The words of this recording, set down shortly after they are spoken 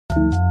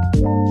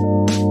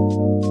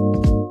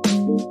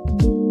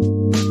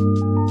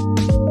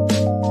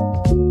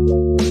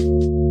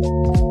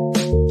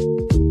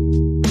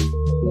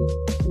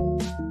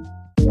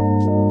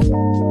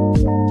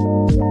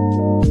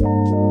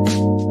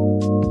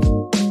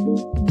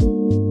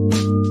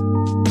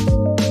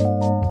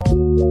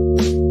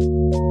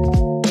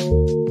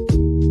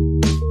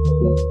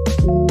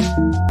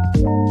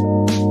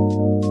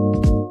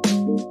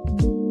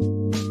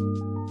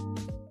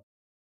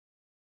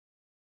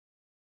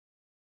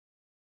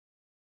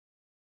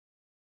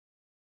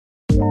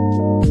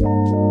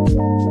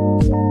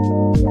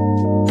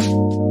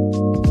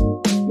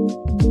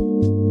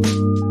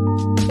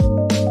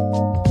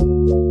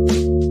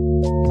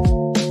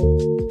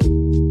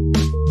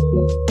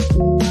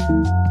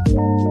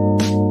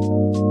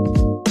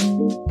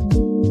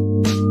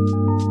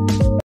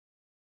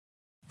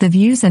The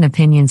views and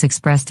opinions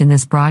expressed in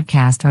this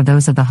broadcast are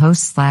those of the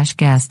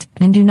host/guest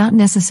and do not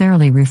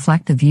necessarily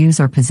reflect the views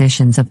or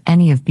positions of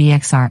any of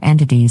BXR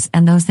entities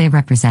and those they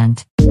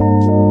represent.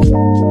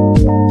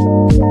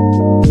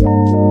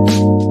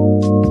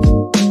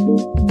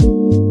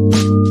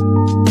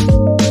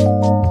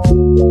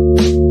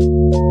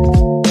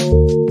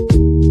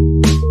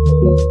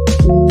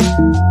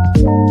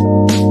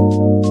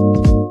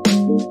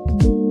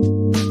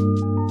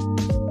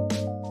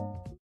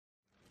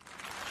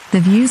 The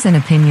views and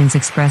opinions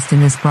expressed in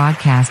this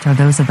broadcast are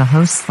those of the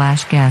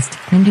host/guest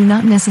and do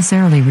not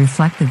necessarily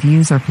reflect the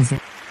views or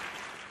positions.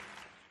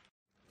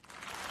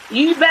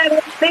 You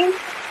better think.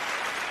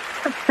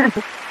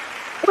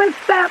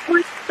 What's up?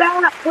 What's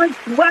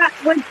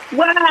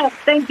what?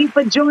 Thank you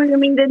for joining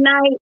me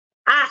tonight.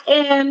 I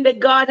am the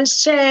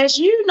goddess Chaz.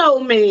 You know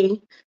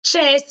me.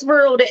 Chaz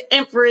World, the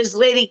Empress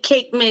Lady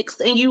Cake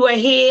Mix, and you are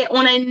here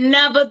on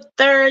another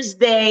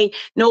Thursday,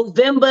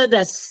 November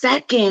the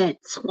 2nd,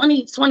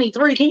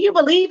 2023. Can you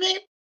believe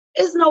it?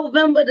 It's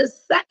November the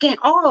 2nd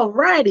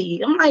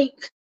already. I'm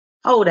like,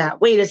 hold up,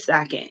 wait a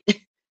second.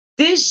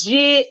 This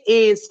year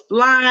is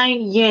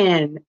flying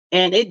in,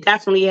 and it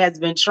definitely has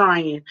been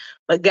trying.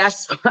 But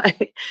guess what?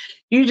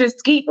 You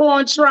just keep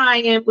on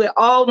trying. We're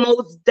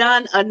almost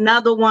done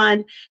another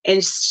one.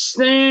 And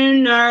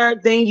sooner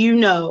than you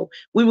know,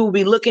 we will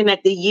be looking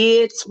at the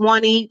year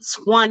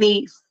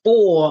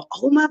 2024.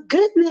 Oh, my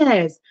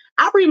goodness.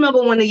 I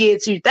remember when the year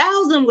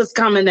 2000 was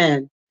coming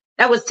in.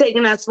 That was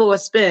taking us for a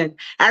spin.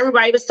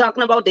 Everybody was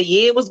talking about the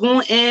year was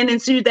going to end in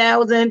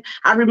 2000.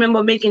 I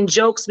remember making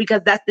jokes because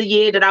that's the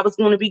year that I was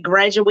going to be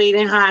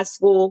graduating high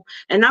school.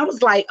 And I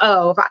was like,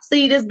 oh, if I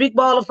see this big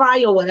ball of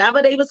fire or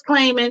whatever they was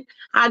claiming,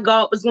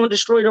 God was going to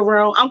destroy the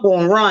world, I'm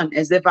going to run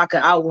as if I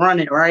could outrun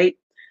it, right?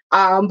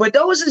 But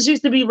those just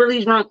used to be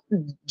really drunk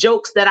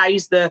jokes that I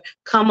used to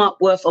come up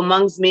with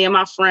amongst me and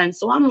my friends.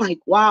 So I'm like,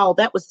 wow,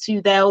 that was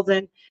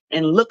 2000.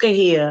 And look at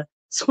here.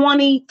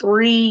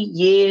 23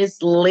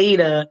 years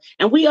later,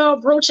 and we are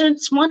approaching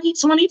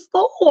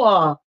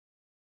 2024.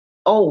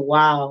 Oh,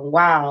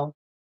 wow.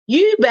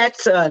 You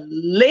better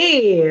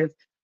live.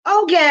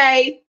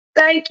 Okay,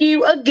 thank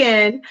you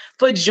again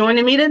for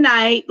joining me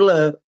tonight.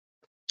 Look,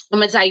 I'm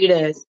going to tell you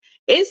this.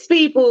 It's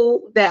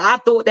people that I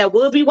thought that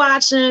will be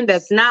watching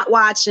that's not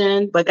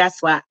watching, but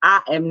guess what?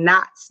 I am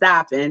not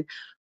stopping.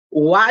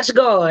 Watch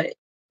God.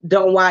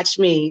 Don't watch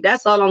me.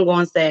 That's all I'm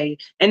going to say.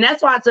 And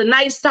that's why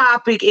tonight's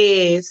topic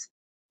is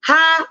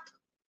hot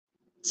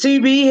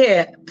to be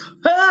hip.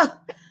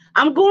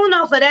 I'm going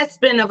off of that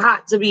spin of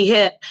hot to be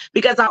hip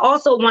because I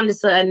also wanted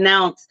to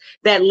announce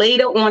that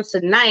later on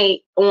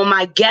tonight on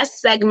my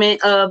guest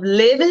segment of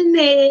Living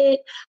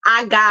It,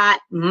 I got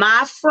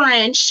my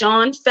friend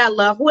Sean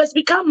Fella, who has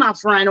become my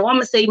friend, or I'm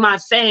going to say my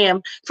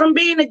fam, from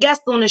being a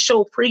guest on the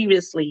show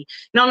previously.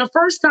 Now, the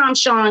first time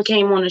Sean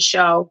came on the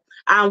show,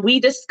 we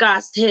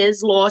discussed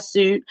his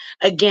lawsuit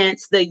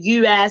against the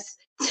U.S.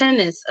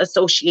 Tennis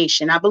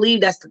Association. I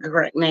believe that's the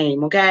correct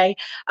name, okay?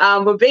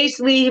 But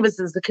basically, he was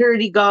a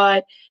security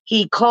guard.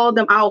 He called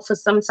them out for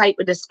some type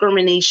of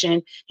discrimination,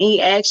 and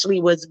he actually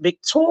was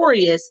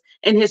victorious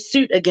in his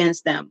suit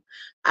against them.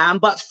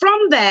 But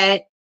from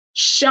that,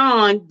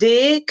 Sean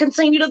did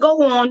continue to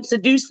go on to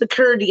do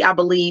security, I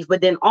believe,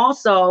 but then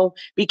also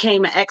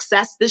became an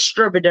excess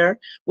distributor,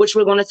 which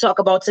we're going to talk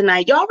about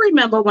tonight. Y'all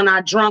remember when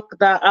I drank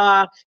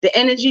the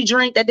energy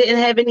drink that didn't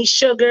have any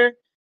sugar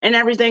and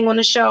everything on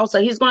the show?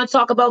 So he's going to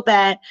talk about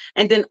that.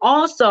 And then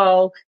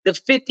also the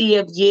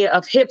 50th year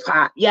of hip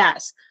hop.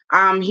 Yes.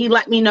 He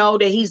let me know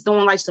that he's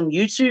doing like some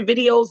YouTube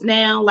videos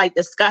now, like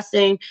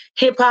discussing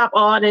hip hop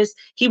artists.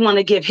 He want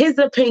to give his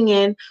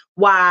opinion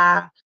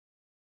why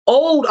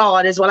old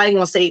artists, well, I ain't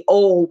gonna say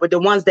old, but the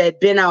ones that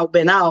been out,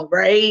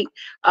 right?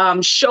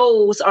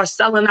 Shows are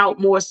selling out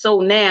more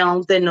so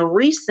now than the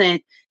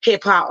recent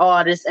hip hop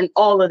artists and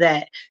all of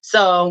that.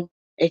 So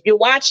if you're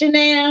watching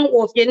now,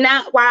 or if you're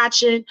not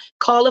watching,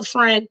 call a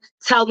friend,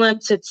 tell them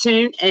to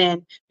tune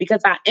in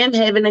because I am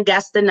having a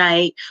guest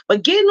tonight.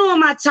 But getting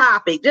on my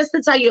topic, just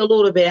to tell you a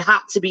little bit,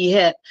 hot to be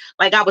hip,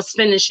 like I was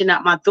finishing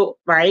up my thought,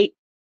 right?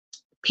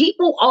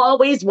 People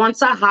always want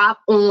to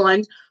hop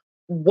on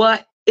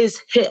what is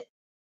hip.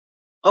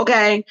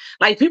 Okay,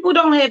 like people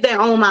don't have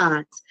their own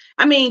minds.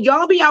 I mean,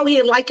 y'all be out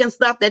here liking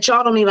stuff that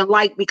y'all don't even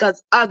like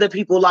because other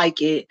people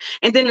like it.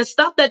 And then the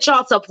stuff that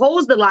y'all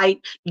supposed to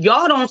like,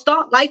 y'all don't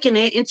start liking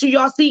it until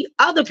y'all see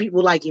other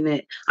people liking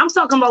it. I'm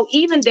talking about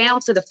even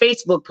down to the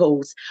Facebook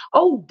posts.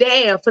 Oh,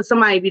 dare for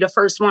somebody to be the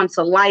first one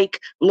to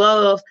like,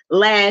 love,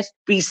 laugh,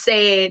 be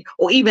sad,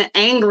 or even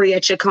angry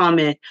at your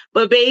comment.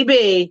 But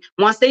baby,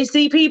 once they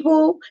see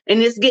people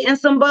and it's getting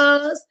some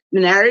buzz,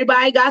 and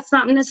everybody got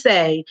something to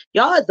say.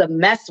 Y'all is a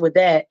mess with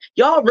that.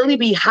 Y'all really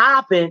be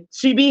hopping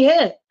to be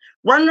hip.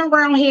 Running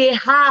around here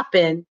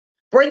hopping,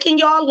 breaking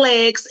y'all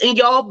legs and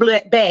y'all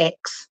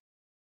backs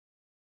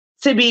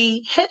to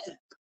be hip.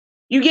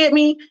 You get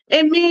me?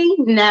 And me,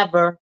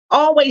 never.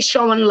 Always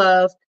showing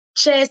love.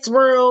 Chaz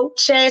World,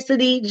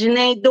 Chastity,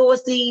 Janae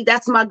Dorsey,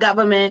 that's my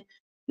government.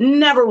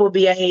 Never will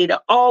be a hater.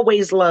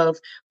 Always love.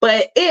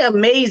 But it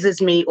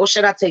amazes me, or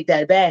should I take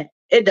that back?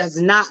 It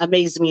does not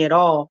amaze me at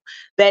all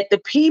that the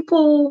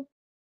people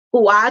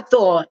who I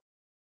thought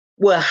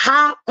were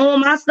hot on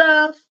my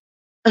stuff,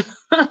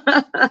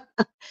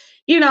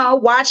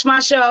 watch my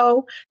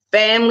show,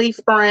 family,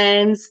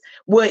 friends,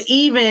 would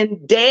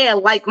even dare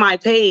like my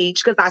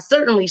page because I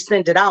certainly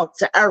sent it out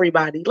to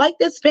everybody. Like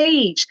this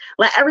page,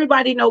 let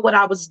everybody know what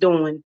I was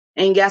doing.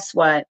 And guess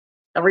what?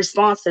 The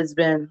response has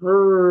been,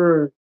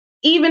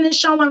 even in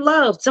showing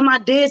love to my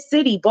dear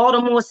city,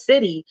 Baltimore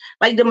City.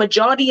 Like the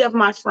majority of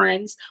my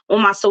friends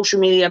on my social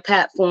media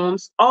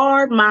platforms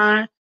are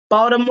my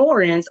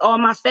Baltimoreans, are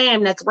my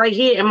fam that's right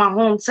here in my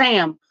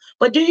hometown.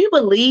 But do you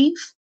believe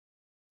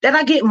that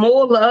I get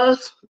more love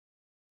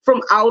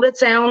from out of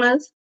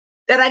towners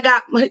that I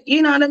got?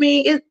 You know what I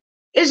mean?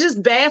 It's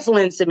just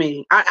baffling to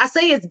me. I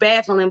say it's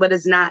baffling, but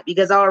it's not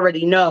because I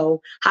already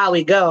know how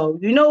it go.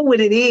 You know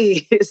what it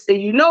is,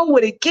 and you know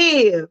what it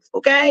gives.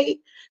 Okay,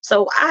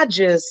 so I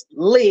just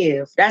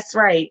live. That's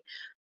right.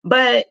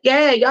 But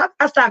yeah, y'all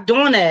gotta stop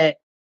doing that.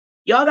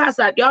 Y'all gotta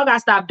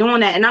stop doing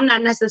that. And I'm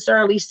not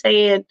necessarily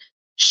saying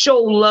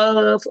show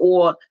love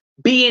or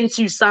be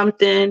into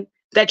something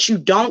that you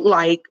don't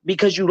like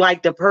because you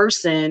like the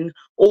person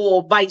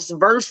or vice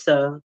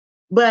versa.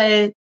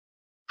 But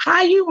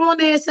how you on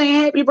there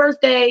saying happy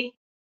birthday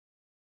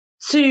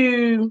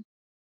to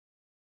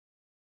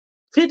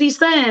 50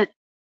 Cent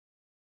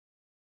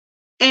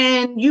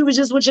and you was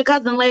just with your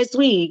cousin last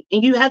week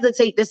and you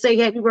hesitate to say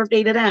happy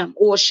birthday to them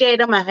or share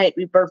them a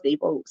happy birthday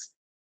post?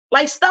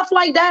 Like stuff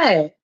like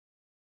that.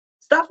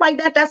 Stuff like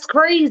that, that's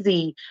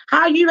crazy.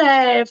 How you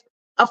have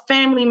a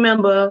family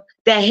member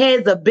that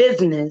has a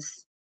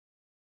business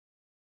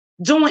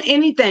doing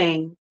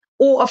anything,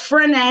 or a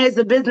friend that has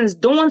a business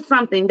doing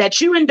something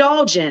that you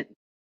indulge in,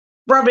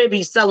 whether it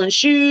be selling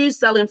shoes,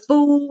 selling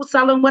food,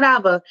 selling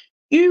whatever.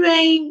 You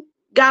ain't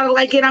gotta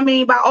like it. I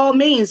mean, by all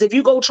means, if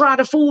you go try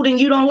the food and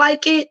you don't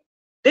like it,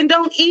 then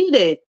don't eat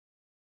it.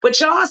 But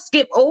y'all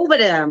skip over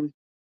them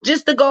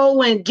just to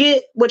go and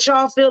get what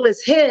y'all feel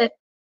is hip,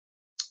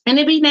 and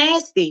it be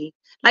nasty.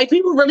 Like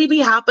people really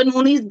be hopping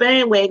on these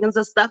bandwagons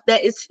of stuff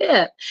that is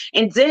hip.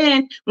 And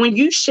then when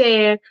you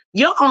share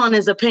your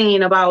honest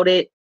opinion about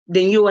it,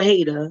 then you're a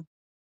hater.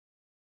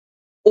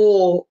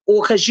 Or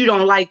because you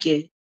don't like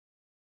it.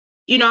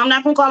 I'm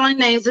not gonna call any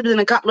names. There's been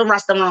a couple of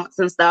restaurants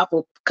and stuff,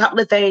 or a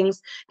couple of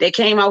things that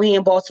came out here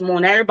in Baltimore,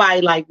 and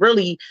everybody like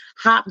really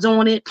hopped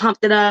on it,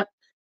 pumped it up.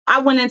 I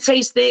went and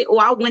tasted,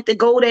 or I went to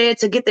go there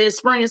to get the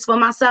experience for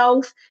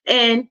myself,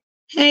 and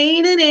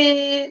hated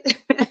it.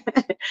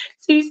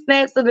 2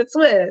 snaps of the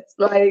twist,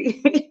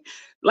 like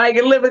like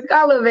in Living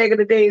Color back in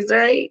the days,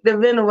 right? The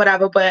vent or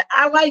whatever. But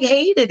I like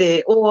hated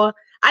it, or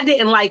I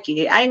didn't like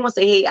it. I ain't gonna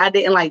say hate. I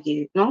didn't like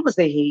it. No, I'm gonna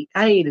say hate.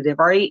 I hated it,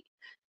 right?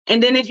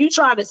 And then if you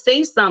try to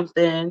say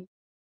something,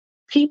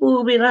 people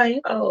will be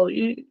like, "Oh,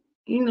 you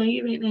being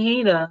a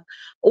hater."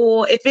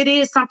 Or if it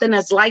is something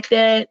that's like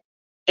that,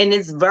 and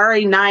it's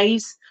very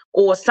nice,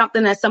 or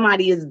something that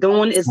somebody is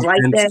doing is For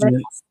like that.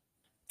 instance,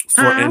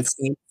 Huh?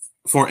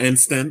 for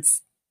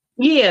instance,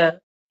 Yeah.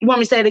 You want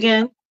me to say it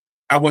again?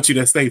 I want you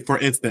to say, for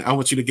instance, I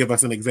want you to give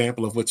us an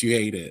example of what you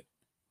hated.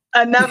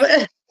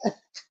 Another.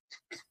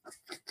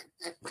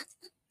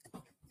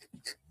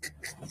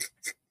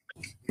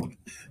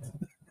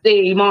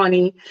 See,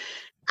 Monty,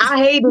 I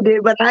hated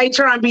it, but I ain't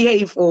trying to be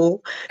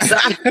hateful. So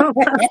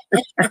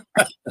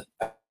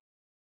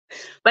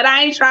but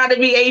I ain't trying to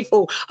be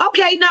hateful.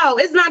 Okay, no,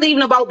 it's not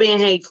even about being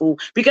hateful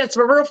because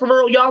for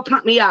real, y'all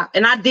pumped me up,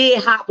 and I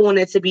did hop on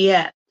it to be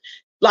happy.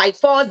 Like,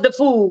 far as the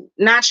food,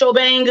 nacho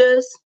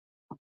bangers,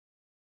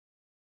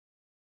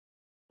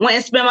 went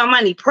and spent my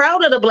money.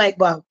 Proud of the black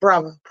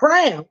brother.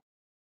 Proud.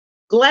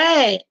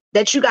 Glad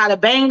that you got a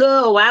banger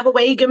or whatever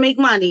way you can make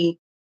money.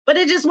 But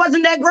it just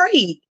wasn't that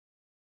great.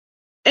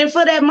 And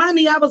for that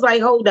money, I was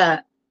like, hold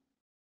up.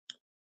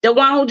 The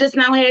one who just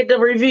now had the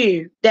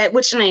review, that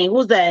which name?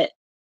 Who's that?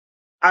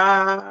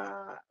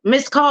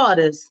 Miss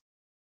Carter's.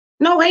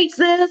 No hate,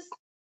 sis.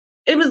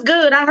 It was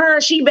good. I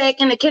heard she back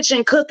in the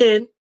kitchen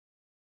cooking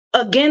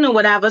again or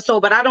whatever. So,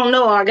 but I don't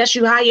know. I guess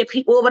you hire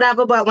people or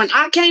whatever. But when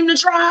I came to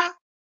try,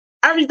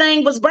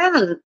 everything was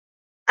burned.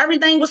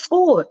 Everything was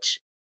scorched.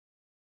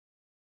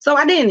 So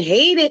I didn't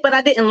hate it, but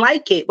I didn't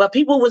like it. But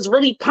people was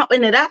really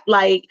pumping it up,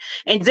 like.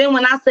 And then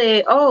when I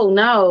said, "Oh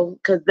no,"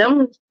 because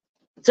them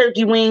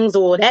turkey wings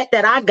or that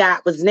I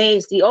got was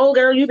nasty. Oh,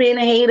 girl, you being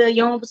a hater.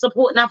 You don't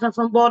support nothing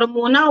from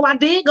Baltimore. No, I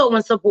did go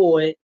and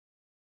support,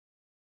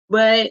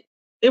 but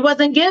it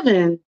wasn't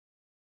given,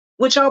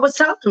 which y'all was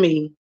telling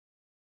me.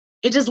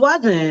 It just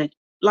wasn't.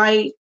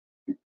 Like,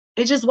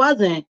 it just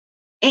wasn't.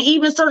 And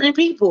even certain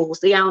people,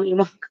 see, I don't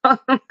even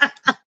want to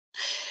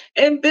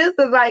in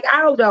business, like,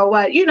 I don't know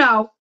what,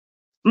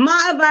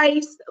 my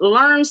advice,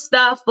 learn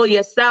stuff for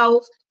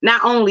yourself,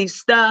 not only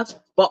stuff,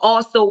 but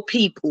also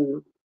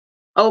people.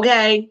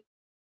 Okay?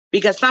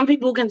 Because some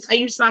people can tell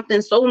you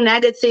something so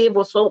negative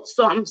or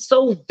something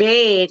so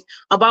bad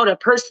about a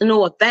person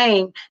or a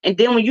thing, and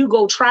then when you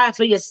go try it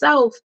for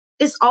yourself,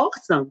 it's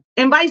awesome,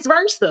 and vice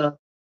versa.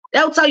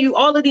 They'll tell you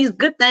all of these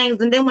good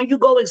things. And then when you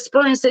go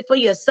experience it for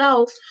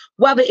yourself,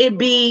 whether it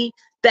be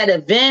that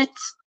event,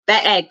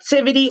 that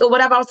activity, or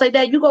whatever, I'll say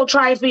that you go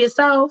try it for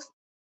yourself.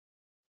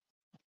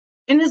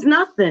 And it's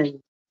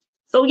nothing.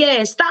 So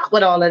yeah, stop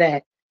with all of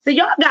that. So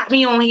y'all got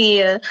me on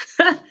here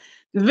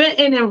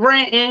venting and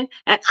ranting,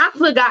 and I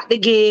forgot to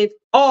give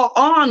all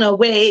honor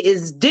where it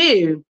is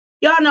due.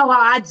 Y'all know how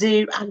I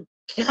do. I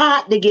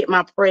got to get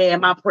my prayer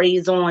and my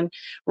praise on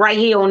right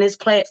here on this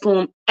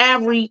platform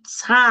every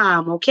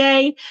time,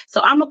 okay?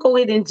 So I'm going to go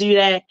ahead and do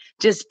that,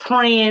 just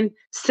praying,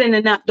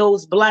 sending up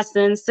those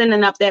blessings,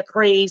 sending up that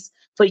praise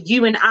for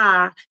you and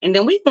I. And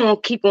then we're going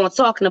to keep on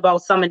talking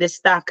about some of this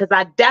stuff because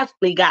I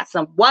definitely got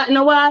some what in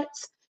the what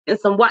and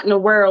some what in the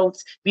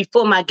worlds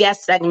before my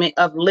guest segment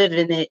of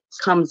Living It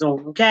comes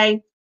on,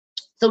 okay?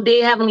 So,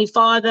 dear Heavenly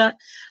Father,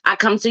 I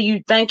come to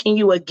you thanking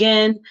you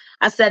again.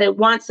 I said it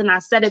once and I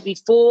said it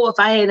before. If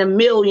I had a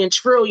million,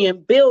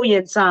 trillion,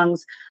 billion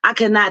tongues, I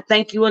could not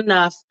thank you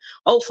enough.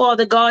 Oh,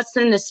 Father God,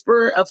 send the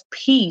spirit of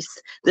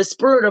peace, the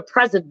spirit of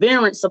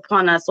perseverance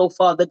upon us, oh,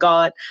 Father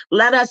God.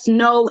 Let us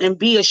know and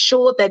be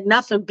assured that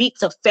nothing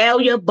beats a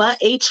failure but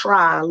a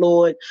trial,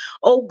 Lord.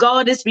 Oh,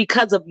 God, it's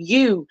because of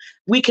you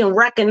we can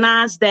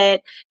recognize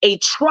that a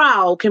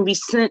trial can be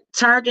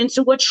turned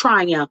into a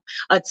triumph.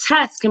 A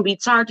test can be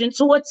turned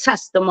into a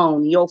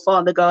testimony, oh,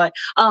 Father God.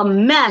 A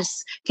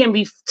mess can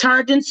be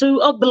turned into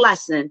a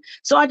blessing.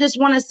 So I just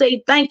want to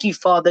say thank you,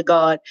 Father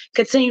God.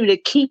 Continue to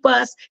keep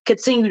us,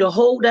 continue to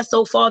hold us,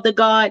 oh, Father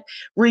God.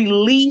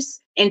 Release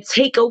and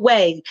take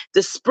away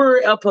the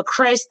spirit of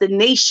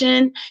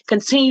procrastination.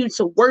 Continue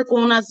to work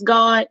on us,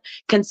 God.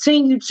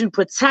 Continue to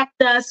protect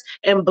us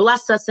and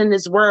bless us in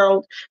this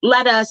world.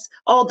 Let us,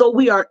 although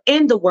we are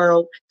in the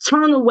world,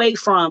 turn away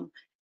from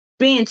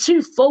being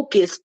too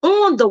focused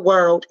on the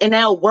world and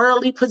our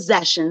worldly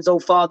possessions, oh,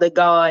 Father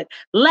God.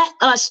 Let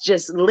us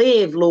just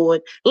live,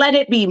 Lord. Let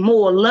it be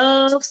more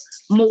love,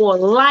 more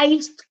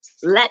life.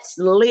 Let's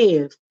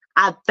live.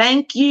 I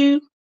thank you.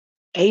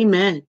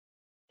 Amen.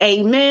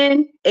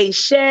 Amen,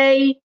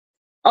 Ashe,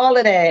 all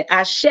of that.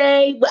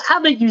 Ashe,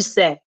 whatever you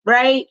say,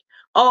 right?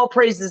 All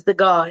praises to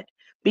God.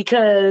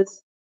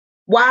 Because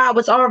while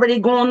what's already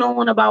going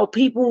on about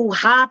people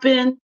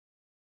hopping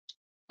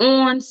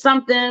on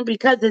something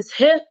because it's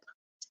hip,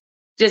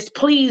 just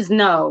please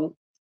know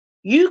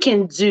you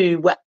can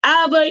do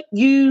whatever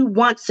you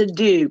want to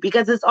do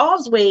because it's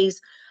always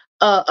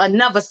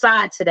another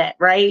side to that,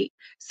 right?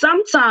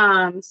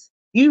 Sometimes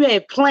you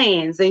have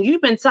plans and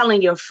you've been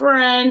telling your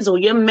friends or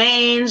your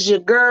mans, your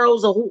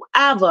girls, or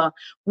whoever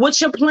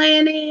what your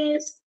plan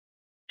is.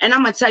 And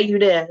I'm going to tell you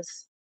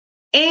this.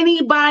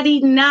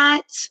 Anybody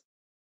not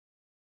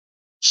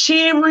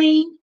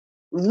cheering,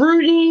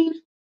 rooting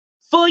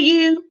for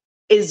you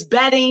is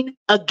betting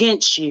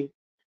against you.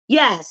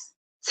 Yes,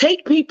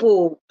 take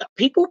people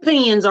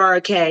opinions are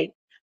okay,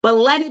 but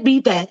let it be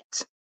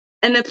that,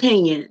 an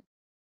opinion.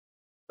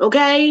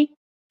 Okay?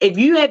 If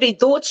you have a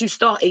thought to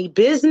start a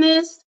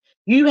business,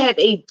 you have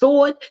a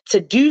thought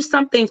to do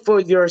something for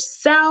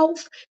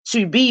yourself,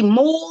 to be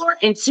more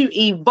and to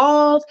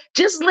evolve,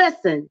 just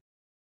listen.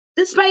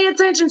 Just pay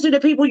attention to the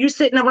people you're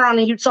sitting around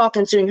and you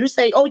talking to, and you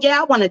say, oh,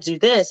 yeah, I want to do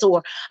this,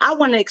 or I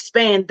want to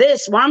expand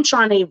this, or I'm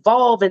trying to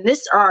evolve in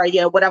this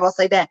area, whatever, I'll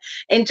say that.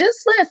 And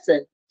just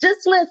listen,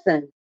 just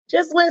listen,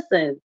 just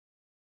listen.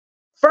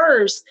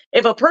 First,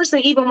 if a person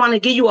even want to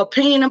give you an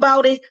opinion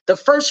about it, the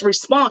first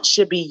response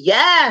should be,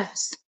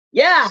 yes,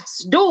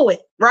 do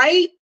it,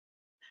 right?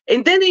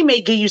 And then they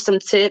may give you some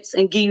tips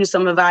and give you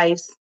some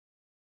advice.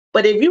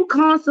 But if you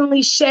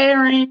constantly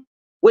sharing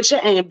what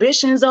your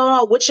ambitions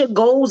are, what your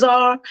goals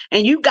are,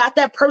 and you got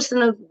that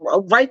person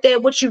right there,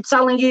 what you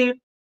telling you,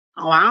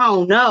 oh, I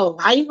don't know.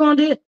 How you going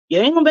to do it? You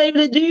ain't going to be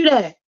able to do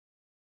that.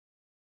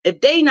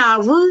 If they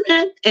not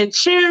rooting and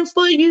cheering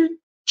for you,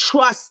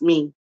 trust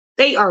me,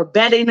 they are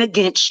betting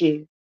against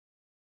you.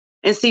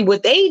 And see,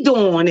 what they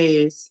doing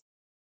is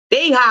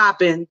they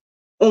hopping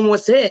on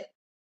what's it.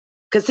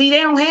 Because, see,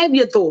 they don't have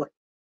your thought.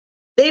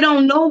 They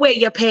don't know where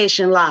your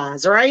passion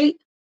lies, right?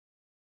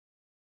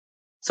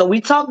 So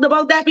we talked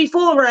about that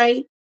before,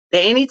 right? That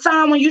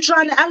anytime when you're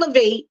trying to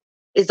elevate,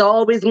 it's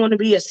always going to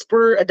be a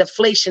spur of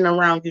deflation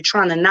around you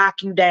trying to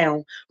knock you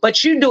down.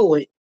 But you do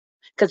it.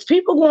 Because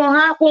people going to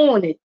hop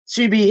on it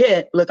to be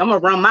hit. Look, I'm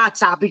going to run my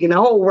topic in the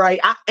hole, right?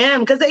 I am,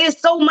 because it is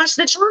so much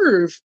the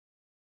truth.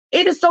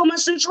 It is so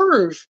much the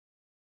truth.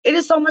 It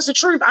is so much the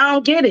truth. I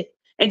don't get it.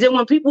 And then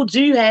when people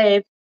do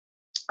have,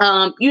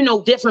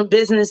 different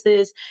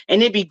businesses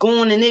and it be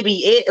going and it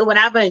be it or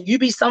whatever, and you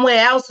be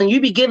somewhere else and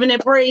you be giving it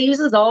praise,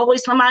 there's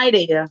always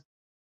somebody there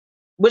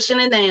wishing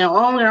it down.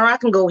 Oh, no, I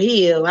can go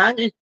here.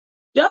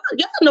 Y'all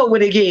know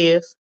what it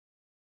is.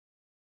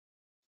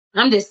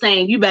 I'm just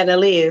saying, you better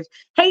live.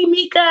 Hey,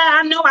 Mika,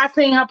 I know I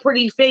seen her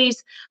pretty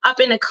face up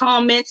in the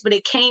comments, but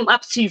it came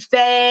up too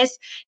fast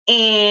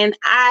and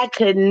I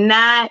could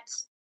not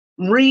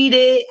read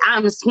it.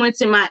 I'm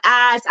squinting my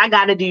eyes. I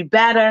got to do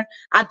better.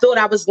 I thought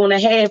I was going to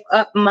have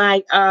up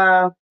my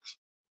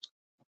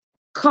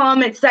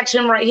comment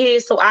section right here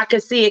so I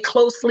could see it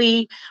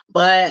closely,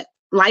 but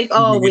like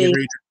always,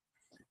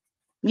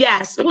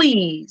 Yes,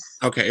 please.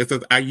 Okay, it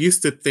says I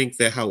used to think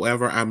that,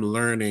 however, I'm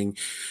learning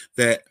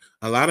that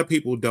a lot of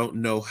people don't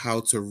know how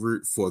to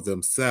root for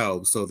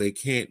themselves, so they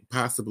can't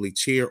possibly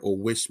cheer or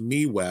wish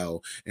me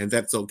well, and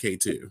that's okay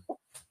too.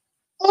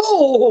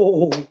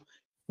 Oh,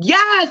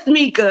 yes,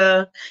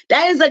 Mika.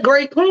 That is a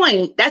great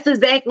point. That's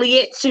exactly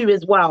it, too,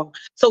 as well.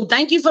 So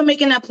thank you for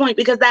making that point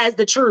because that is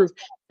the truth.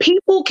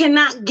 People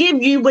cannot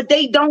give you what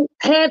they don't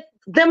have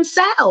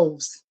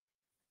themselves.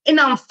 And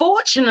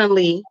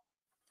unfortunately,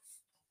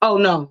 oh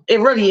no, it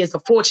really is a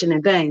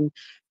fortunate thing.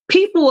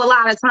 People a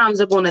lot of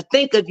times are going to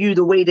think of you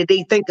the way that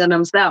they think of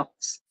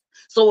themselves.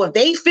 So if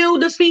they feel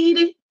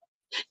defeated,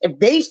 if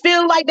they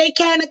feel like they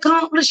can't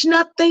accomplish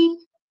nothing,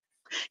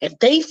 if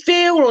they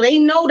feel or they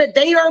know that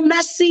they are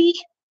messy,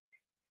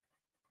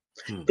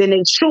 then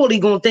they surely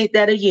gonna think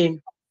that of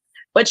you.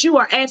 But you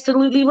are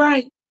absolutely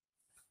right.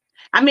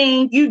 I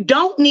mean, you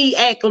don't need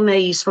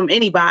accolades from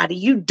anybody.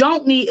 You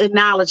don't need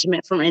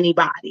acknowledgement from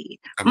anybody.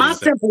 I My mean, that,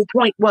 simple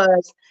point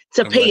was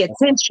to I mean, pay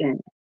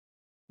attention.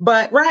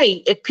 But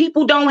right, if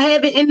people don't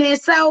have it in their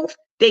self,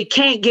 they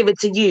can't give it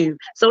to you.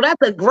 So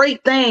that's a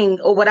great thing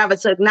or whatever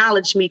to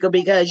acknowledge, Mika,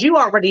 because you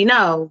already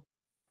know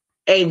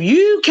if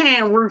you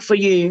can't root for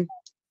you,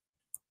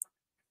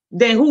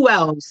 then who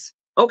else?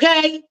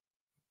 Okay?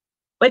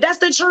 But that's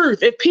the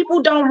truth. If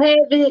people don't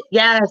have it,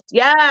 yes,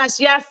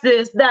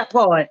 sis, that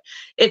part.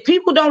 If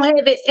people don't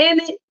have it in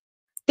it,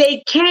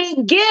 they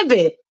can't give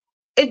it.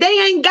 If they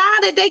ain't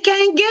got it, they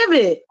can't give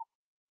it.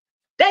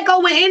 That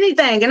go with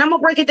anything. And I'm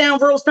gonna break it down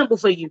real simple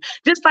for you.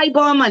 Just like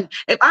borrowing money.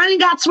 If I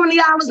ain't got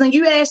 $20 and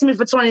you ask me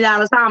for $20,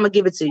 how I'm gonna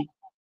give it to you?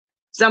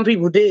 Some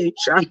people did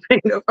try to pay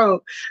the phone.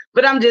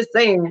 But I'm just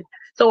saying.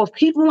 So if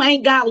people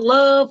ain't got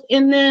love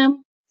in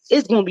them,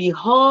 it's gonna be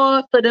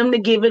hard for them to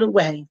give it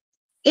away.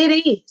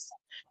 It is.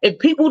 If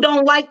people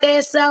don't like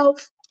their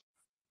self,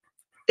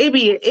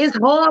 it's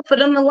hard for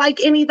them to like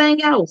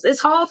anything else. It's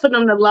hard for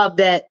them to love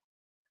that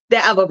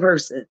other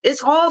person.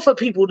 It's hard for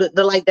people to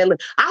like that.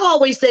 I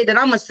always say that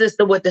I'm a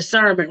sister with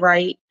discernment,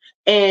 right?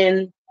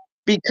 And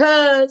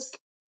because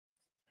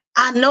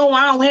I know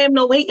I don't have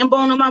no hating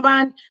bone on my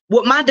body,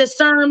 with my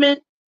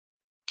discernment,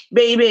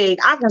 baby,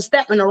 I can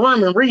step in the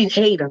room and read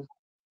hater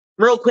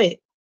real quick,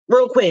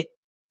 real quick.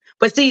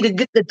 But see,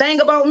 the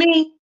thing about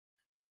me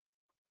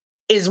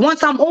is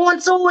once I'm on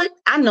to it,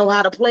 I know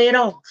how to play it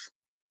off.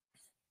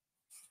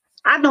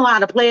 I know how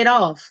to play it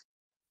off.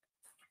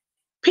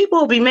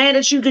 People will be mad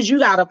at you because you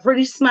got a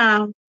pretty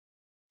smile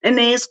and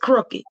then it's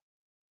crooked.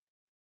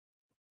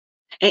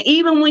 And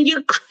even when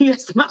your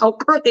smile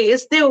crooked,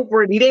 it's still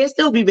pretty. They'll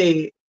still be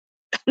bad.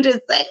 I'm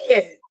just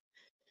saying.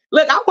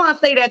 Look, I want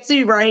to say that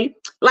too, right?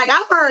 Like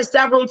I've heard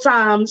several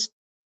times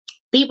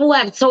people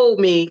have told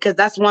me, because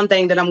that's one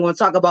thing that I'm going to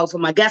talk about for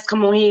my guests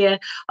come on here,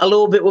 a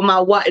little bit with my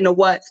what and the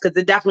what's, because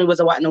it definitely was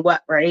a what and a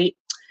what, right?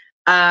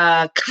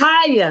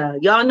 Kaya,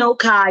 y'all know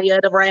Kaya,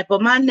 the rapper,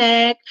 my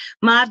neck,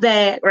 my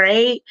back,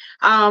 right?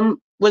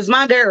 Was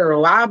my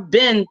girl. I've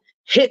been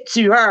hit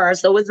to her,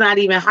 so it's not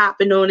even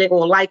hopping on it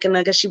or liking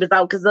her because she was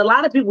out. Because a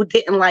lot of people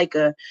didn't like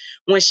her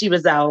when she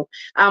was out.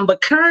 But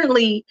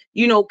currently,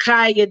 you know,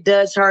 Kaya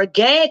does her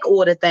gag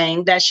order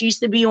thing that she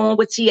used to be on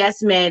with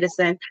T.S.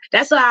 Madison.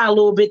 That's how a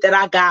little bit that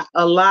I got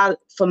a lot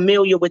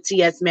familiar with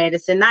T.S.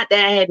 Madison. Not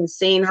that I hadn't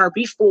seen her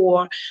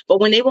before, but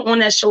when they were on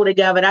that show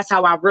together, that's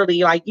how I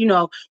really like, you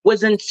know,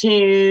 was in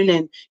tune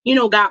and, you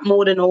know, got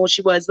more than all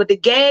she was. But the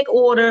gag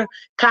order,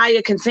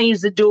 Kaya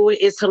continues to do it.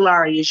 It's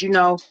hilarious. You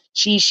know,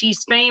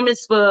 she's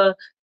famous for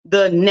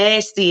the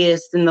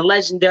nastiest and the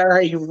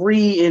legendary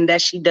reading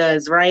that she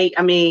does, right?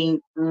 I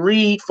mean,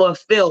 read for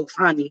filth,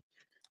 honey.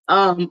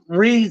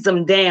 Reads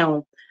them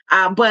down.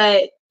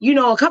 But you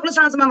know, a couple of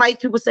times in my life,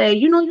 people say,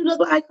 you know, you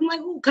look like, I'm like,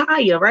 who,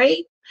 Kaya,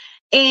 right?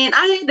 And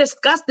I had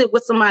discussed it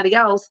with somebody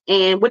else,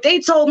 and what they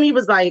told me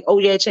was like, oh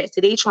yeah,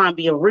 Chatsy, they trying to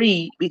be a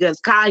read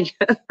because Kaya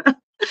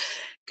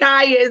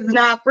Kaya is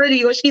not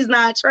pretty or she's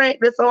not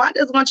attractive. So I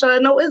just want you to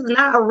know it's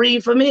not a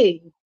read for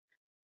me.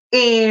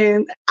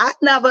 And I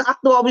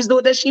always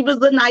thought that she was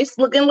a nice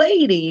looking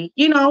lady,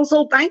 you know,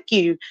 so thank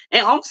you.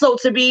 And also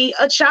to be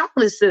a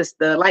chocolate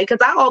sister, like, cause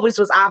I always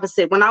was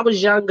opposite. When I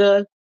was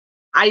younger,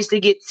 I used to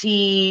get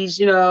teased,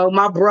 you know,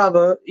 my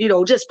brother, you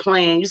know, just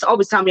playing, used to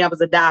always tell me I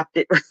was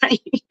adopted,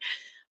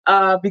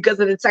 right? Because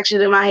of the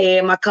texture in my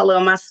hair, my color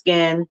of my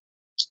skin,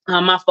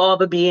 my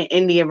father being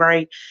Indian,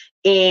 right?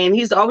 And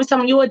he used to always tell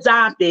me you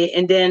adopted.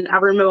 And then I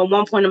remember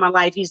one point in my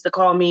life, he used to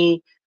call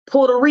me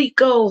Puerto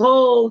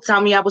Rico,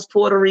 tell me I was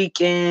Puerto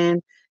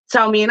Rican,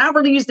 tell me, and I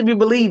really used to be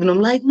believing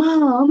him, like,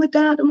 Mom, I'm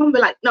adopted. Mom be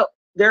like, no,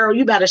 girl,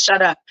 you better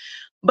shut up.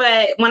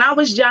 But when I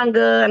was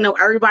younger, I know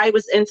everybody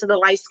was into the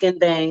light skin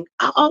thing.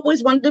 I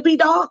always wanted to be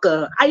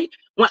darker.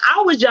 When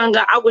I was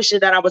younger, I wish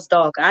that I was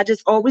darker. I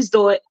just always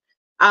thought,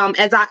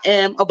 as I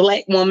am a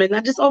Black woman, I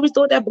just always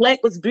thought that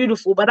Black was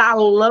beautiful, but I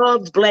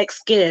loved Black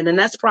skin. And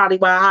that's probably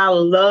why I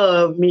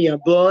love me a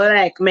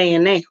Black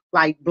man now,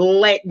 like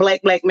black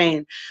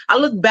man. I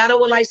look better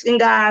with light skin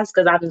guys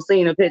because I've been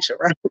seeing a picture,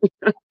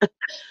 right?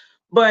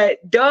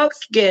 But dark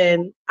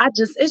skin,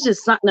 it's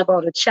just something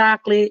about a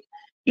chocolate.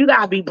 You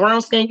gotta be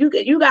brown skin.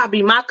 You gotta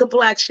be my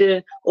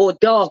complexion or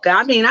darker.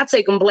 I mean, I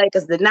take them black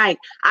as the night.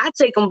 I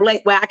take them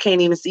black where I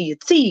can't even see your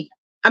teeth.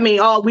 I mean,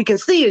 all we can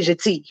see is your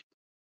teeth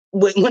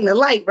when the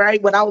light,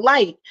 right? Without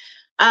light.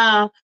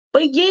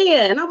 But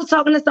yeah, and I was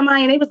talking to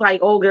somebody and they was like,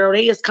 "Oh, girl,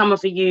 they is coming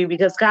for you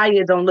because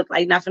Kaya don't look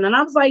like nothing." And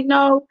I was like,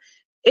 "No,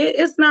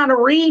 it's not a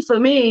read for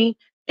me."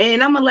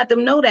 And I'm gonna let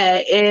them know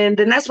that. And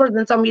the next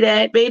person told me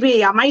that,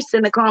 baby, I might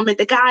send a comment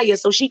to Kaya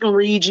so she can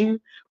read you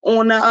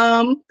on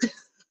the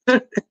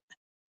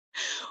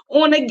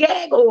on the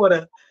gag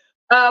order.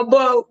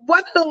 But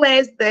one of the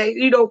last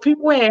things,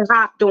 people had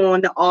hopped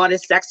on the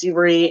artist Sexy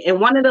Red, and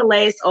one of the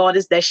last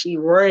artists that she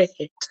read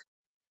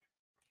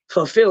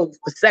fulfilled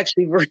was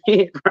Sexy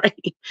Red,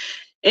 right?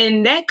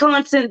 And that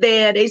content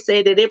there, they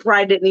said that it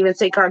probably didn't even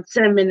take her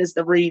 10 minutes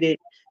to read it.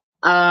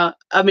 To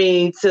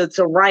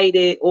write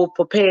it or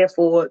prepare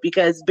for it,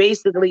 because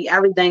basically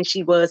everything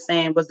she was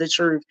saying was the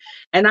truth.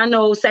 And I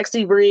know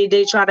Sexy Red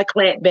did try to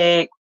clap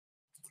back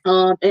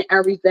and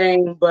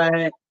everything,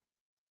 but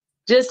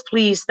just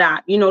please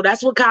stop.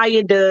 That's what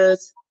Kaya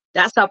does.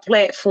 That's her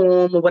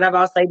platform or whatever.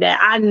 I'll say that.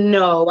 I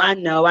know.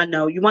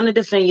 You want to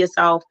defend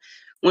yourself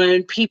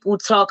when people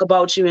talk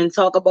about you and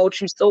talk about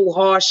you so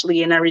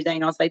harshly and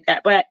everything else like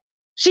that. But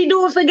she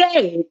do it for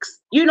gags.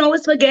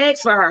 It's for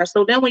gags for her.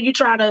 So then when you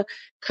try to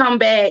come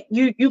back,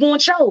 you gonna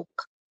choke.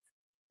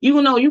 You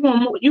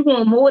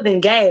want more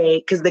than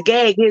gag, because the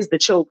gag is the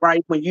choke,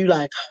 right? When you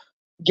like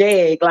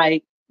gag,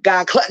 like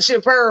God clutch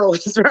your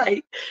pearls,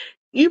 right?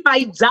 You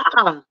might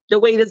die the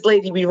way this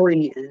lady be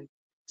reading.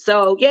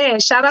 So yeah,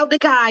 shout out to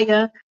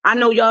Kaya. I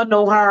know y'all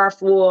know her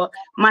for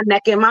My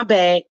Neck and My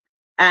Back.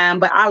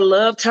 But I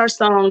loved her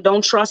song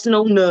Don't Trust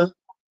No Nuh.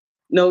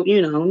 No,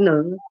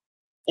 no.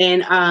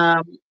 And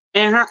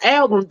her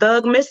album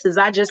Thug Misses,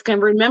 I just can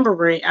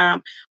remember it.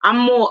 I'm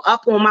more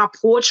up on my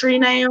poetry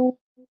now.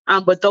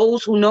 But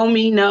those who know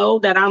me know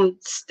that I'm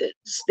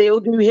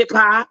still do hip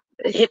hop.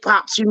 Hip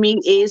hop to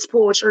me is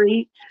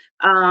poetry,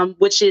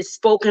 which is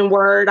spoken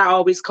word. I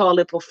always call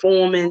it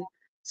performing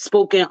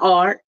spoken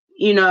art,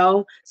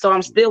 So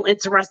I'm still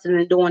interested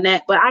in doing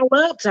that. But I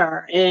loved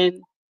her.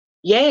 And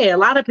yeah, a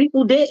lot of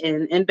people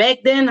didn't. And back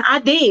then I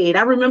did.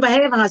 I remember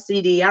having her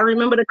CD. I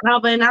remember the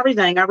cover and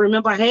everything. I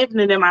remember having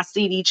it in my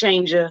CD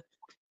changer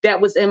that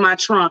was in my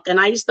trunk. And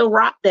I used to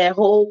rock that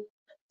whole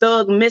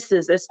Thug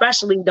Misses,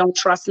 especially Don't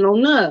Trust No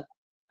Nuh.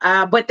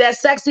 But that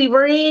Sexy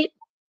Red,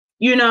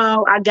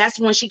 I guess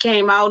when she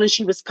came out and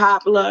she was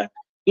popular,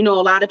 a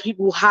lot of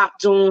people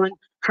hopped on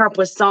her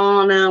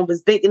persona,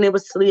 was thinking it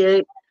was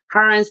slick,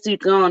 her and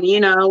Sukon,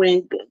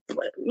 and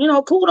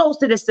kudos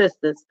to the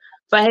sisters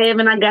for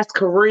having, I guess,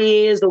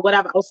 careers or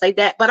whatever else like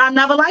that. But I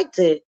never liked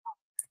it.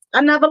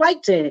 And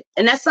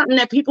that's something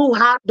that people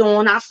hopped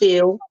on, I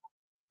feel,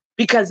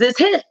 because it's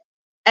hit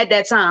at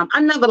that time.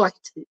 I never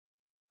liked it.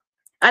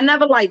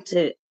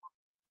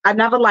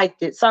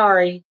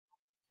 Sorry.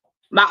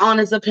 My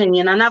honest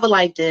opinion. I never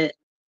liked it.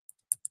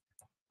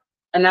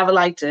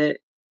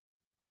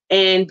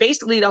 And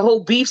basically the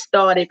whole beef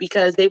started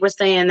because they were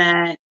saying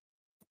that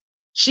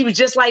she was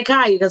just like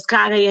Kaya, because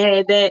Kaya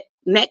had that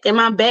neck in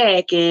my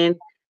back and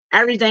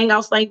everything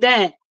else like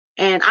that.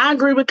 And I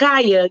agree with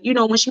Kaya.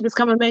 When she was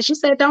coming back, she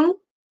said, don't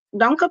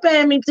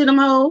compare me to them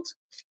hoes.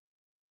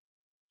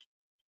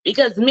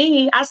 Because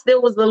me, I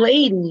still was a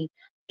lady.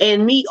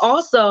 And me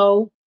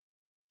also,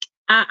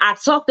 I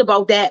talked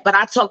about that, but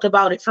I talked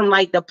about it from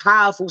like the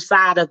powerful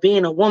side of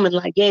being a woman.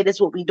 Like, yeah, that's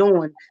what we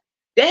doing.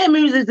 That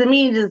music to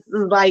me just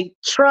is like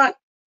truck,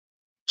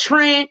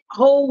 Trent,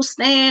 whole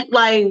stand,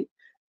 like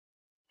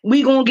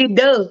we gonna get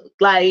dubbed.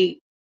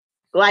 Like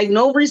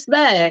no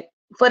respect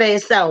for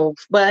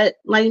themselves. But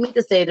like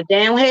Mika said, if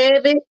they don't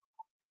have it,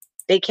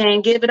 they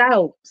can't give it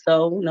out.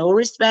 So no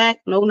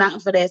respect, no nothing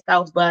for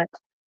themselves. But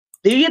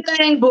do your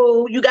thing,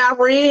 boo. You got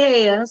red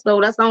hair. So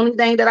that's the only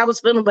thing that I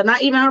was feeling, but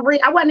not even her red.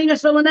 I wasn't even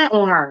feeling that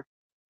on her.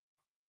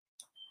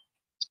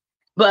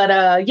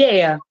 But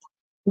yeah.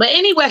 But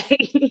anyway,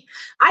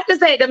 I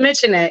just had to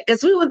mention that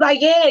because we was like,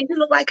 yeah, you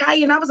look like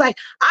Kaya. And I was like,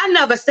 I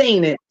never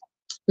seen it.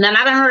 Now,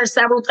 I done heard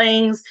several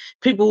things.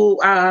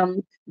 People,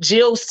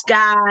 Jill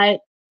Scott.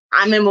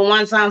 I remember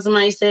one time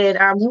somebody said,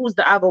 who was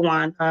the other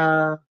one?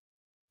 Not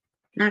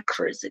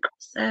Chris. Is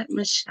that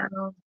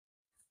Michelle?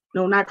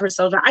 No, not Chris.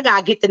 I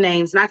gotta get the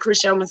names. Not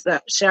Chris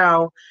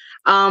Michelle.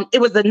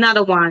 It was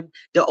another one.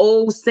 The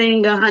old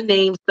singer. Her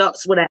name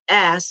starts with an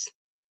S.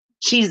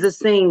 She's a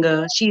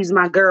singer. She's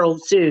my girl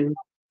too.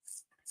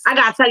 I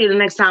gotta tell you, the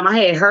next time I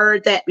had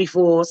heard that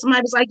before.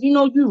 Somebody was like,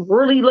 you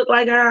really look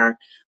like her.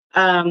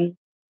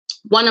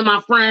 One of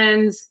my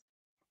friends,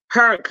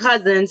 her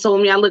cousin,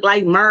 told me I look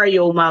like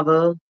Mario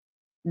mother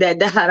that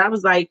died. I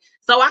was like,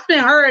 so I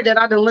didn't heard that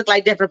I didn't look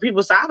like different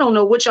people. So I don't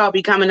know what y'all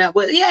be coming up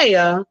with.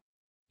 Yeah.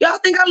 Y'all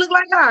think I look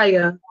like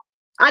Aya?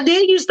 I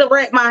did used to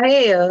wrap my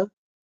hair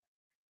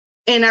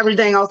and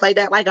everything else like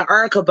that, like an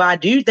Erykah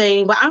Badu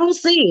thing, but I don't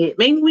see it.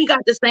 Maybe we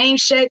got the same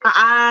shape of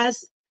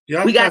eyes.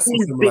 Y'all we got some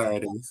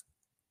similarities.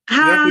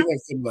 Y'all do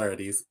have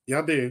similarities.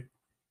 Y'all do.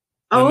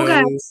 Oh,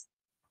 okay.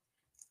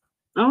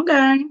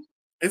 Okay.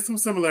 It's some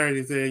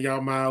similarities there,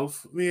 y'all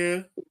mouth.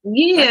 Yeah.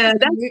 Yeah,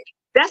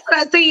 that's what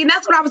I see. And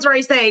that's what I was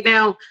ready to say.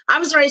 Now, I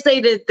was ready to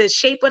say the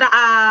shape of the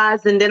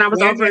eyes, and then I was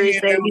Slam also your ready to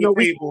hand say, down on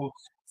the table.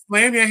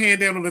 Slam your hand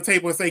down on the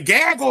table and say,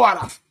 gag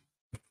order.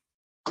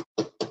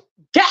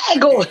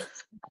 Gag order.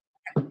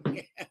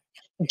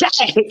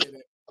 Gag.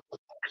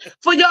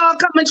 For y'all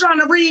coming trying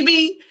to read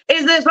me,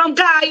 is this from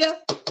Kaya?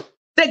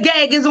 The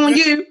gag is on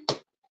you.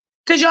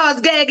 Because y'all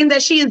is gagging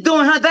that she is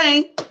doing her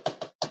thing.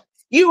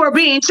 You are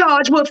being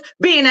charged with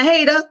being a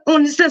hater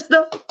on the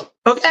sister.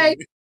 Okay?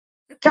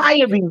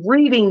 Kaya be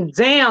reading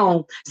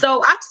down.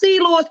 So I see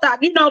Lord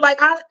Stop,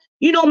 like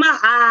my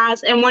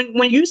eyes, and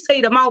when you say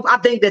the mouth, I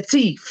think the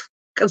teeth.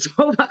 Because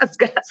both of us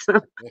got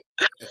some.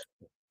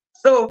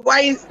 So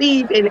White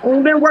Steve and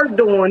ain't been worked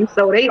on.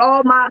 So they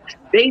all my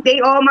teeth.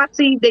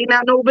 They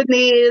not no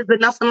veneers or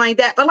nothing like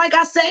that. But like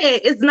I said,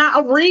 it's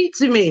not a read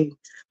to me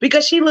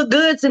because she looked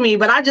good to me.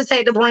 But I just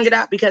had to bring it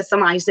up because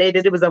somebody said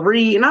that it was a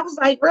read, and I was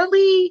like,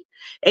 really?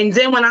 And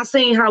then when I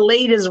seen her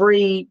latest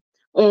read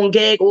on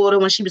Gag Order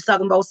when she was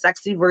talking about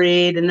Sexy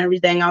Red and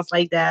everything else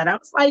like that, I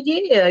was like,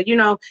 yeah,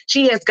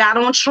 she has got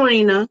on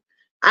Trina.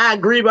 I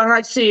agree with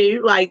her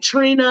too. Like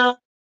Trina,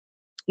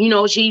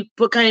 she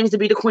proclaims to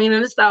be the queen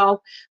of the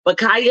South, but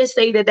Kaya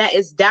stated that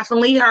is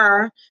definitely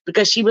her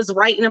because she was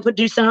writing and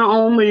producing her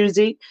own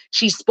music.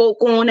 She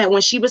spoke on that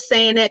when she was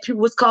saying that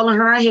people was calling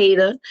her a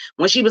hater,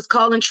 when she was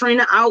calling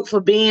Trina out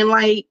for being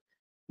like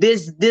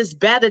this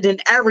better than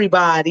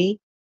everybody.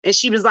 And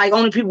she was like,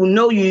 only people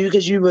know you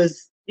because you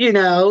was,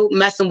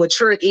 messing with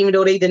Trick, even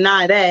though they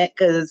deny that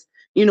because,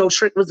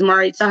 Trick was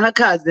married to her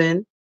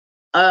cousin.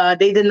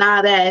 They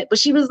deny that, but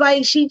she was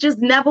like, she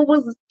never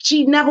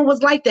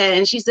was like that.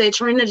 And she said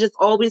Trina just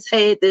always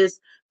had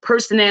this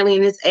personality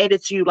and this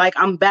attitude, like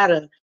I'm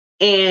better.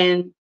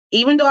 And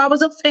even though I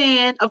was a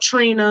fan of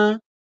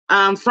Trina,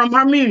 from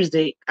her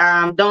music,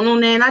 don't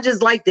know that, I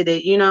just liked it,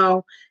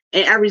 and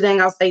everything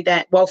else like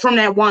that. Well, from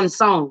that one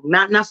song,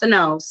 not nothing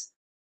else.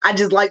 I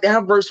just liked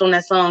her verse on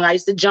that song. I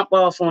used to jump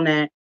off on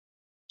that.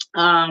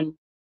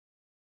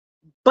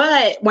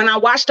 But when I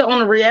watched her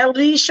on a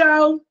reality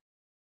show,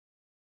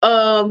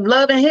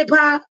 Love and Hip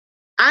Hop,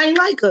 I ain't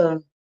like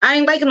her. I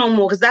ain't like her no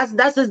more because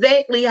that's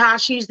exactly how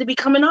she used to be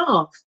coming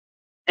off.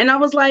 And I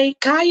was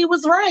like, Kaya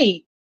was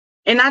right.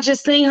 And I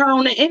just seen her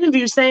on the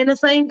interview saying the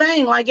same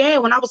thing. Like, yeah,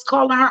 when I was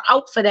calling her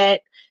out for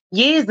that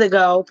years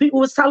ago, people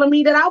was telling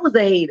me that I was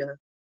a hater.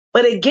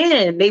 But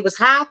again, they was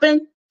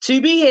hopping to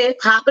be hip,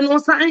 hopping on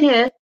something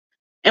hip.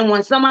 And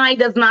when somebody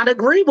does not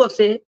agree with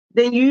it,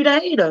 then you the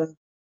hater.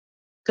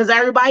 Because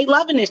everybody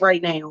loving it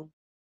right now.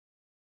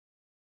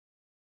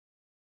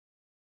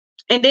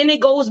 And then it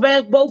goes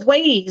back both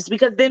ways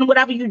because then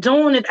whatever you're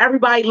doing, if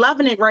everybody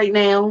loving it right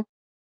now,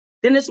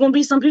 then it's going to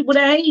be some people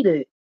that hate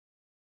it.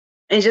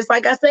 And just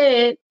like I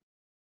said,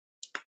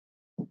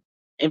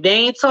 if they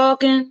ain't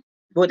talking,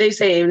 what they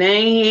say, if they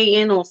ain't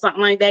hating or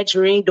something like that,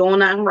 you ain't doing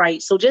nothing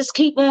right. So just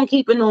keep on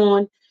keeping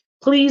on.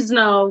 Please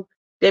know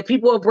that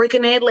people are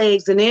breaking their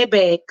legs and their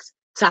backs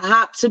to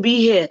hop to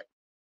be hip.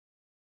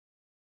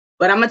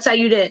 But I'm going to tell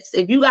you this.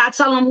 If you got to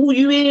tell them who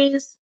you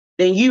is,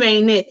 then you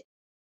ain't it.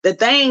 The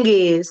thing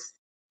is,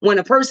 when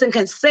a person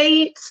can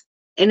say it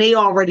and they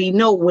already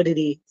know what it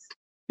is.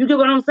 You get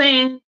what I'm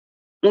saying?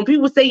 When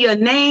people say your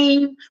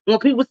name, when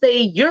people say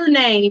your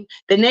name,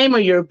 the name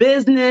of your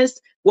business,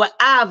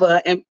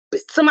 whatever, and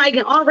somebody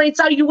can already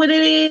tell you what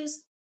it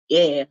is,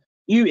 yeah,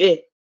 you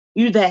it.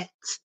 You that.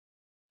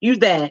 You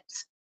that.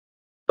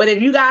 But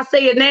if you guys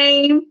say a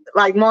name,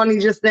 like Monty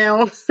just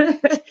now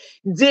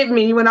did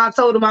me when I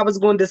told him I was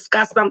going to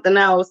discuss something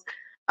else,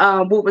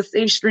 what was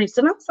Safe Streets.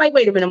 And I was like,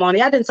 wait a minute,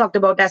 Monty, I didn't talk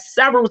about that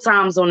several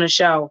times on the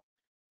show.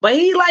 But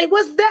he like,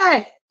 what's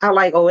that? I'm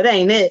like, oh, it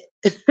ain't it.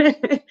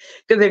 Because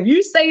if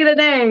you say the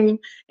name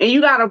and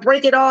you got to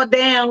break it all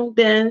down,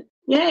 then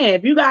yeah,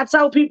 if you got to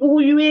tell people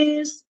who you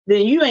is,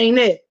 then you ain't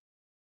it.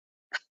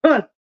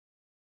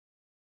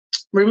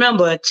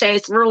 Remember,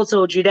 Chase Rule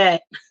told you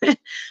that.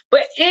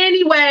 But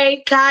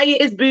anyway, Kaya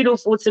is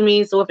beautiful to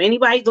me. So if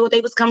anybody thought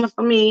they was coming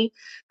for me,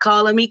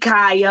 calling me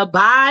Kaya,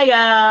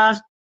 bye.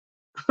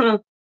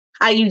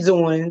 How you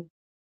doing?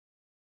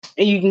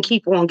 And you can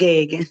keep on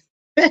gagging.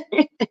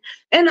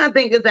 And I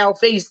think it's our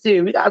face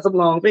too. We got some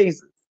long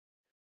faces.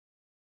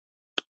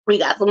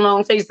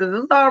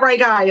 It's all right,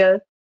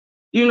 Kaya.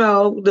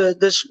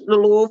 The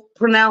little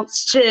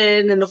pronounced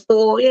chin and the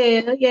full,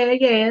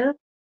 yeah.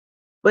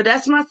 But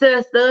that's my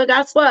sister.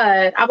 That's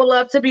what. I would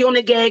love to be on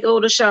the Gag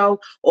Order show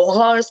or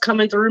hers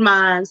coming through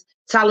mines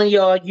telling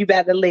y'all you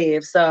better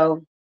live.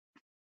 So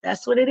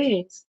that's what it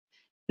is.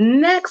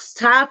 Next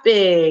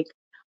topic.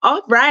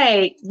 All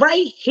right.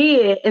 Right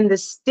here in the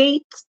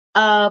state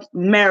of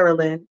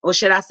Maryland, or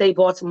should I say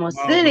Baltimore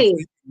City?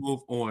 Move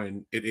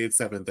on. It is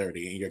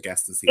 7:30 and your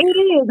guest is here. It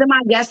is, and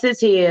my guest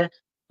is here.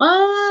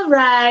 All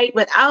right,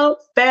 without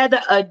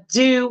further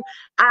ado,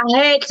 I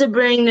had to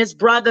bring this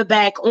brother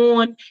back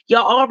on.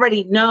 Y'all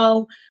already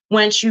know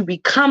once you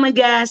become a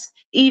guest,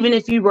 even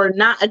if you were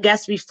not a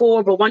guest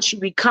before, but once you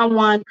become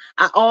one,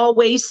 I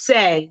always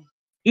say,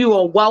 You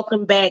are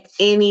welcome back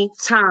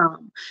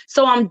anytime.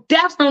 So I'm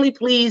definitely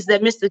pleased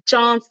that Mr.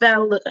 Sean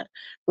Feller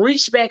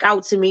reached back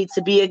out to me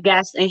to be a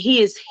guest, and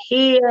he is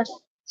here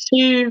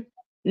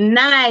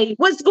tonight.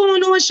 What's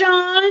going on,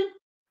 Sean?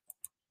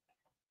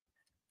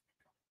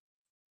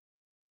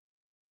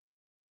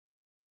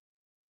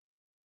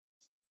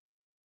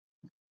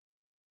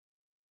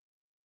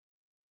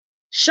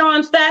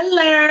 Sean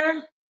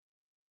Feller.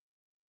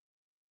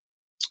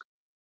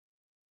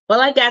 Well,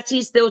 I guess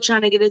he's still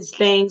trying to get his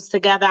things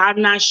together. I'm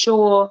not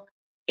sure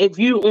if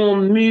you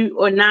on mute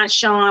or not,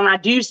 Sean. I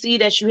do see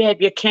that you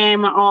have your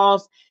camera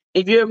off.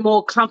 If you're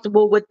more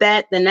comfortable with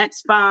that, then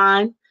that's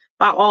fine.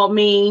 By all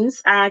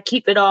means, I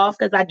keep it off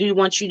because I do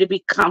want you to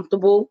be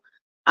comfortable.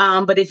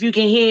 But if you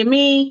can hear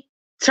me,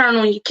 turn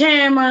on your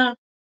camera,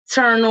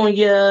 turn on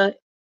your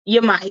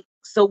mic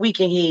so we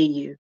can hear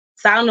you.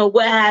 So I don't know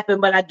what happened,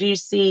 but I do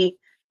see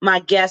my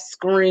guest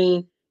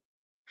screen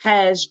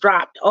has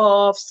dropped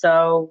off.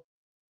 So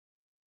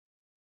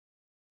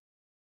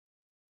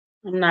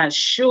I'm not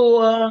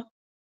sure.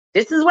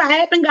 This is what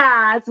happened,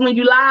 guys, when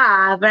you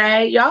live,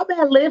 right? Y'all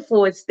better live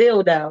for it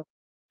still, though.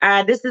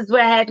 This is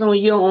what happened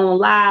when you're on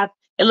live.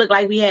 It looked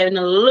like we having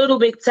a little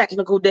bit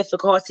technical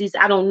difficulties.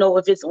 I don't know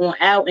if it's on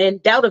our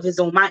end. Doubt if it's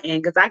on my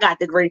end, because I got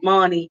the great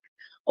money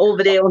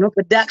over there on the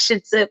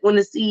production tip, on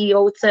the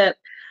CEO tip.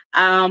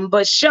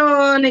 But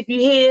Sean, if you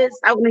hear us,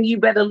 I think you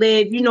better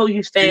live. You know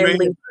you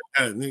family.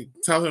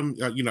 Tell him,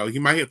 he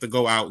might have to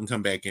go out and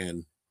come back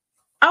in.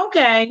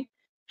 Okay.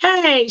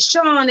 Hey,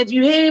 Sean, if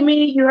you hear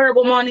me, you heard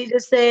what Monty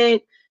just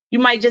said. You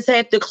might just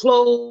have to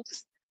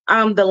close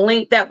the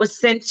link that was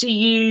sent to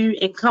you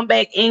and come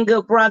back in,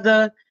 good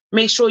brother.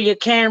 Make sure your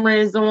camera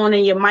is on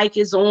and your mic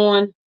is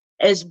on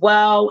as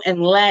well.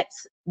 And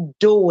let's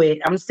do it.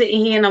 I'm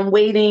sitting here and I'm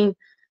waiting.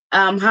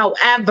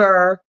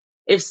 However,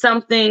 if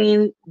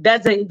something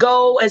doesn't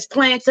go as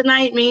planned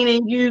tonight,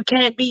 meaning you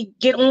can't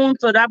get on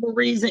for whatever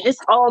reason,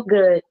 it's all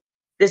good.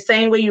 The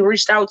same way you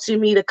reached out to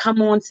me to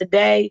come on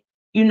today,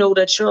 you know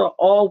that you're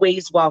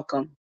always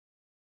welcome.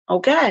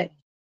 Okay.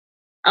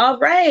 All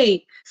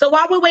right. So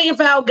while we're waiting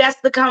for our guest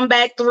to come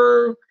back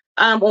through,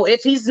 or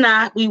if he's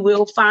not, we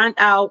will find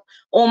out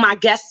on my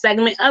guest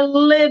segment, A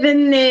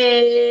Living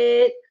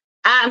It.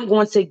 I'm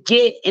going to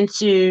get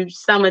into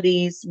some of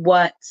these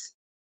what's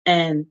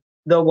and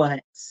the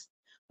what's.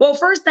 Well,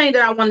 first thing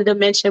that I wanted to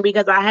mention,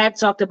 because I have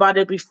talked about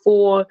it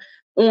before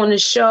on the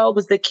show,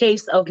 was the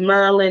case of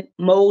Marilyn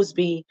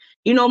Mosby.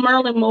 You know,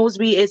 Marilyn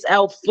Mosby is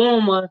our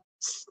former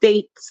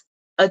state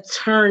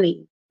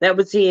attorney that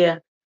was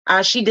here.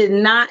 She did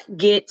not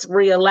get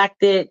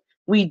reelected.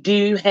 We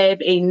do have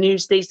a new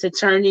state's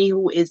attorney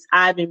who is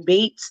Ivan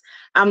Bates.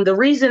 The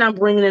reason I'm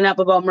bringing it up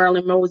about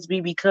Marilyn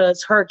Mosby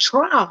because her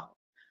trial,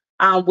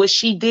 which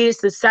she did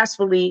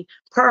successfully,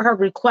 per her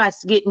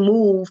request, get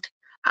moved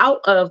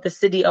out of the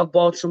city of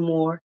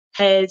Baltimore,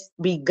 has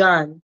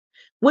begun.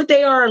 What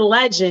they are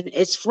alleging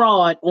is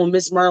fraud on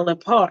Miss Marilyn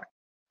Park.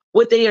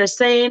 What they are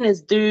saying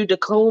is due to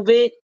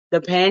COVID,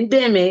 the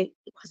pandemic,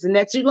 wasn't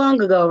that too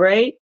long ago,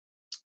 right?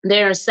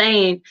 They're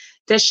saying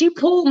that she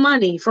pulled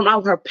money from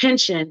out her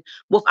pension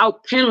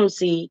without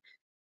penalty,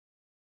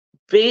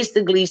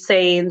 basically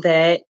saying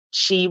that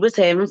she was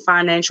having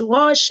financial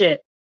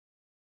hardship.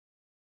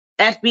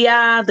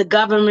 FBI, the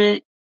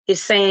government,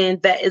 is saying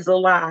that is a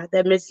lie,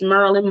 that Miss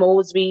Marilyn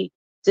Mosby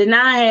did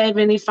not have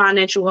any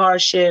financial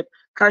hardship.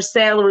 Her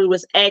salary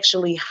was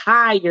actually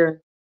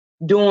higher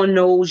during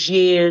those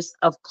years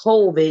of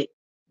COVID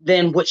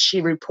than what she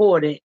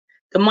reported.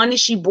 The money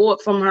she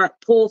pulled from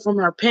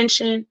her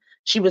pension,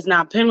 she was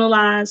not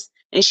penalized,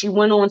 and she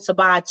went on to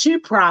buy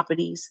 2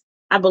 properties,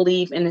 I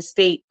believe, in the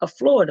state of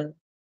Florida.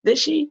 Did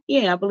she?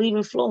 Yeah, I believe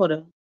in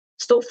Florida.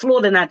 Still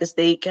Florida, not the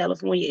state.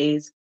 California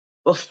is,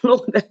 but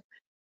Florida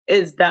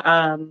is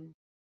the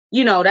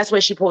that's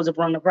where she pulls up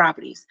on the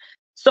properties.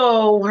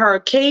 So her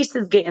case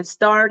is getting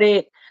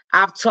started.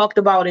 I've talked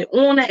about it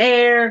on the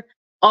air,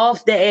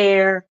 off the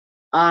air,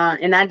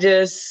 and I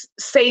just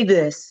say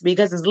this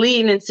because it's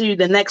leading into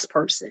the next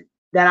person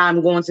that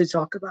I'm going to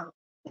talk about,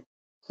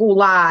 who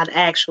lied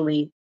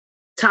actually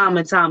time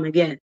and time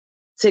again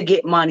to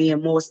get money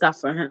and more stuff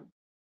for him.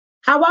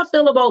 How I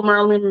feel about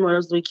Marilyn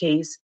Mosby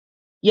case,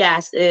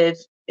 yes,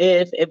 if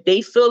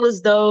they feel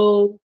as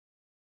though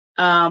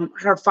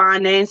her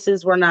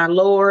finances were not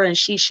lower and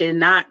she should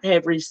not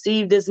have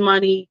received this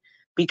money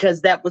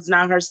because that was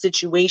not her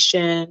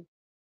situation,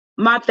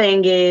 my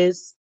thing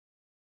is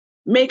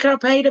make her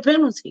pay the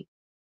penalty,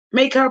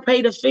 make her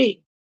pay the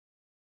fee.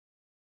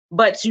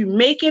 But to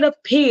make it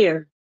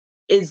appear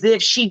as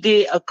if she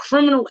did a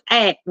criminal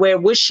act where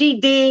what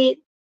she did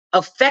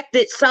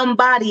affected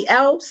somebody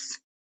else,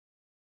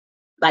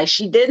 like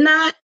she did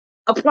not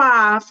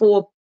apply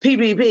for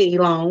PPP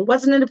loan.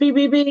 Wasn't it a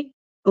PPP?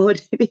 Or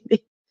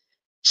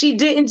she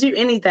didn't do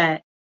any of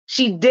that.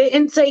 She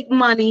didn't take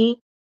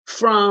money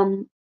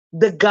from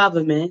the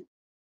government.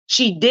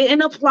 She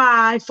didn't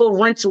apply for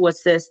rental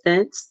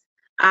assistance.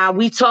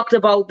 We talked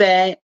about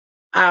that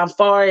as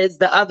far as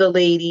the other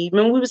lady.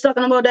 Remember we was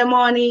talking about that,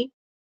 Marnie,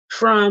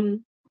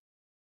 from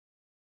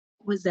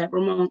Was that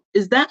Ramon?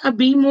 Is that a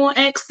B more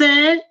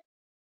accent?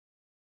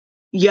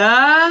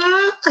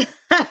 Yeah.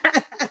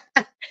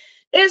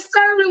 It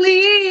certainly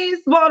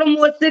is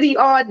Baltimore City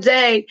all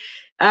day.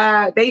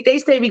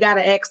 They say we got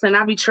an accent.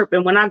 I be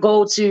tripping when I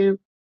go to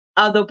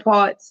other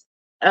parts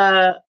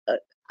out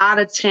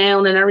of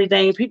town and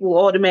everything. People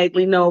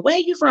automatically know, where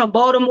you from,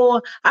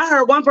 Baltimore? I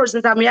heard one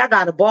person tell me I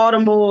got a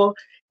Baltimore,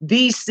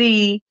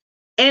 DC,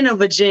 and a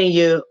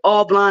Virginia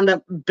all blonde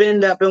up,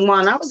 bend up in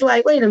one. I was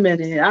like, wait a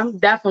minute, I'm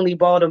definitely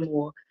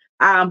Baltimore.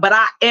 But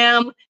I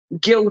am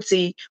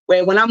guilty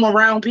where when I'm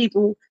around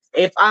people,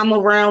 if I'm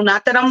around,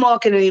 not that I'm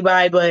marking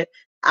anybody, but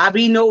I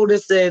be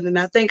noticing, and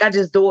I think I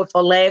just do it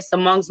for laughs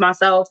amongst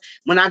myself.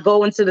 When I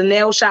go into the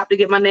nail shop to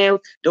get my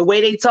nails, the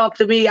way they talk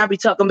to me, I be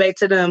talking back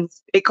to them.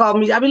 They call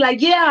me, I be like,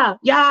 yeah,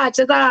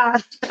 ta-da.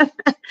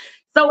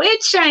 So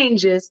it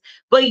changes.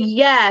 But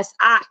yes,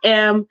 I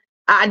am.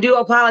 I do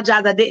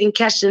apologize. I didn't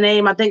catch the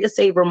name. I think it's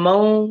a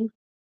Ramon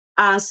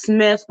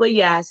Smith. But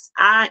yes,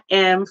 I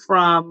am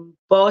from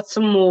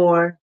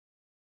Baltimore.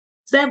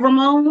 Is that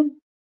Ramon?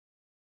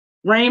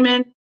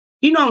 Raymond?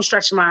 You know I'm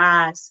stretching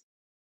my eyes.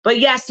 But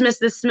yes,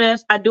 Mr.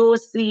 Smith, I do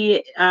see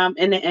it.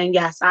 And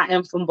yes, I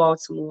am from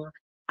Baltimore.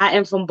 I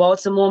am from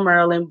Baltimore,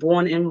 Maryland,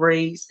 born and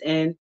raised,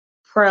 and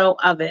proud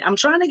of it. I'm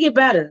trying to get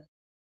better.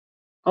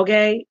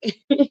 Okay.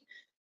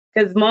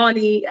 Because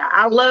Monty,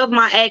 I love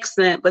my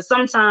accent, but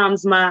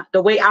sometimes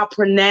the way I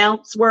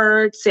pronounce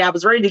words. See, I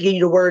was ready to give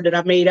you the word that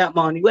I made up,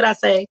 Monty. What I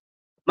say?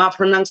 My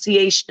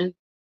pronunciation.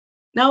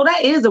 No,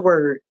 that is a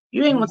word.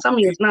 You ain't gonna tell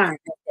me it's not.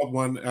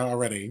 One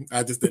already.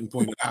 I just didn't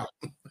point it out.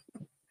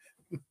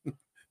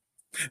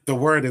 The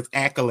word is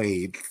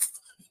accolades.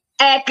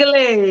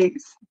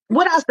 Accolades.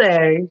 What I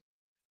say?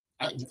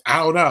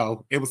 I don't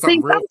know. It was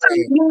something real.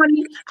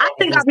 Monty, I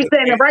think I be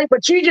saying it right,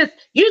 but you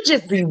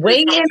just be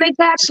waiting to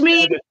catch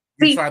me.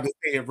 You tried to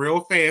say it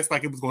real fast,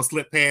 like it was going to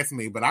slip past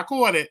me, but I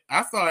caught it.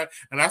 I saw it,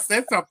 and I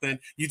said something.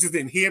 You just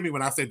didn't hear me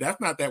when I said that's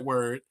not that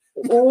word.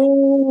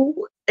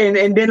 Oh,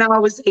 and then I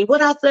always say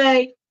what I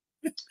say,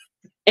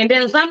 and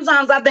then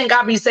sometimes I think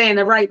I be saying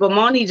it right, but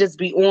Monty just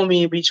be on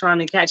me and be trying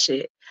to catch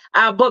it.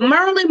 But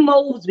Marilyn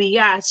Mosby,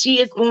 yeah, she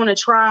is going to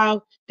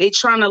trial. They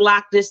trying to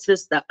lock this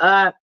sister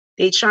up.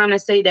 They trying to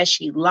say that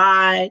she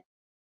lied,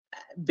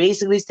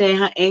 basically saying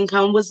her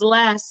income was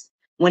less,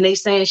 when they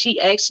saying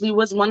she actually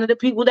was one of the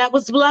people that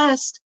was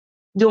blessed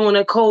during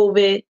the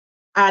COVID,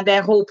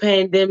 that whole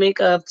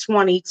pandemic of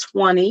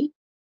 2020.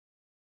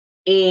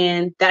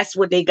 And that's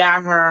what they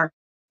got her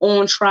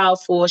on trial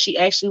for. She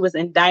actually was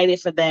indicted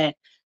for that.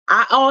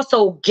 I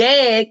also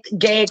gag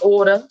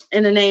order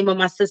in the name of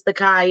my sister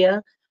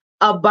Kaya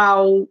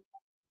about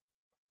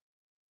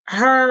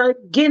her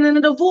getting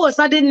a divorce.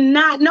 I did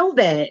not know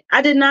that.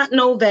 I did not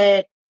know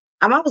that.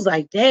 I was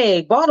like,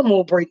 dang,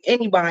 Baltimore break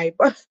anybody.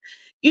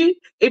 If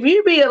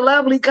you be a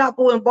lovely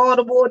couple in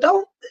Baltimore,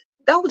 don't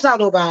tell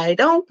nobody.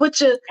 Don't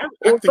put your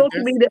on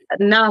social media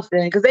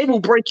nothing, because they will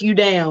break you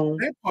down.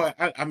 That part,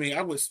 I mean,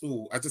 I was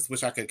school. I just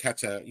wish I could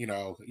catch her.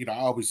 I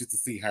always used to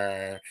see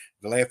her.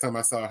 The last time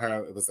I saw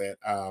her, it was at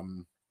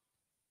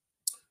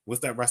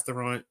what's that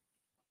restaurant?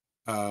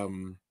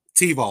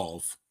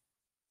 T-Volve.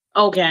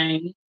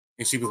 Okay.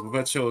 And she was with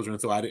her children,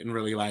 so I didn't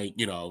really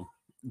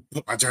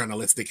put my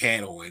journalistic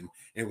hat on.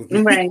 It was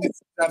right.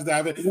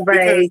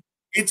 Because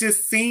it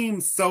just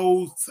seems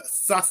so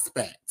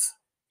suspect.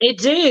 It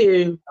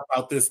do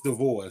about this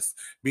divorce,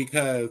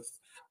 because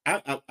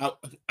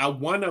I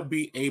want to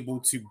be able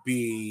to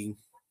be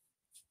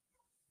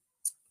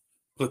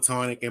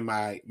platonic in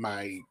my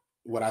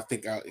what I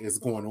think is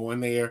going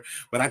on there,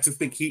 but I just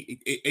think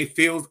it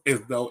feels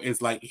as though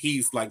it's like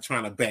he's like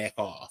trying to back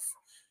off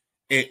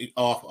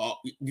off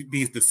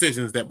these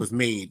decisions that was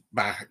made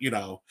by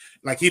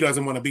like he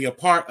doesn't want to be a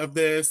part of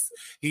this.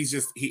 He's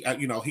just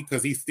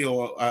because he's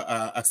still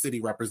a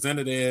city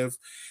representative,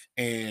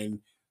 and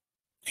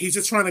he's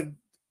just trying to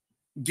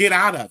get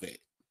out of it.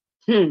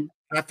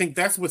 I think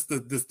that's what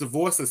this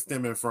divorce is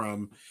stemming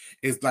from,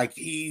 is like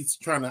he's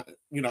trying to,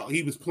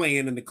 he was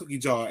playing in the cookie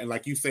jar, and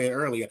like you said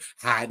earlier,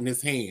 hiding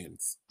his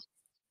hands.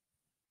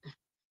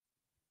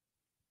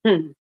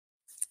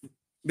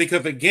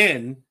 Because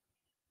again,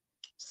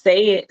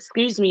 say it.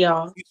 Excuse me,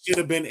 y'all. He should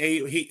have been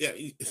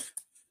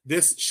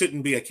this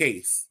shouldn't be a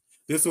case.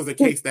 This was a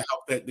case that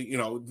helped that,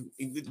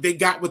 they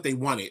got what they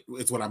wanted,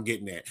 is what I'm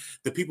getting at.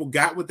 The people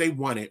got what they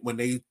wanted when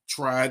they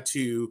tried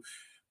to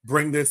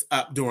bring this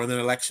up during the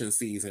election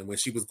season when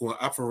she was going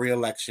up for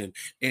re-election,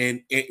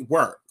 and it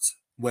worked.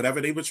 Whatever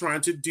they were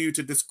trying to do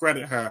to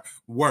discredit her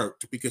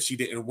worked, because she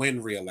didn't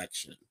win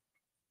re-election.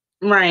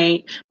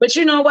 Right. But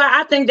you know what?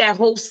 I think that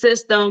whole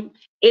system,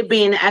 it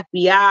being the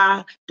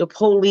FBI, the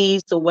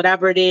police, or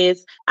whatever it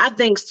is, I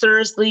think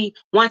seriously,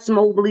 once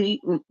Mobley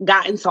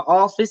got into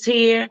office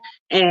here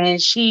and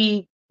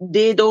she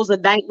did those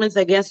indictments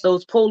against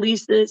those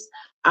polices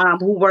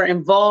who were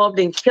involved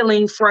in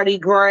killing Freddie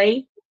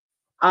Gray,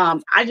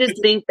 I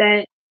just think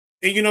that.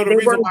 And the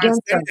reason why I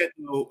said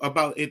that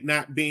about it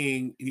not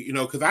being,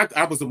 because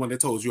I was the one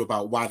that told you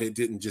about why they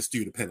didn't just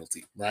do the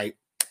penalty, right?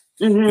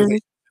 Mm-hmm.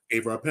 They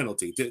gave her a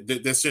penalty.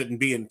 This shouldn't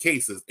be in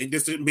cases.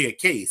 This shouldn't be a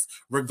case,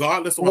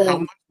 regardless of how Right.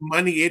 much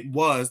money it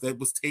was that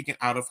was taken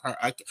out of her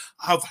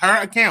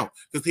account.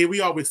 Because here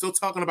we are, we're still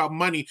talking about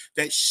money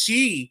that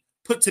she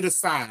put to the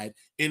side,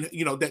 and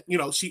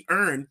she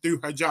earned through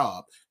her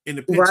job in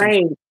the pension.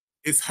 Right.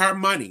 It's her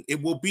money.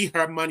 It will be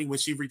her money when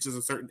she reaches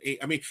a certain age.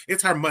 I mean,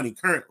 it's her money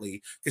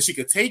currently because she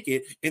could take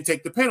it and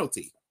take the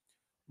penalty,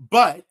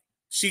 but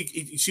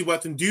she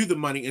wasn't due the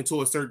money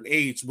until a certain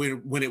age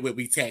when it would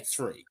be tax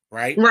free,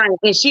 right? Right.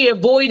 And she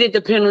avoided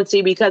the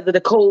penalty because of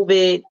the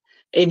COVID.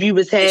 If you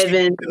was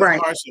having right.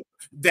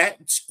 That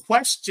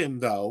question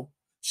though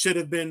should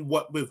have been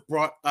what was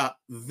brought up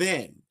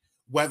then,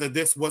 whether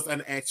this was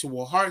an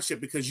actual hardship,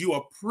 because you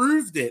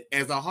approved it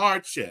as a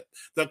hardship.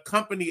 The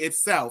company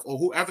itself or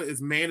whoever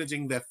is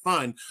managing that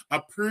fund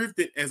approved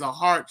it as a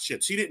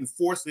hardship. She didn't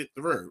force it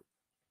through.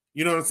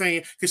 You know what I'm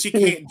saying? Because she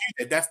can't do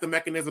that. That's the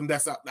mechanism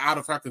that's out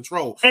of her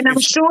control. And I'm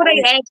sure they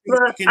asked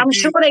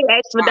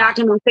for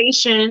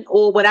documentation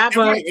or whatever.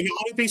 Right. And the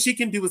only thing she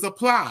can do is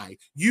apply.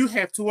 You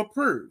have to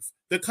approve.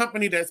 The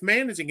company that's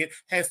managing it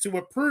has to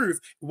approve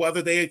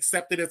whether they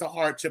accept it as a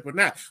hardship or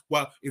not.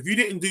 Well, if you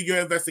didn't do your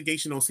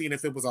investigation on seeing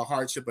if it was a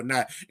hardship or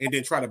not, and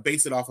then try to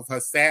base it off of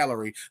her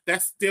salary,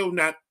 that's still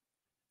not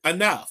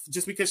enough.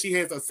 Just because she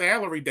has a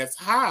salary that's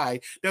high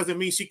doesn't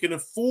mean she can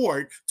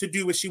afford to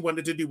do what she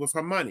wanted to do with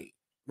her money.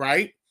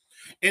 Right?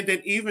 And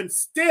then even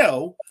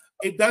still,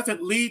 it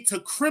doesn't lead to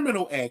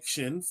criminal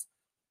actions.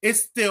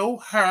 It's still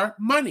her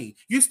money.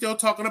 You're still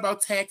talking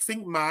about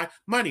taxing my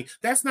money.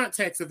 That's not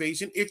tax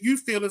evasion. If you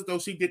feel as though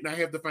she did not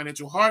have the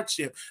financial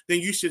hardship, then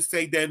you should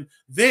say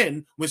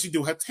then when she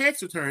do her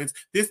tax returns,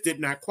 this did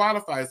not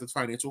qualify as a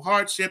financial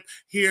hardship.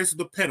 Here's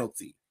the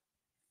penalty.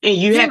 And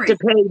you have to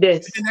pay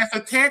this. And that's a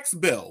tax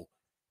bill.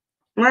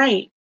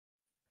 Right.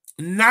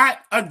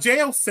 Not a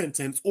jail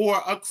sentence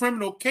or a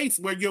criminal case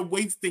where you're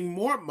wasting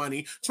more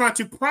money trying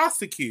to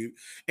prosecute.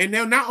 And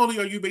now not only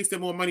are you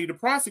wasting more money to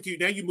prosecute,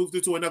 now you moved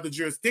into another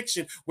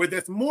jurisdiction where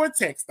there's more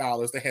tax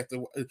dollars that have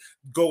to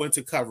go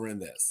into covering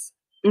this.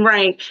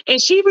 Right. And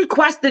she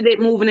requested it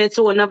moving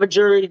into another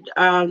jurisdiction.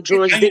 I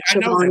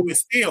know that, but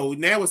still,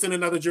 now it's in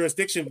another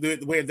jurisdiction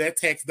where that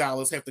tax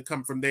dollars have to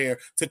come from there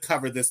to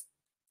cover this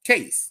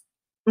case.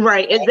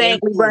 Right,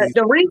 exactly. But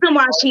the reason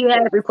why she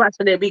had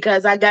requested it,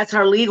 because I guess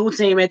her legal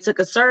team had took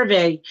a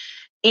survey,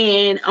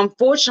 and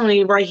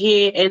unfortunately, right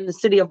here in the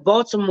city of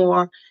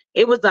Baltimore,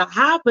 it was a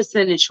high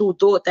percentage who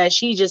thought that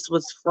she just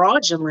was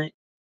fraudulent,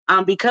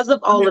 because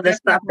of all of the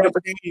stuff that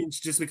was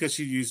changed just because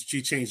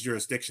she changed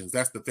jurisdictions.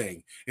 That's the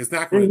thing. It's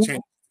not going to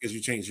change because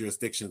you change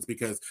jurisdictions,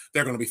 because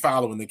they're going to be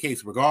following the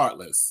case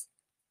regardless.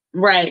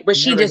 Right, but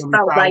she just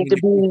felt like to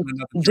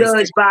be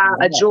judged by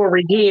a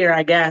jury here.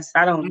 I guess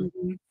I don't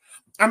know.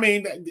 I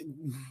mean,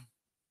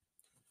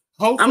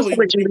 hopefully, I'm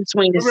switching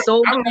between the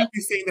soul. I don't know if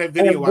you've seen that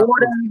video.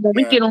 When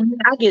we get on here,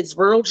 I get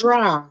real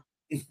dry.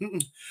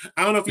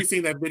 I don't know if you've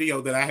seen that video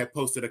that I had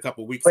posted a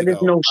couple weeks ago. But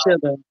there's no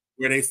sugar.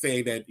 Where they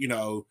say that,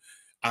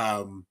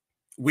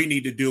 we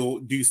need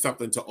to do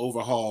something to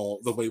overhaul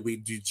the way we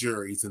do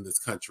juries in this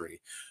country.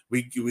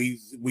 We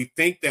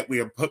think that we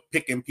are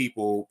picking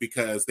people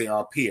because they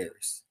are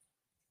peers,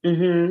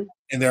 and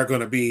they're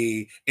going to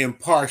be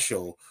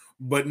impartial.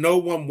 But no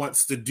one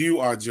wants to do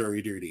our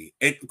jury duty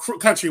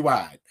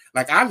countrywide.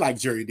 Like, I like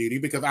jury duty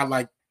because I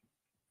like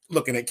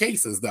looking at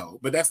cases, though.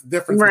 But that's the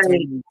difference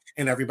between me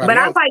and everybody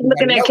else. But I like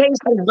looking at cases,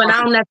 but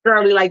I don't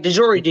necessarily like the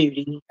jury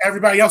duty.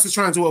 Everybody else is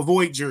trying to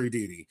avoid jury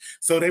duty.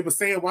 So they were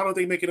saying, why don't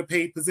they make it a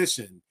paid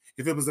position?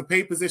 If it was a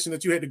paid position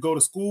that you had to go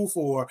to school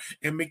for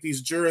and make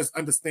these jurors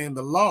understand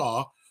the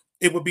law,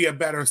 it would be a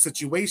better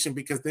situation,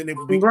 because then it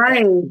would be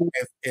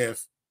as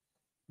if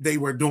they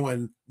were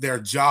doing their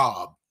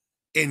job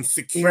in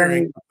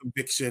securing a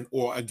conviction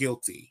or a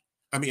guilty.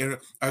 I mean,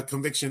 a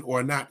conviction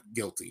or not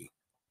guilty.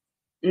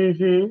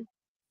 And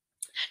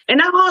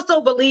I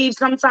also believe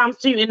sometimes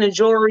too in the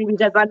jury,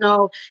 because I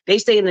know they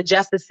say in the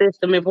justice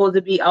system it's supposed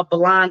to be a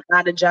blind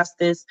eye to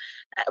justice.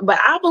 But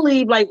I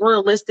believe, like,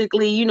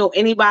 realistically,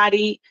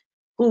 anybody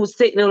who's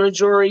sitting on a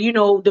jury,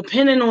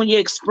 depending on your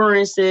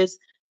experiences,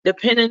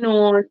 depending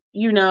on,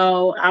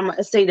 I'm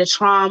gonna say the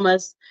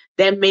traumas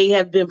that may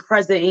have been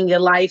present in your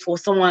life or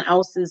someone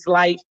else's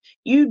life,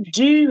 you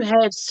do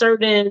have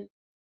certain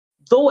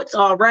thoughts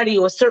already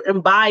or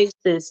certain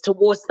biases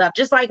towards stuff.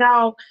 Just like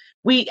how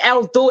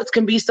our thoughts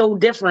can be so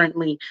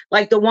differently.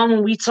 Like the one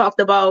when we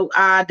talked about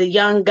the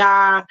young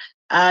guy,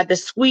 the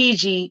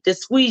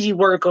squeegee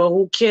worker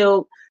who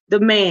killed the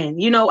man.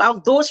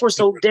 Our thoughts were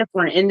so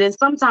different. And then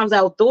sometimes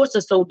our thoughts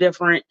are so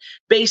different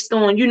based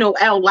on,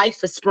 our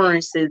life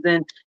experiences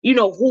and,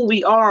 who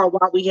we are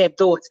while we have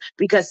thoughts.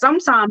 Because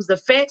sometimes the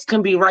facts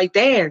can be right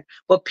there,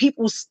 but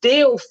people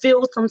still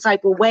feel some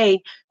type of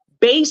way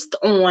based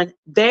on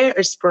their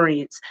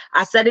experience.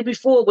 I said it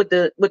before with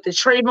the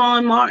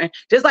Trayvon Martin,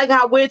 just like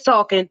how we're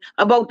talking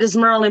about this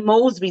Marilyn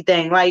Mosby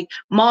thing. Like,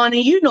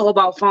 Marnie,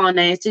 about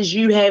finances,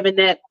 you having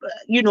that,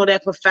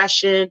 that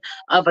profession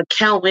of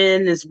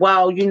accounting as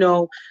well,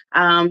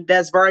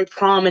 that's very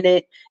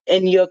prominent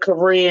in your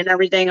career and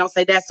everything else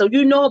like that. So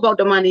you know about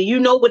the money, you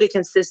know what it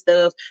consists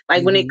of,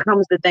 like when it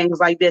comes to things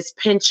like this,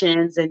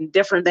 pensions and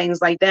different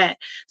things like that.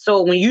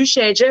 So when you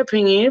shared your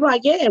opinion, you're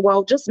like, yeah,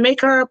 well, just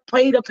make her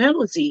pay the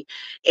penalty.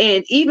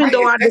 And even Right,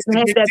 though if I that's didn't the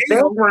have big that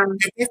deal,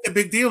 background, if that's the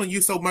big deal, and you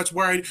so much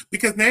worried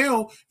because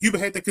now you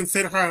had to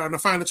consider her on a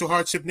financial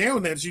hardship now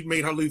that you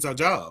made her lose her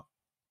job.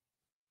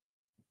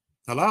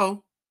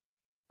 Hello,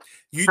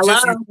 you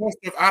hello. forced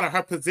her out of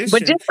her But position.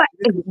 just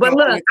like, but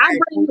look,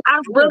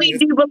 I really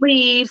do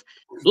believe,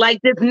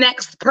 like this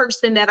next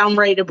person that I'm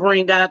ready to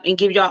bring up and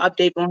give y'all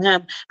update on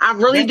him. I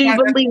really That's do why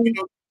that's, believe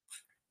but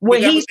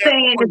what that was he's there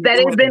saying before is you that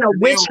it's doing been this, a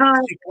and witch now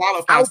hunt she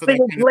qualifies out for for that this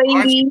kind of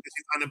hardship lady. because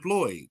she's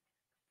unemployed.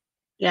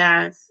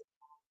 Yes.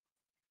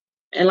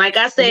 And like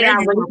I So said, now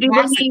I you really want to do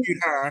believe. prosecute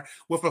her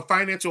with a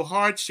financial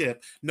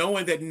hardship,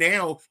 knowing that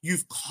now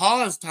you've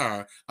caused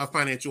her a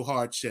financial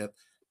hardship.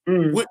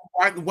 Mm,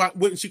 Why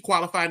wouldn't she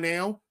qualify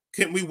now?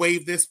 Can we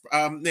waive this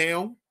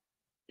now?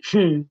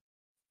 hmm,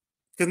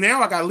 Because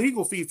now I got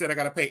legal fees that I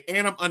got to pay,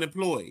 and I'm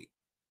unemployed.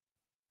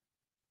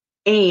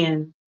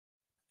 and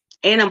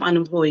I'm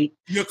unemployed.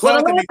 You're Well,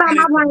 the causing me last time I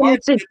financial ran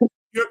hardship. into,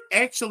 You're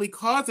actually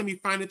causing me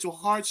financial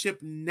hardship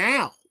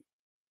now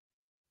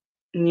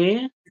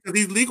yeah, because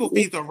these legal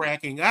fees are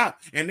racking up,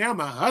 and now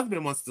my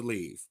husband wants to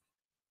leave.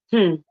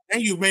 hmm.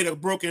 And you've made a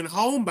broken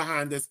home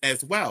behind this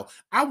as well.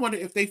 I wonder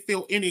if they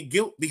feel any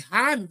guilt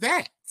behind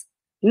that.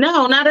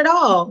 No, not at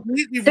all.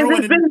 Completely Because it's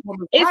ruining this been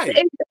woman's it's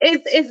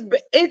life.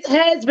 it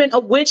has been a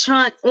witch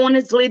hunt on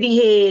this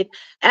lady head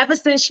ever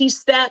since she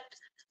stepped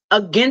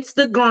against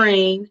the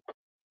grain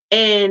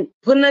and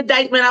put an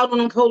indictment out on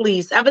the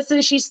police. Ever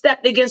since she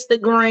stepped against the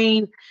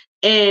grain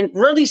and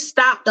really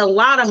stopped a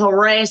lot of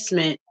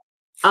harassment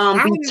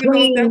I don't even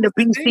know if that between the was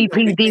the thing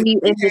though, because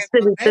BCPD we and the had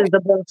her citizens back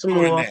of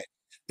during Baltimore. that.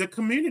 The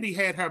community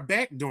had her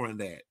back during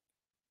that.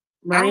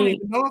 I don't Right.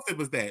 even know if it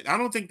was that. I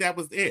don't think that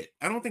was it.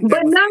 I don't think But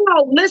that was it.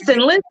 no,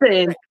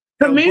 listen.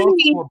 The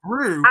Community. Baltimore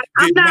Brew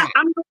I'm did not. not.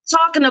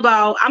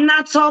 I'm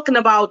not talking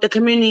about the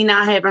community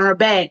not having her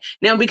back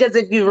now. Because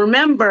if you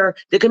remember,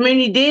 the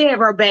community did have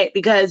her back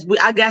because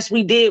I guess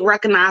we did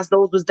recognize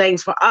those was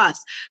things for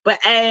us. But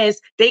as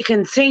they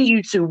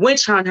continue to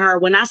witch hunt her,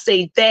 when I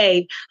say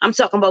they, I'm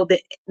talking about the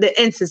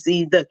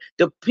entity, the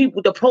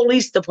people, the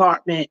police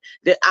department.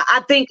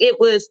 I think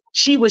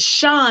she was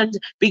shunned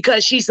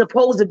because she's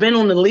supposed to have been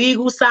on the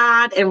legal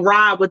side and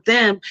ride with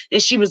them,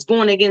 and she was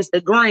going against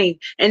the grain.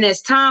 And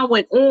as time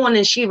went on,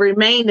 and she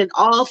remained in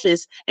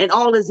office, and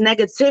all this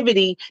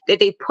negativity that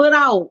they put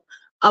out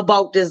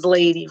about this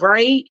lady,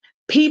 right?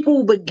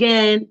 People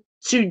began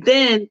to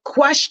then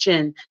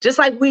question, just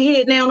like we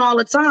hear now all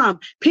the time.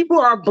 People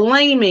are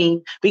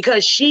blaming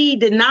because she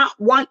did not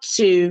want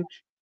to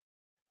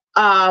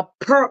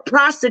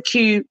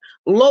prosecute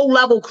low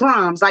level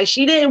crimes. Like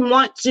she didn't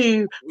want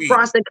to Weed.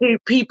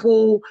 prosecute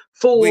people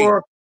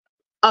for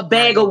a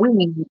bag of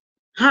weed.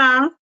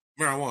 Huh?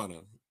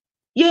 Marijuana.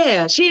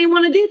 Yeah, she didn't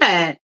want to do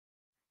that.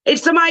 If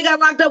somebody got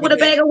locked up with a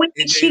bag of weed,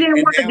 she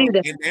didn't want to do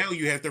that. And now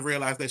you have to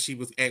realize that she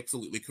was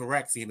absolutely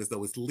correct, seeing as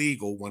though it's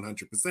legal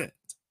 100%.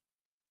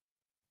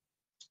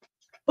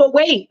 But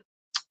wait,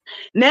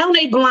 now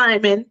they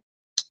blaming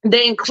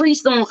they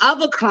increased on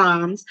other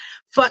crimes,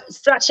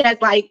 such as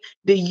like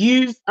the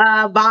youth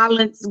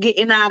violence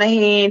getting out of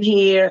hand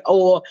here,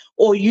 or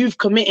youth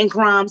committing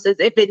crimes as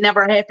if it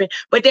never happened.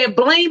 But they're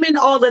blaming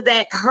all of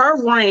that,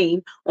 her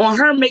reign, on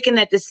her making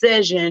that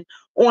decision,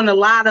 on a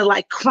lot of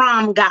like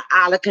crime got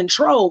out of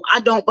control. I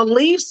don't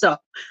believe so.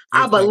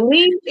 I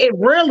believe it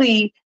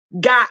really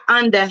got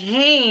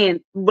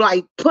underhand,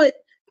 like put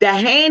the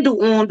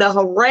handle on the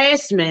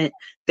harassment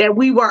that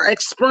we were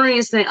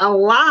experiencing a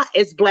lot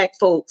as Black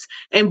folks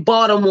in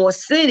Baltimore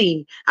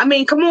City. I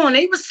mean, come on,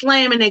 they were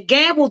slamming the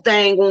gamble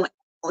thing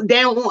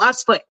down on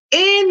us for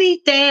any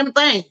damn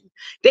thing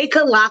they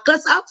could lock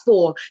us up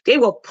for. They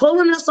were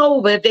pulling us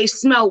over if they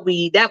smelled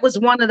weed. That was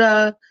one of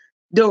the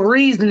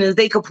reason is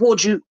they could pull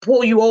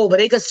you over.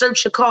 They could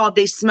search your car if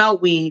they smell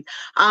weed.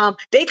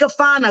 They could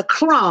find a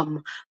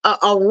crumb,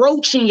 a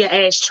roach in your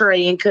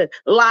ashtray, and could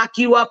lock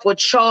you up or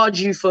charge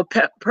you for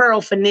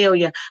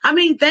paraphernalia. I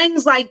mean,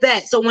 things like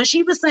that. So when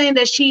she was saying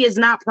that she is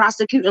not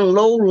prosecuting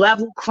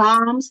low-level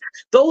crimes,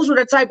 those were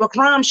the type of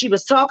crimes she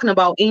was talking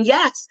about. And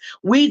yes,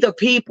 we the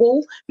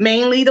people,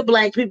 mainly the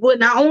Black people, and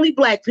not only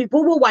Black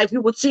people, but white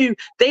people too,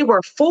 they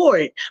were for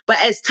it. But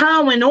as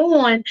time went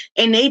on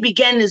and they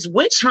began this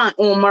witch hunt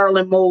on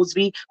Marilyn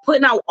Mosby,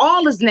 putting out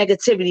all this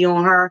negativity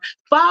on her,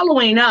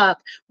 following up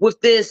with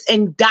this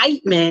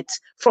indictment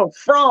for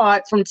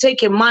fraud from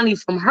taking money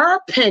from her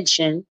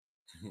pension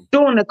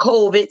during the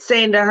COVID,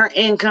 saying that her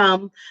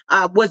income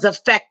was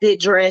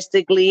affected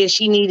drastically and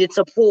she needed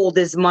to pull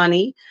this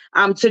money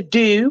to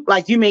do,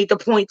 like you made the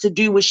point, to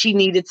do what she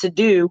needed to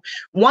do.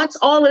 Once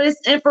all of this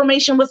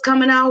information was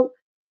coming out,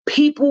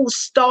 people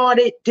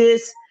started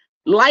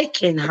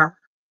disliking her.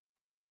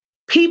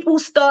 People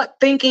start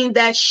thinking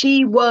that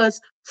she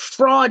was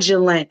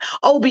fraudulent.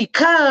 Oh,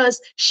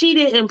 because she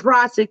didn't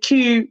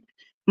prosecute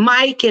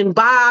Mike and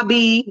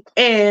Bobby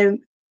and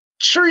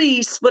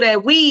Treese for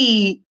that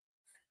weed,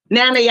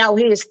 Now they out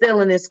here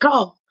stealing his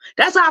car.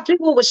 That's how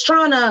people was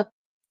trying to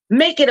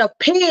make it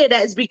appear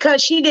that it's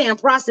because she didn't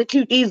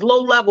prosecute these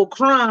low-level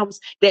crimes,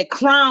 that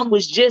crime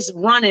was just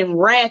running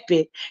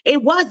rapid.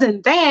 It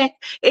wasn't that.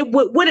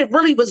 What it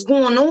really was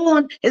going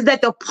on is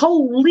that the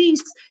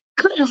police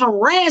couldn't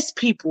harass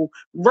people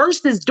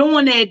versus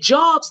doing their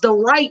jobs the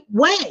right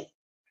way.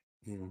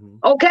 Mm-hmm.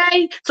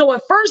 Okay? So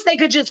at first they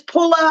could just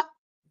pull up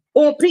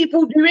on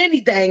people, do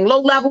anything, low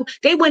level.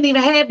 They wouldn't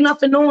even have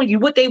nothing on you.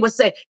 What they would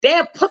say,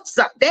 they'll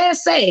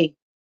say,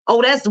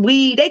 oh, that's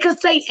weed. They could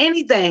say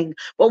anything.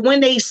 But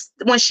when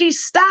she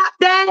stopped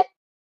that,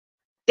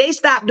 they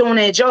stopped doing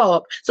their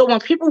job. So when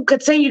people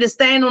continue to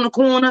stand on the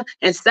corner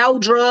and sell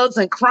drugs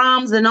and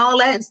crimes and all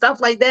that and stuff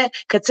like that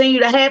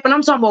continue to happen,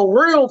 I'm talking about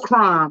real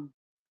crime.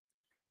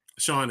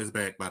 Sean is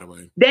back, by the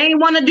way. They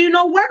ain't want to do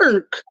no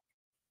work.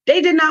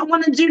 They did not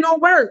want to do no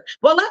work.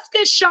 Well, let's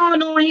get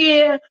Sean on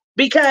here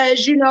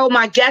because, you know,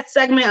 my guest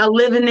segment of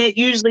Living It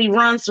usually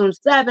runs from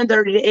 7:30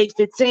 to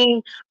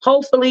 8:15.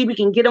 Hopefully we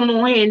can get him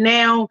on here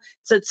now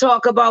to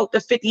talk about the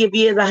 50th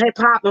years of hip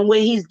hop and what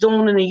he's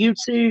doing in the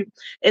YouTube,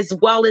 as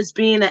well as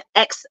being an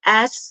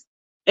XS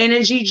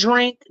energy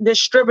drink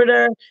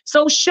distributor.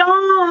 So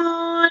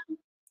Sean.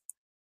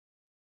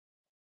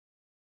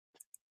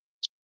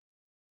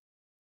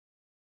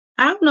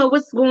 I don't know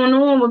what's going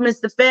on with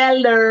Mr.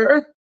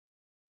 Felder.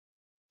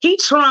 He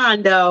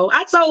trying though.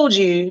 I told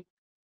you.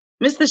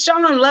 Mr.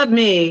 Sean love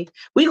me.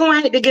 We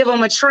gonna have to give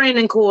him a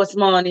training course,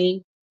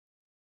 money.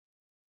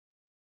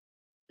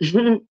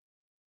 So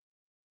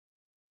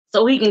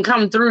he can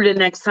come through the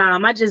next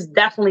time. I just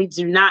definitely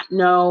do not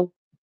know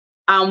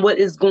what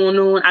is going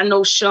on. I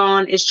know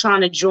Sean is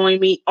trying to join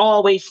me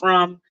all the way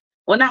from,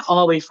 well, not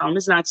all the way from,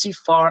 it's not too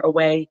far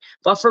away,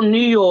 but from New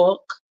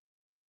York.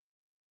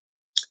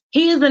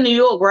 He is in New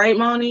York, right,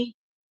 Moni?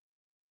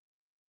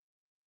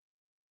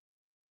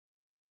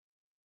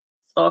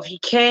 So if he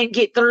can't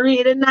get through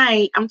here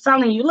tonight, I'm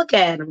telling you, look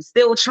at him,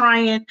 still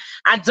trying.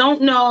 I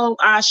don't know,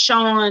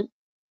 Sean,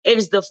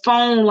 if the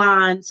phone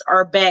lines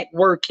are back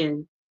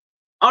working.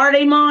 Are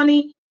they,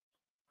 Moni?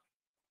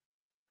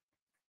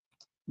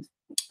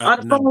 Are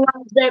the phone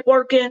lines back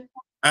working?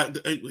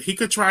 He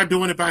could try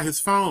doing it by his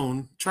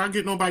phone. Try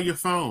getting on by your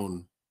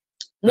phone.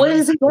 What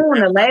is he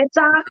doing, a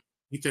laptop?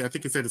 I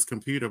think he said his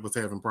computer was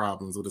having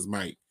problems with his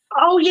mic.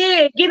 Oh,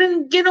 yeah.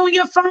 Get on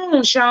your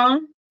phone,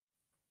 Sean.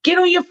 Get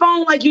on your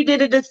phone like you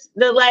did it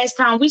the last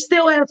time. We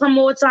still have some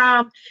more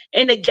time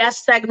in the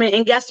guest segment.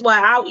 And guess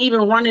what? I'll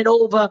even run it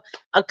over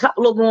a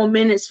couple of more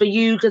minutes for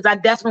you because I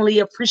definitely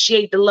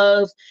appreciate the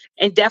love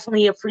and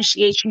definitely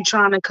appreciate you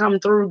trying to come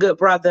through, good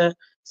brother.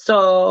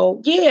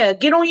 So, yeah,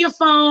 get on your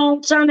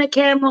phone, turn the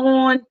camera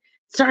on,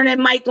 turn that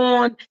mic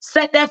on,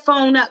 set that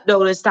phone up,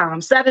 though, this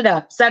time. Set it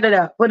up,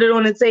 put it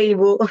on the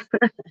table.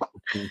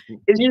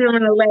 Because you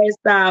remember the last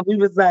time, we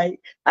was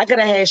like, I could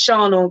have had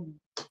Sean on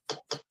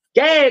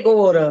gag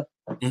order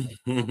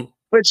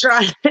for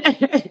trying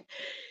to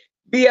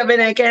be up in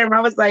that camera.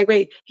 I was like,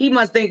 wait, he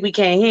must think we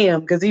can't hear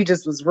him because he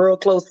just was real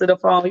close to the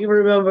phone. You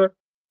remember?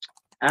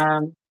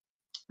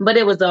 But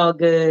it was all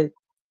good.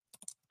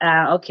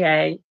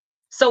 Okay.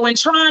 So in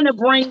trying to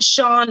bring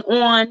Sean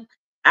on,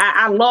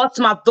 I lost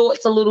my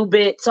thoughts a little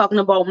bit talking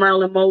about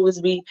Marilyn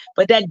Mosby,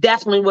 but that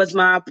definitely was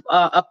my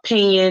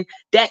opinion.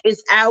 That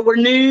is our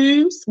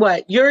news.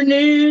 What? Your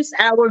news,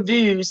 our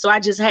views. So I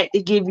just had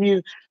to give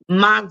you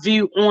my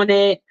view on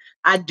it.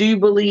 I do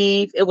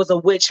believe it was a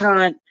witch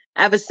hunt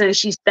ever since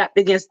she stepped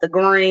against the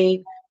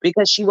grain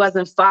because she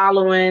wasn't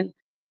following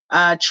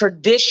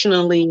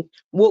traditionally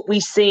what we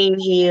seen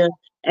here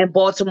in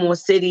Baltimore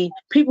City.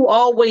 People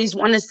always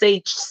want to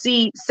say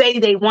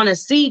they want to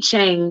see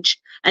change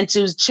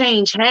until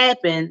change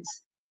happens,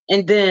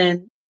 and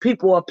then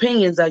people's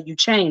opinions of you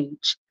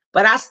change.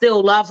 But I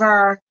still love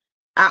her.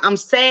 I'm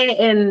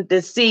sad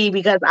to see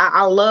because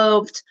I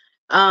loved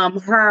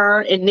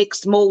her and Nick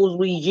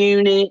Mosby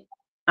unit.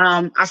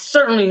 I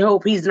certainly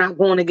hope he's not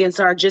going against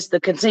her just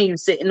to continue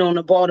sitting on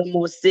the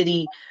Baltimore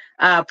City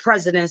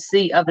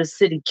presidency of the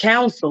city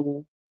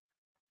council.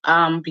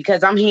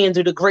 Because I'm hearing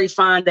through the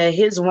grapevine that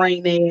his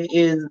reign there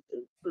is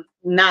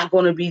not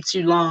going to be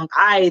too long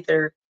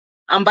either.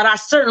 But I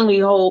certainly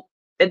hope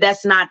that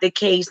that's not the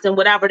case. And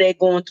whatever they're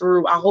going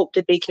through, I hope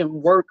that they can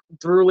work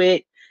through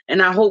it.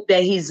 And I hope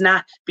that he's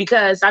not,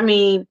 because I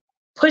mean,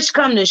 push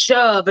come to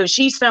shove, if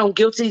she's found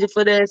guilty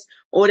for this,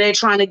 or they're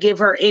trying to give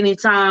her any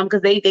time,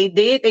 because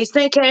they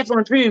sent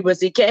Catherine Pugh, but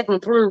see, Catherine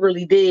Pugh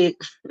really did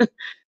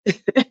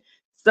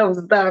some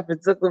stuff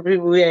and took the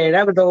people. Yeah,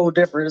 that was a whole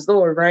different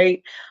story,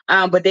 right?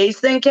 But they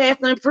sent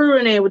Catherine Pugh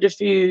in there with a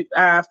few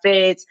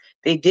feds.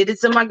 They did it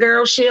to my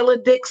girl Sheila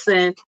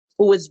Dixon,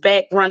 who is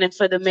back running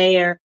for the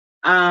mayor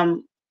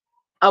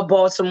of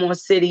Baltimore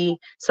City.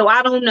 So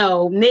I don't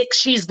know, Nick,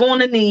 she's going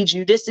to need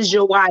you. This is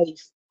your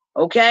wife,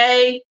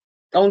 okay?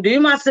 Don't do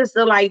my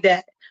sister like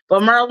that.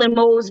 But Marilyn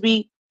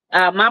Mosby,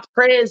 my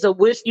prayers are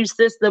with you,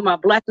 sister. My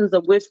blessings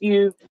are with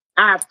you.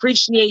 I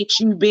appreciate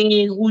you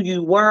being who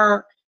you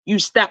were. You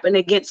stepping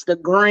against the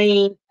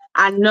grain.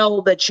 I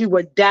know that you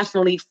were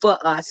definitely for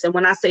us. And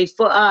when I say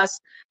for us,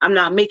 I'm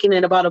not making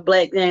it about a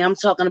black thing. I'm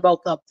talking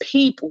about the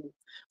people.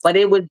 But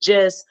it was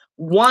just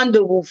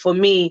wonderful for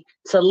me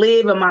to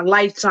live in my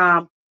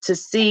lifetime to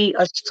see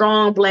a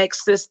strong black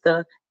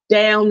sister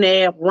down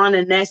there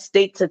running that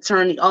state's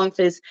attorney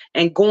office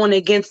and going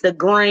against the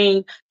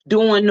grain,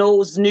 doing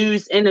those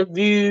news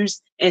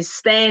interviews and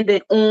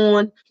standing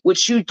on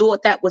what you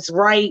thought that was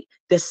right,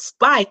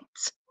 despite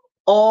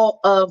all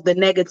of the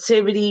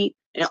negativity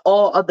and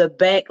all of the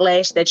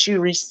backlash that you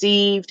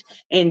received.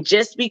 And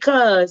just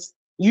because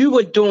you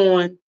were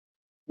doing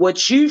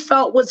what you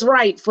felt was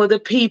right for the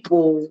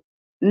people,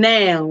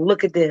 now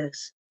look at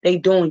this. They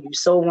doing you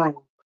so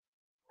wrong.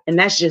 And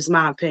that's just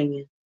my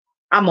opinion.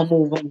 I'm gonna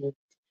move on.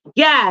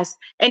 Yes.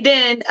 And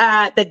then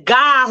the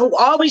guy who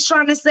always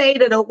trying to say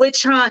that a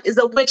witch hunt is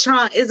a witch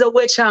hunt, is a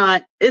witch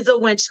hunt, is a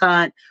witch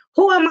hunt.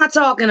 Who am I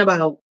talking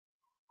about?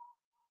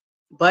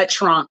 But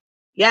Trump.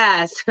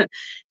 Yes.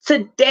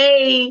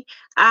 Today,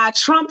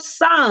 Trump's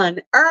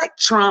son, Eric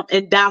Trump,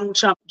 and Donald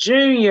Trump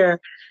Jr.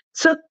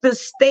 took the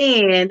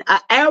stand an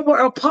hour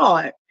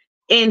apart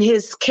in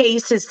his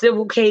case, his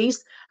civil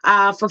case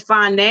for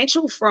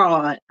financial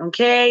fraud.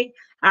 Okay.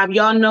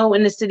 Y'all know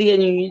in the city of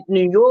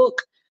New York,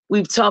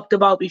 we've talked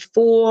about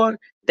before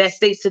that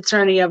state's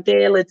attorney up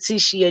there,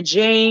 Letitia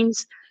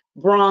James,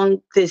 brought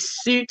this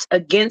suit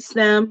against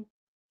them.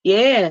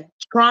 Yeah,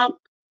 Trump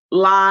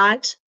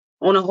lied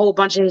on a whole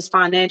bunch of his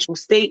financial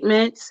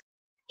statements.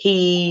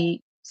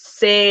 He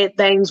said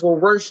things were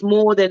worth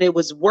more than it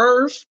was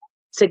worth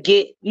to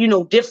get,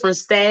 different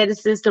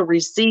statuses to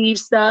receive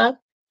stuff,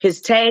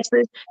 his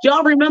taxes.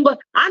 Y'all remember,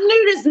 I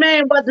knew this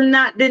man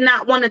did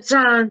not want to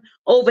turn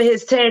over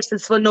his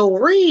taxes for no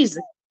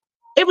reason.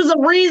 It was a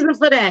reason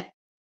for that,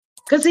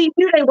 because he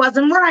knew they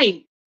wasn't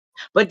right.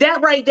 But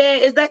that right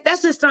there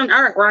that's his son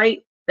Eric,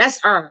 right? That's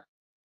Eric.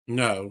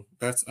 No,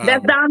 that's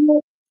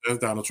Donald. That's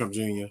Donald Trump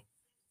Jr.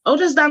 Oh,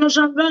 that's Donald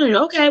Trump Jr.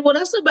 Okay, well,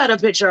 that's a better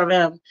picture of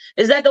him.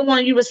 Is that the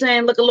one you were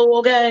saying look a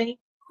little gay?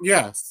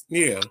 Yes,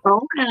 yeah.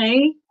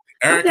 Okay.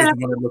 Eric is the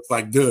one that looks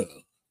like duh.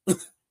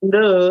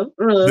 Duh.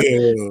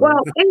 Well,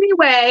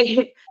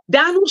 anyway,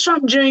 Donald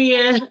Trump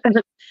Jr.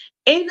 and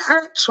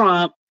Eric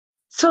Trump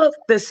took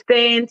the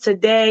stand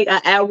today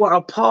an hour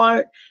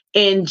apart.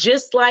 And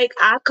just like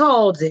I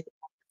called it,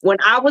 when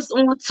I was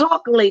on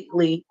Talk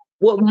Lately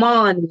with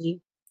Monty,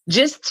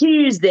 just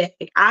Tuesday,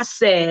 I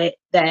said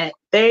that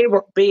they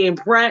were being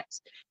prepped.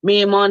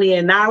 Me and Monty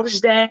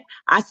acknowledged that.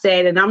 I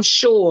said, and I'm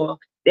sure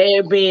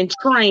they're being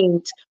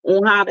trained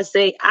on how to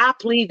say, I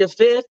plead the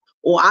fifth,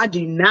 or I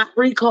do not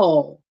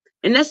recall.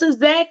 And that's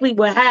exactly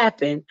what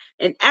happened.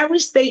 And every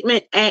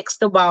statement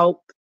asked about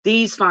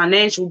these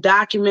financial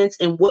documents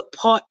and what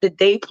part did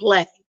they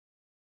play.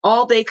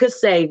 All they could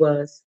say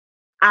was,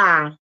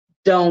 I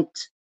don't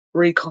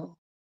recall.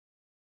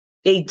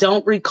 They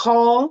don't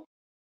recall.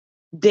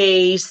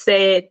 They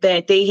said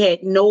that they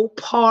had no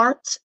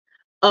part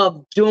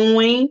of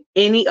doing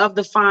any of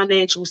the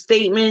financial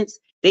statements.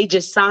 They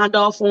just signed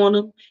off on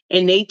them,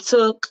 and they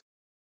took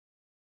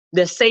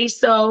the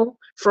say-so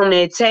from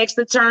their tax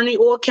attorney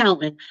or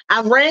accountant.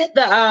 I read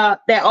that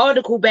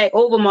article back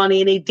over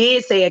Monty, and they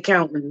did say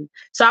accountant.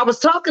 So I was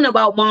talking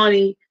about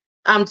Monty.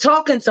 I'm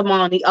talking to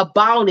Monty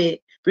about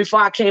it before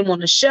I came on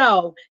the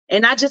show,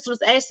 and I just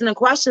was asking the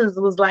questions.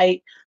 It was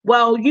like,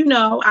 well,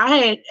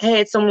 I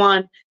had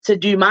someone to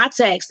do my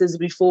taxes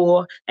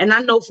before, and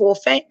I know for a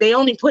fact they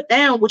only put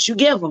down what you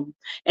give them.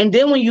 And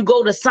then when you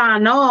go to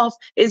sign off,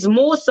 it's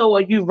more so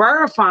are you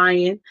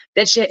verifying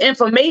that your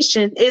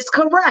information is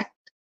correct.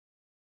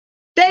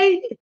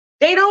 They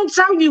don't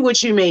tell you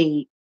what you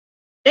made.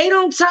 They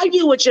don't tell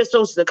you what your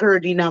social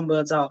security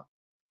numbers are.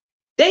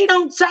 They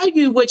don't tell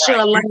you what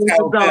your allowances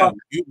are.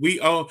 We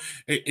own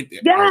it.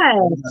 Yes.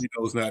 Everybody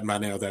knows that by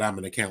now that I'm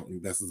an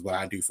accountant. This is what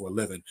I do for a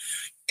living.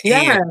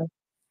 Yeah. And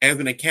as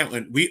an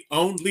accountant, we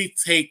only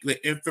take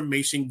the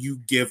information you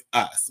give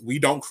us. We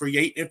don't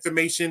create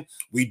information.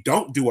 We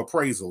don't do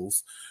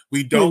appraisals.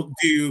 We don't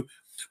do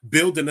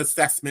building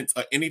assessments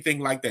or anything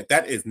like that.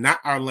 That is not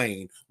our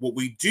lane. What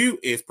we do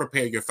is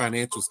prepare your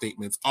financial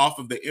statements off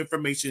of the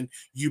information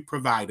you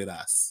provided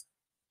us.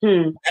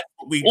 That's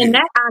what we do. And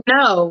that I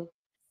know.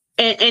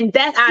 And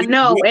that I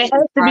know. It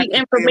has to be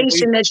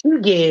information that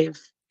you give.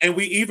 And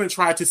we even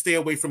try to stay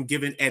away from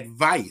giving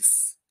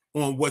advice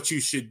on what you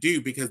should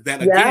do, because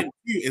that again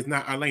is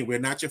not our lane. We're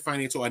not your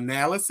financial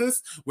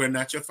analysis. We're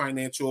not your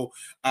financial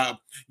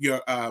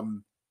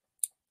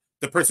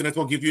the person that's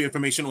going to give you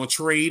information on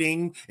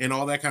trading and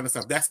all that kind of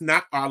stuff. That's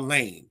not our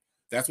lane.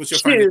 That's what your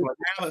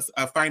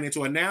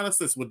financial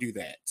analysis will do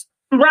that.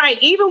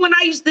 Right. Even when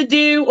I used to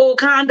do or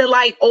kind of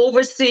like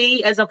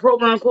oversee as a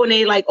program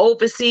coordinator, like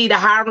oversee the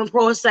hiring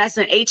process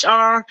and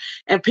HR,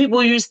 and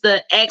people used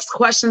to ask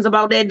questions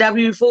about their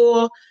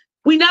W-4,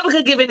 we never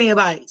could give any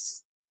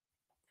advice.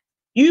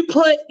 You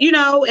put,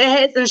 it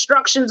has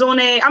instructions on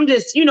it. I'm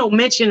just,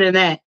 mentioning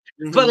that.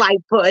 For like,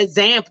 for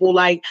example,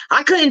 like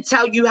I couldn't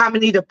tell you how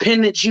many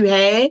dependents you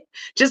had.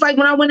 Just like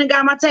when I went and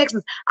got my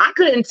taxes, I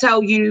couldn't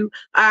tell you,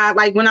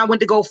 like when I went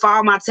to go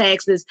file my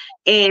taxes,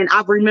 and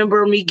I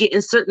remember me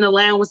getting certain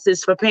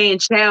allowances for paying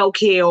child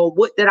care or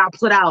what did I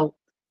put out.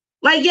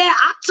 Like, yeah,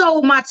 I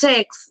told my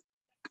tax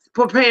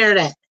prepare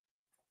that.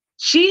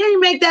 She ain't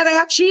make that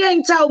up. She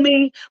ain't tell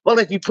me, well,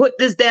 if you put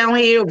this down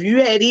here, if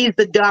you had these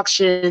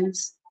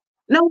deductions.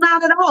 No,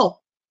 not at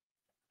all.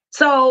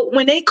 So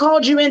when they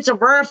called you in to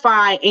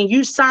verify and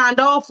you signed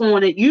off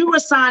on it, you were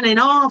signing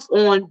off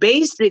on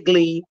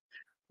basically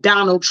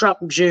Donald Trump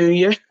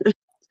Jr.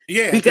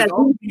 Yeah, because the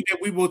only thing that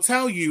we will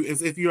tell you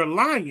is if you're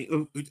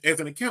lying as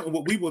an accountant,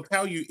 what we will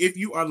tell you, if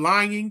you are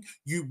lying,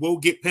 you will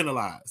get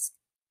penalized.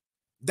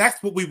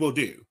 That's what we will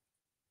do.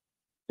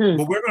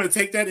 But we're going to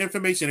take that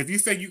information. If you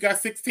say you got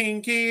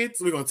 16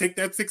 kids, we're going to take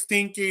that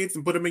 16 kids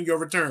and put them in your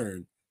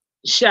return.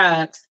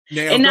 Shucks.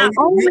 Now, and not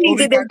only you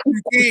only got 2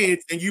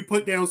 kids and you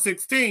put down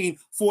 16,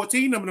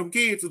 14 of them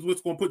kids is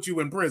what's going to put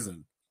you in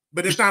prison.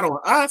 But it's not on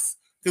us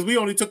because we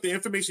only took the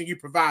information you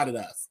provided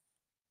us.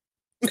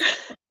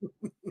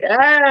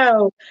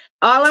 Oh,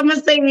 all I'm going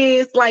to say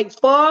is like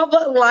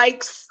father,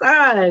 like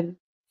son.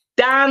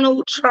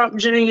 Donald Trump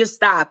Jr.,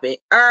 stop it.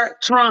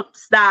 Trump,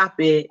 stop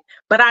it.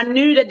 But I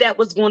knew that that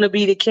was going to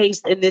be the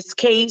case in this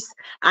case.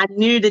 I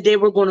knew that they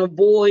were going to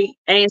avoid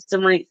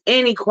answering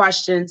any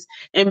questions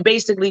and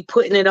basically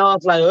putting it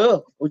off like,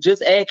 oh, we're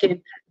just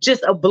acting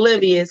just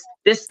oblivious,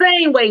 the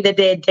same way that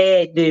their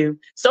dad do.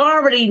 So I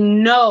already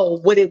know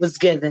what it was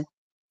given.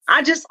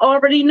 I just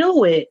already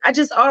knew it.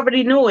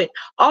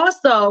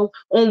 Also,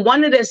 on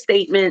one of the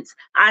statements,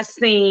 I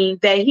seen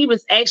that he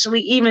was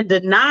actually even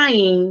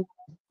denying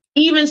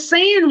even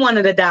seeing one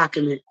of the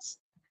documents.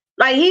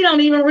 Like he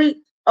don't even read.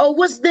 Oh,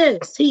 what's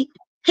this? He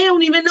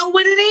don't even know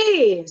what it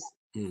is.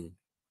 And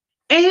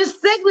his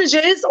signature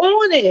is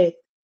on it.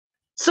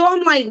 So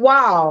I'm like,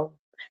 wow.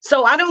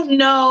 So I don't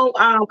know.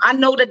 I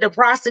know that the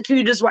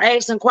prosecutors were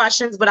asking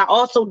questions, but I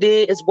also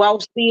did as well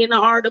see in the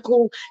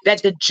article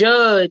that the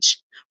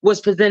judge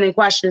was presenting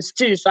questions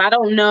too. So I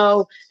don't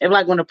know if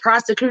like when the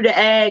prosecutor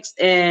asked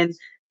and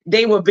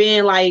they were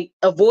being like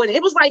avoided,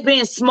 it was like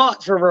being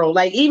smart for real.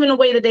 Like even the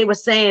way that they were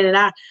saying, and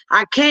I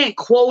can't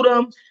quote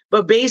him,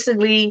 but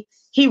basically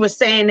he was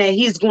saying that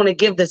he's going to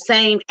give the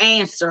same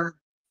answer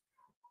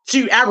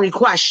to every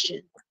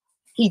question.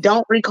 He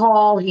don't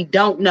recall. He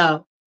don't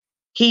know.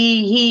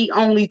 He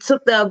only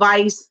took the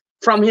advice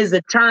from his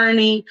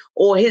attorney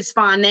or his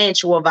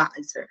financial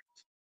advisor.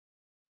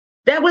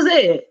 That was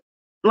it.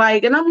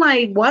 Like, and I'm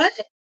like, what?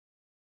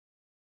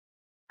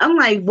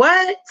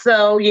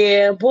 So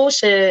yeah,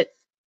 bullshit.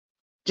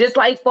 Just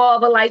like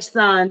father, like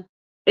son.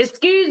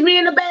 Excuse me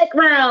in the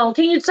background.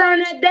 Can you turn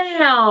that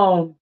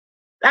down?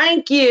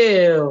 Thank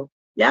you.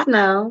 Y'all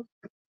know.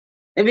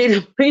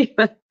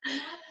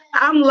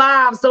 I'm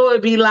live, so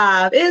it'd be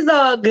live. It's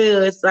all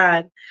good,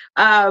 son.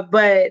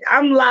 But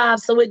I'm live,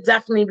 so it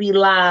definitely be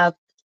live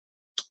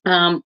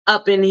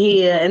up in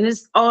here. And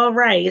it's all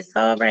right. It's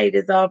all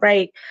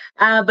right.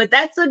 But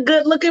that's a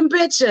good looking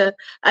picture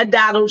of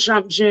Donald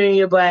Trump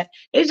Jr., but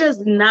it does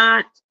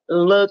not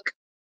look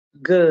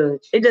good.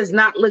 It does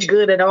not look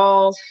good at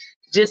all.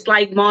 Just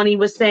like Monty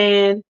was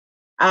saying,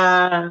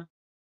 they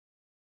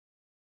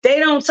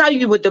don't tell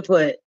you what to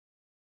put.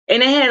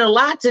 And it had a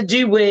lot to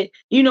do with,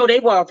 they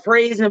were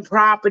appraising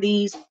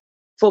properties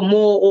for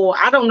more, or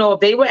I don't know if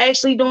they were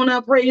actually doing an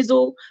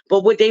appraisal,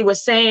 but what they were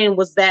saying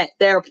was that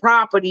their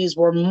properties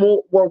were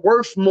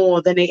worth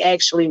more than they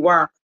actually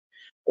were,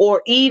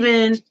 or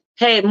even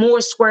had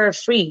more square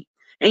feet.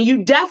 And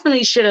you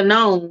definitely should have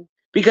known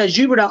because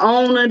you were the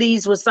owner.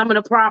 These were some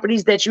of the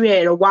properties that you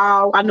had a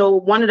while. I know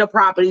one of the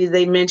properties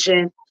they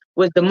mentioned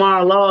was the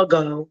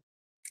Mar-a-Lago,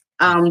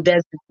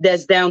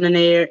 that's down in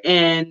there,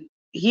 and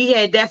he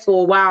had that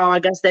for a while. I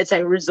guess that's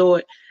a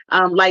resort.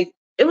 Like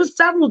it was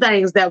several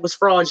things that was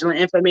fraudulent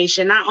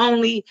information. Not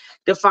only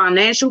the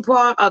financial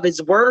part of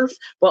its worth,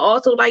 but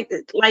also like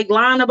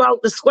lying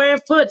about the square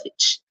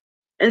footage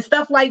and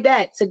stuff like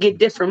that to get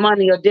different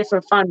money or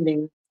different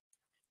funding.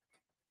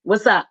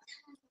 What's up?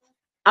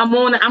 I'm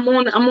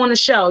on the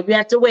show. You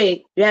have to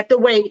wait.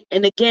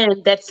 And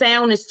again, that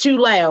sound is too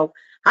loud.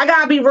 I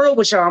gotta be real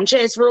with y'all. I'm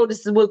just real.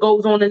 This is what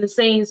goes on in the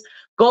scenes.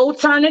 Go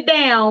turn it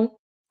down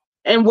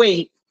and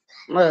wait.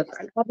 Look,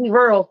 I gotta be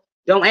real.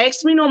 Don't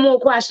ask me no more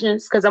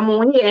questions because I'm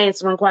on here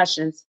answering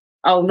questions.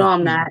 Oh no,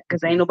 I'm not,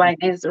 because ain't nobody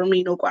answering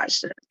me no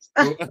questions.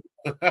 Ain't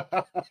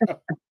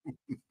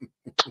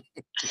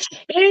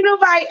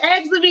nobody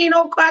asking me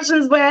no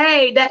questions, but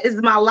hey, that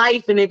is my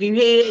life. And if you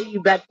hear,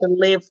 you got to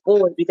live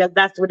for it because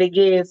that's what it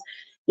is.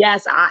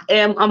 Yes, I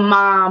am a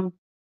mom,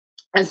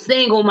 a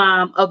single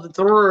mom of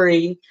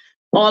 3,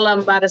 all of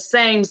them by the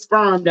same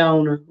sperm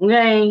donor,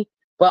 okay?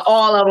 But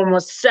all of them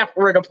are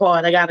separate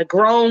apart. I got a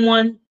grown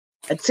one,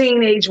 a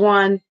teenage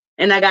one,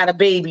 and I got a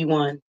baby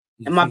one.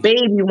 And my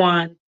baby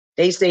one,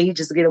 they say he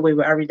just get away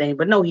with everything,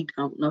 but no, he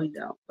don't.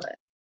 But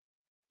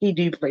he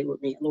do play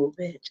with me a little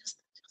bit, just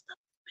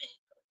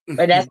a little bit.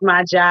 But that's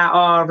my job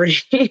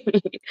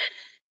already.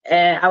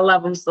 And I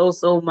love him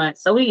so much.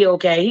 So he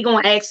okay. He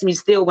gonna ask me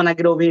still when I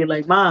get over here,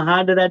 like, Mom,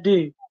 how did I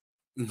do?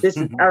 This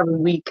is every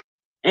week.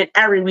 And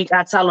every week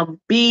I tell him,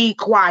 be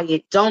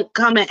quiet. Don't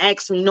come and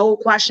ask me no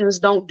questions.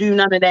 Don't do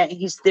none of that. And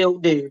he still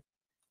do.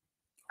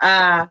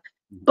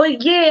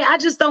 But yeah, I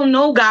just don't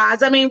know,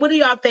 guys. I mean, what do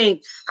y'all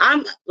think?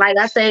 I'm like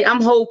I say,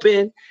 I'm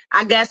hoping.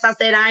 I guess I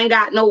said I ain't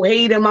got no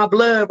hate in my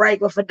blood, right?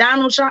 But for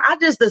Donald Trump, I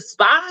just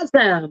despise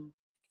him.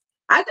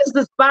 I just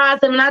despise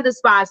him and I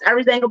despise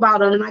everything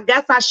about him. And I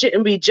guess I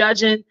shouldn't be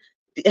judging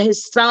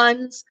his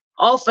sons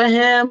off of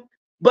him.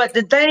 But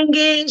the thing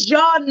is,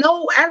 y'all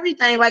know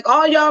everything. Like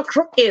all y'all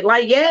crooked.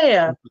 Like,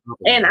 yeah.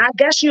 And I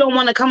guess you don't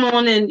want to come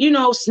on and,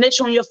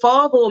 snitch on your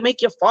father or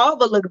make your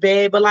father look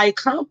bad. But like,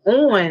 come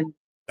on.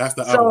 That's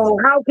the other So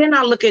one. how can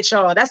I look at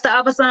y'all? That's the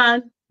other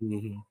son?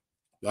 Mm-hmm.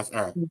 That's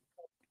Earth.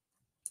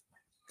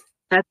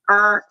 That's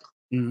Earth.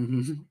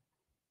 Mm-hmm.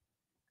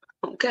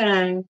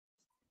 Okay.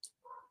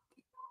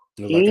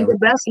 He Like ain't the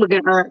best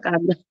looking Earth.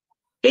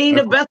 He ain't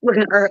the best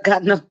looking Earth, I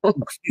know.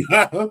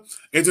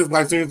 It's just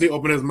like as soon as he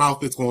open his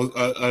mouth, it's going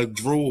a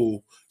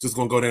drool just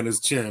gonna go down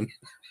his chin.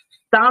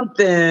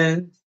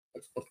 Something.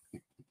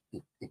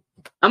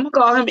 I'm gonna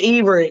call him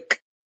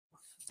Eric.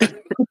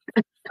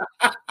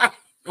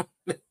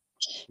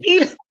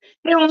 He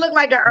don't look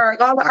like an Erk.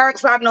 All the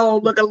Erks I know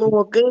look a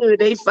little good.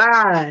 They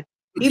fine.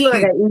 He look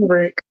like an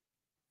Eric.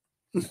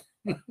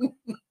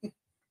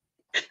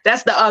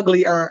 That's the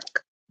ugly Erk.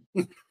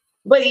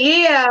 But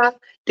yeah,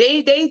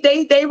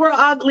 they were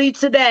ugly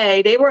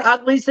today. They were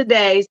ugly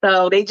today.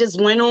 So they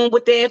just went on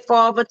with their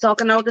father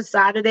talking on the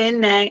side of their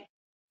neck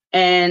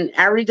and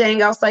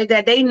everything else like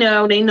that. They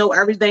know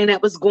everything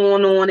that was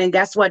going on. And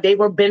guess what? They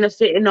were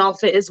benefiting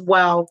off it as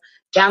well.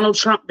 Donald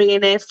Trump being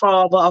their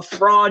father, a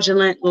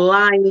fraudulent,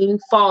 lying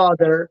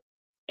father.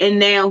 And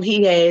now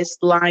he has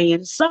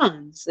lying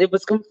sons. It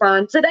was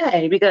confirmed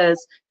today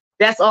because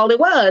that's all it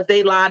was.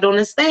 They lied on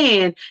the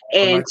stand.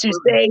 And to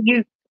say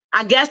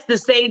I guess to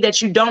say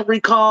that you don't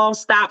recall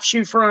stops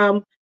you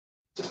from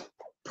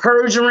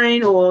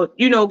perjuring or,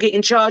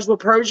 getting charged with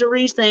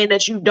perjury, saying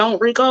that you don't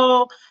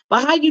recall.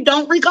 But how you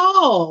don't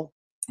recall?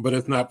 But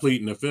it's not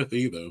pleading the fifth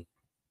either.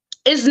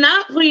 It's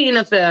not pleading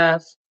the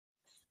fifth.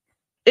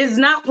 It's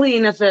not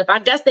pleading the fifth. I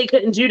guess they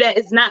couldn't do that.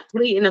 It's not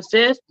pleading the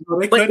fifth.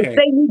 Well, but to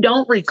say you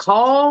don't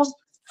recall,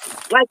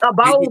 like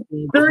about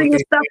certain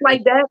stuff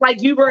like that,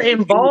 like you were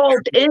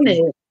involved in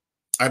it.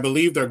 I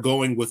believe they're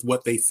going with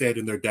what they said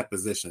in their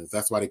depositions.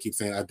 That's why they keep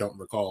saying, I don't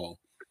recall.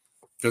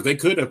 Because they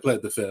could have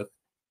pled the fifth.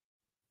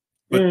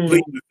 But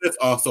pleading the fifth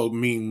also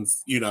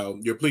means,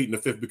 you're pleading the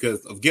fifth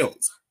because of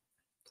guilt.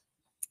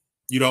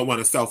 You don't want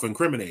to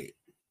self-incriminate.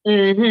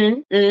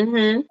 Mm-hmm.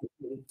 Mm-hmm.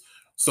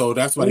 So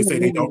that's why they say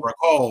they don't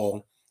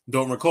recall.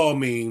 Don't recall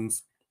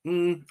means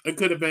it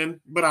could have been,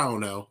 but I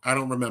don't know. I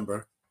don't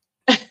remember.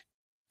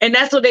 And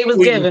that's what they was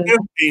given.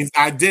 Means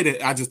I did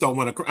it. I just don't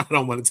want to. I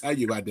don't want to tell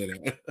you I did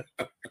it.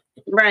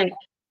 Right.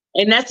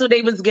 And that's what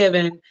they was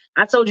given.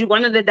 I told you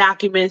one of the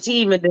documents.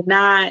 He even did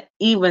not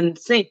even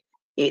see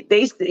it.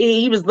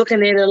 He was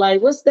looking at it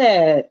like, "What's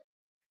that?"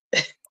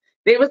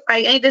 They was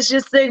like, "Ain't this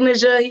your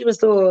signature?" He was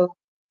so.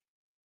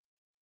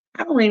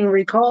 I don't even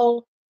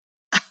recall.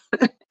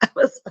 I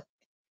was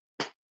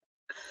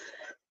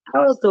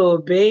so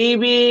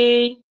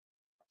baby.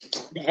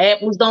 The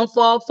apples don't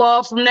fall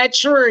far from that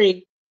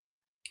tree.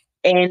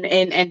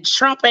 And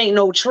Trump ain't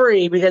no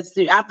tree because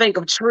I think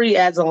of tree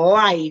as a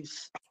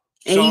life.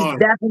 And Sean, he's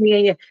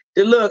definitely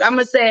look, I'm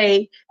gonna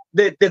say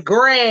the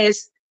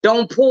grass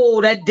don't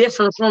pull that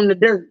different from the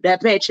dirt,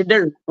 that patch of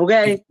dirt.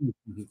 Okay.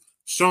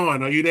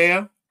 Sean, are you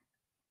there?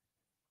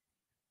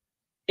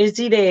 Is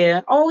he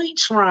there? Oh, he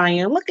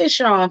trying. Look at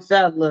Sean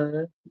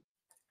Felder.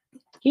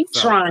 He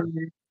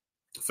trying.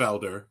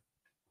 Felder.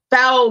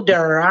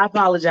 I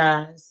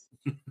apologize.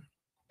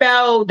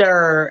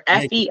 Felder,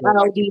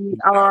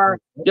 F-E-L-D-R.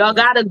 Y'all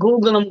gotta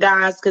Google him,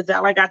 guys, because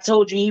like I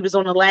told you, he was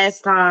on the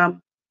last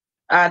time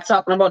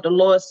talking about the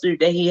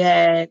lawsuit that he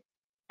had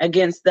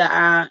against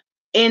the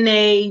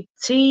NATA.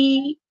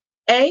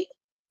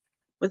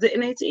 Was it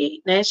NATA?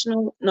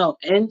 National? No,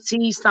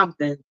 NT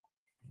something.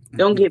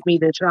 Don't get me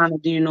to trying to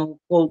do no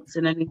quotes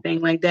and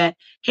anything like that.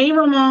 Hey,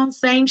 Ramon,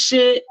 same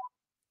shit.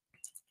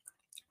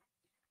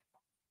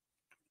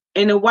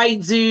 And the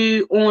white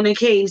dude on the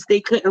case, they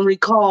couldn't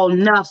recall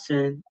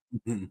nothing.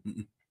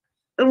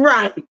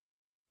 Right.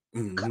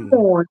 Come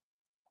on.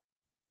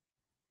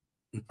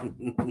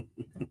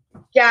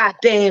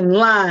 Goddamn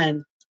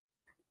line.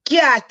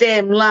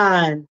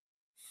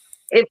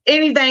 If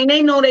anything,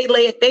 they know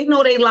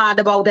they lied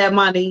about that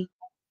money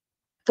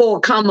for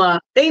a come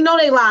up. They know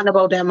they lied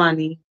about that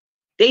money.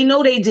 They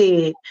know they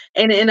did.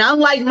 And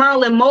unlike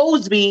Marilyn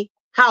Mosby,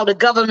 how the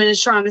government is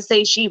trying to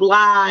say she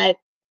lied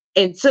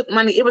and took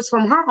money, it was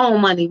from her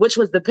own money, which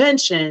was the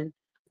pension.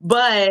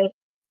 But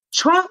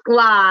Trump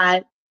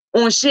lied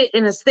on shit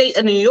in the state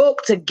of New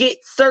York to get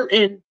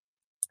certain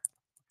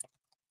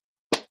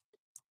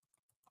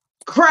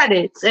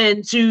credits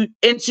and to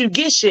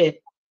get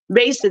shit,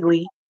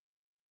 basically.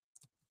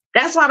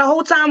 That's why the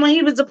whole time when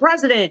he was the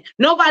president,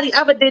 nobody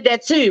ever did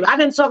that too. I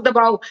didn't talk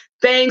about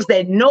things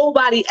that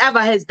nobody ever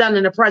has done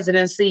in the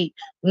presidency.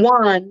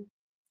 One,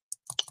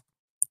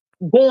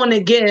 going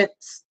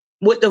against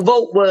what the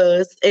vote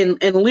was and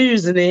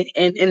losing it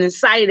and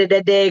incited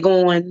that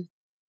daggone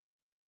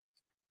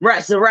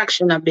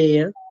resurrection up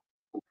there.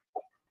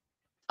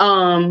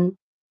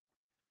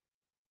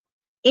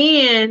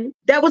 And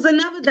that was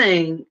another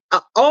thing.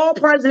 All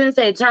presidents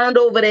had turned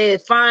over their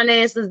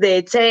finances,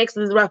 their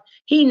taxes.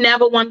 He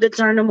never wanted to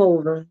turn them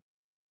over.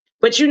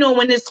 But you know,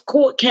 when this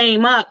court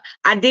came up,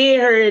 I did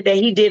hear that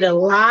he did a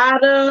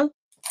lot of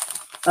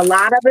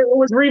it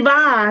was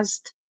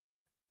revised.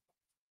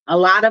 A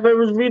lot of it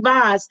was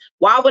revised.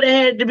 Why would it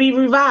have to be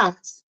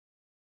revised?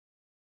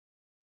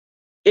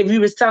 If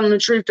you was telling the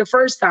truth the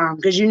first time,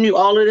 because you knew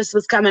all of this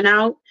was coming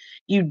out,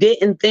 you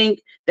didn't think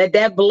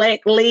that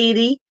black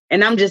lady,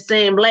 and I'm just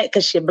saying black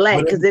because she's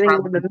black, because it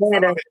ain't even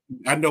matter.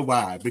 I know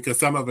why, because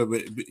some of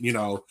it, you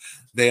know,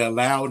 they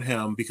allowed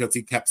him because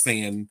he kept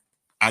saying,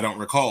 I don't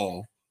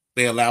recall.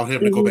 They allowed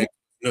him to go back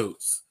to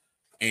notes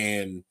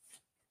and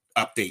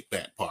update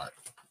that part.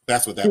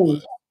 That's what that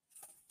was.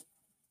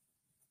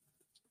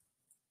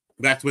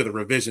 That's where the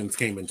revisions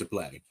came into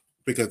play,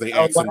 because they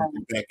asked him to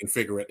go back and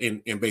figure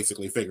it and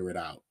basically figure it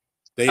out.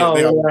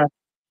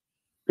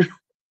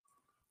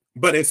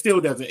 But it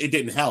still doesn't. It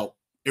didn't help.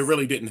 It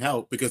really didn't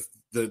help, because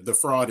the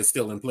fraud is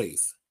still in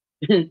place.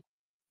 And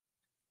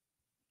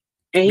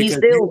he's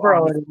still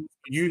fraud.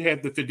 You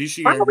have the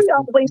fiduciary. Why do we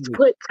always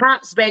put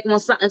cops back on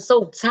something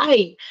so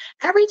tight?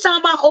 Every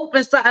time I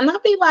open something, I'll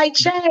be like,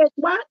 Chad,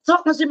 why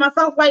talking to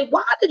myself like,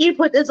 why did you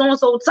put this on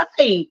so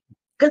tight?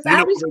 Because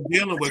what we're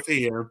dealing with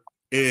here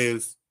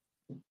is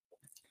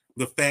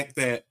the fact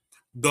that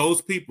those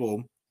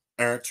people,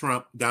 Eric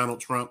Trump, Donald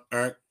Trump,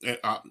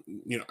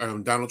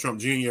 Donald Trump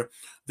Jr.,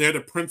 they're the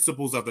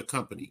principals of the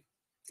company,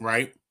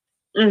 right?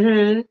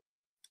 Mm-hmm.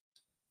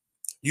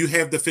 You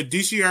have the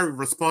fiduciary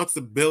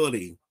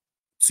responsibility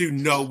to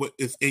know what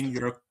is in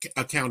your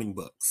accounting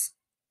books.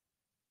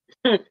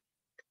 Because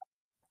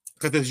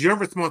it's your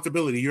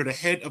responsibility. You're the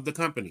head of the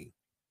company.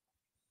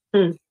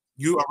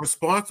 You are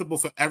responsible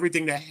for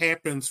everything that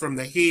happens from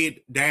the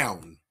head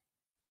down.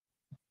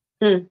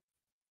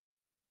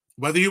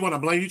 Whether you want to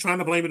blame, you're trying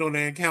to blame it on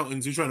the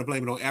accountants, you're trying to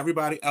blame it on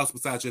everybody else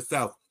besides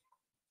yourself.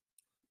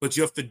 But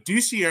your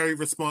fiduciary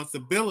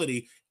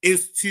responsibility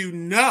is to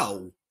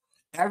know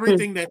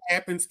everything that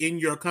happens in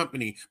your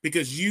company,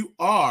 because you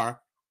are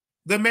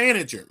the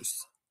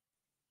managers.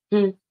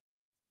 And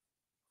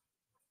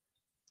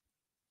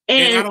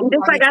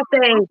just like I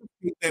said,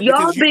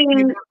 y'all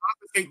being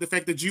the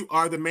fact that you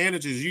are the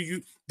managers,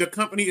 the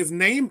company is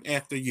named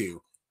after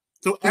you.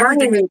 So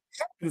everything that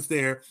happens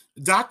there,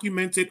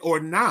 documented or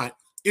not,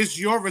 is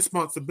your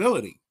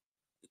responsibility.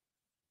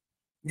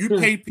 You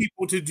pay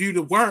people to do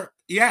the work,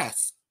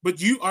 yes,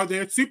 but you are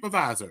their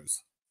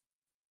supervisors.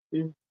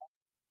 And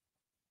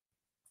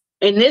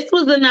this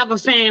was another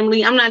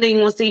family. I'm not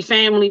even going to say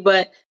family,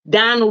 but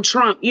Donald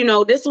Trump, you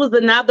know, this was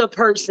another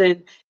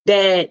person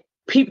that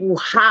people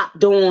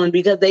hopped on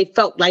because they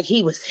felt like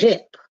he was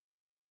hip.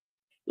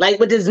 Like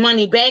with his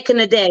money back in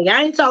the day.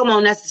 I ain't talking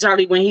about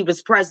necessarily when he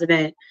was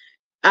president.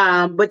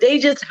 But they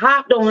just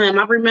hopped on him.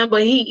 I remember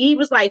he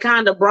was like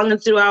kind of brung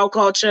into our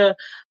culture.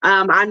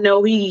 I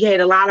know he had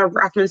a lot of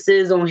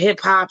references on hip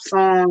hop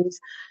songs,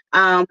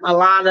 a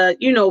lot of,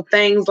 you know,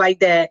 things like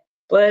that.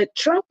 But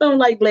Trump don't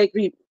like black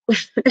people.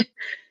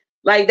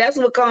 Like that's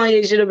what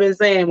Kanye should have been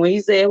saying when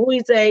he said, who he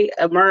say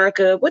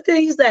America? What did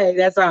he say?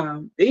 That's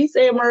did he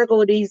say America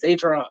or did he say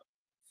Trump?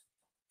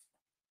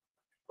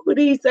 What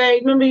did he say?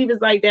 Remember he was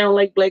like, they don't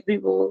like black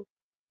people.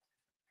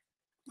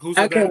 Who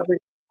said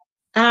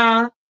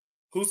that?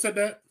 Who said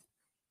that?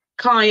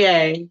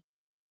 Kanye.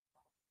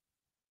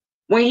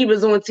 When he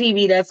was on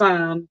TV that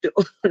time,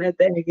 that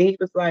thing, he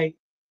was like,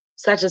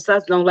 such and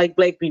such don't like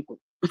black people.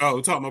 Oh,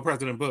 we're talking about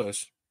President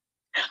Bush.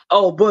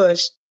 Oh,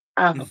 Bush.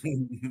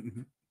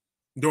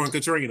 During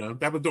Katrina.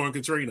 That was during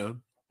Katrina.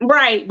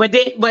 Right, but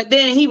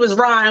then he was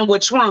riding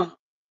with Trump.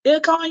 Yeah,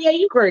 Kanye,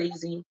 you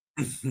crazy.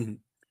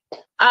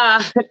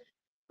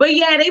 But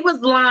yeah, they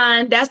was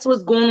lying. That's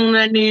what's going on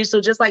in the news.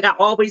 So just like I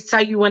always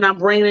tell you when I'm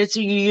bringing it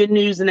to you, your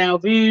news and our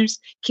views,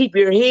 keep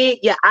your head,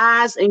 your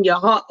eyes, and your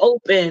heart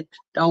open.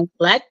 Don't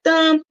let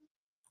them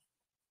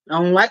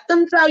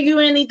tell you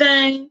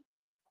anything.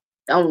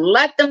 Don't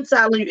let them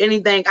tell you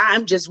anything.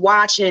 I'm just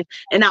watching,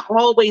 and I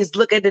always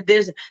look at the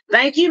distance.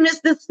 Thank you,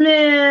 Mr.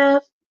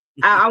 Smith.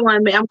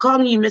 I'm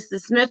calling you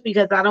Mr. Smith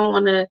because I don't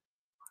want to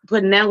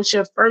pronounce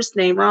your first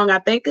name wrong. I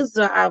think it's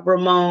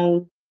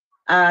Ramon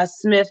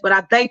Smith, but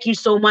I thank you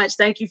so much.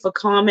 Thank you for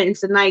commenting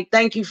tonight.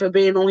 Thank you for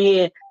being on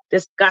here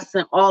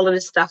discussing all of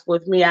this stuff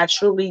with me. I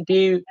truly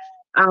do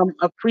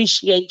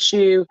appreciate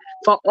you.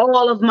 For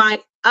all of my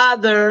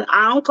other,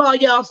 I don't call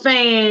y'all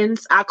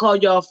fans, I call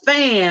y'all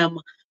fam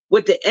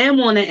with the M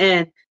on the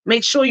end.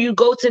 Make sure you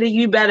go to the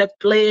You Better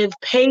Live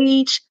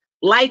page,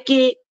 like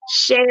it,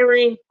 share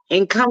it,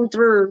 and come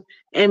through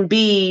and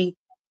be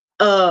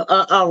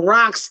a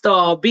rock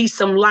star, be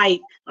some light.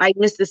 like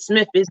Mr.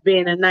 Smith is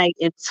being tonight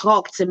and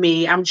talk to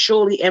me. I'm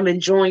surely am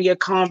enjoying your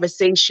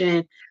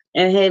conversation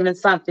and having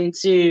something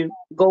to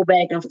go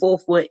back and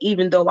forth with,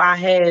 even though I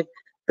have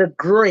the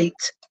great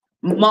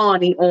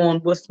Monty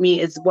on with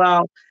me as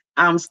well.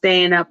 I'm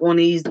staying up on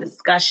these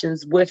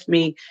discussions with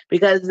me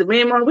because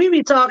me and Monty, we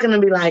be talking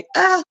and be like,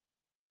 I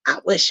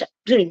wish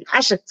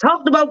I should have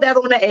talked about that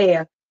on the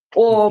air.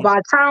 Or by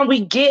the time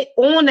we get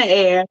on the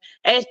air,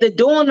 after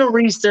doing the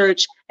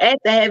research,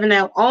 after having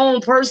our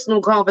own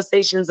personal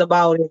conversations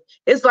about it,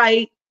 it's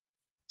like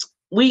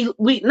we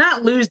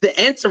not lose the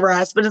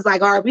interest, but it's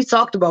like, all right, we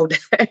talked about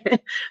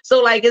that.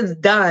 So like it's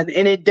done,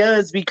 and it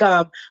does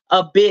become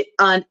a bit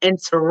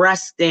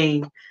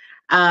uninteresting.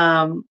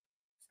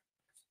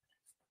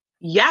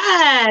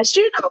 Yes,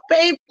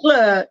 babe,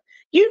 look,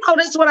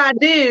 that's what I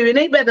do, and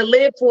they better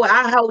live for it.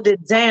 I hold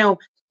it down.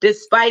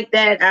 Despite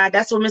that,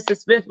 that's what Mr.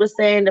 Smith was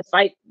saying,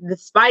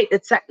 despite the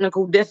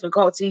technical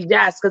difficulties,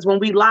 yes, because when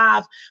we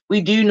live,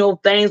 we do know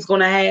things going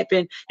to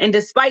happen. And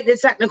despite the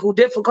technical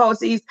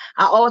difficulties,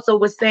 I also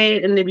was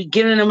saying in the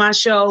beginning of my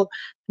show,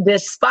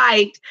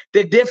 despite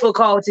the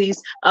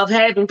difficulties of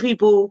having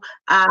people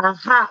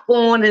hop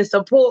on and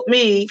support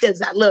me,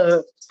 because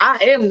look, I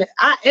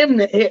am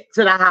the hip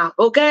to the hop,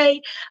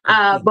 okay?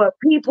 But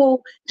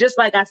people, just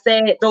like I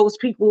said, those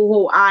people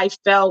who I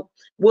felt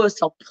will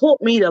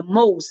support me the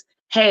most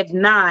have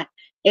not.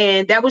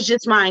 And that was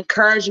just my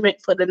encouragement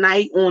for the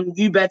night on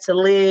You Better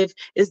Live,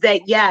 is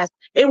that, yes,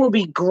 it would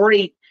be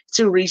great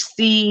to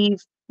receive,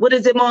 what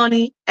is it,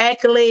 Monty?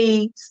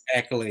 Accolades.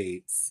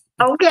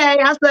 Okay,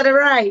 I said it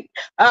right.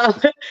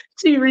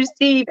 To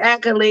receive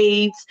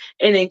accolades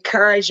and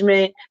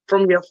encouragement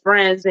from your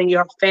friends and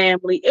your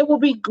family. It will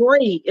be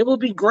great. It will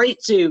be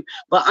great too.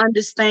 But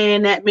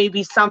understand that may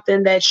be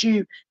something that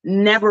you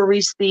never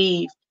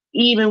receive,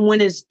 even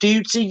when it's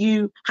due to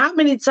you. How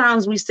many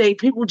times we say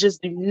people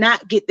just do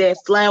not get their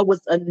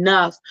flowers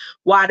enough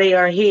while they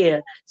are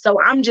here.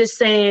 So I'm just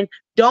saying,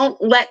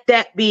 don't let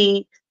that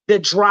be the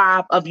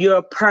drive of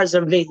your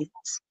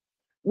perseverance.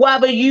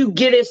 Whether you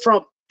get it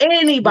from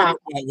anybody.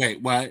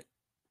 Wait, what?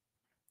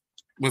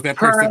 Was that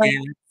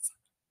perseverance?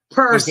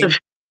 Perseverance.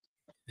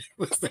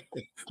 Was that?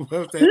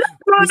 Look,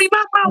 Ronnie,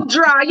 my mouth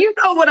dry. You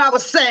know what I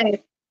was saying.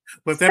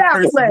 Was that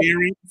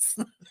perseverance?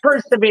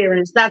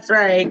 Perseverance, that's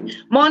right.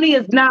 Monty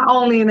is not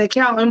only an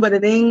accountant, but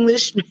an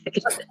English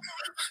major.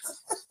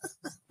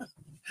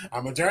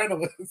 I'm a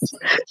journalist.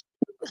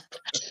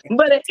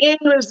 But an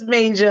English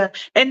major.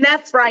 And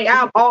that's right.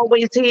 I'm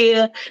always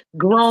here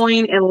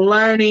growing and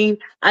learning.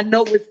 I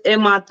know it's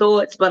in my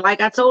thoughts, but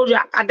like I told you,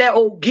 I got that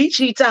old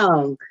Geechee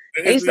tongue.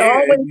 They used to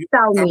always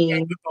tell me.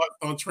 The thoughts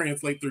don't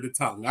translate through the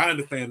tongue. I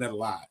understand that a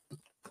lot.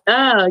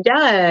 Oh,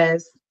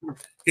 yes.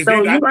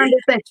 So you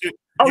understand.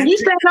 You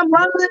saying I'm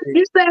running?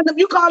 You saying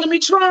you calling me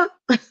Trump?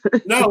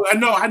 No,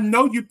 I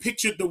know you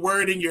pictured the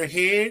word in your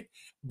head,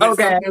 but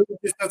sometimes it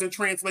just doesn't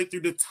translate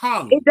through the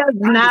tongue. It does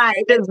not.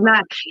 It does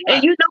not.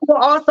 And you know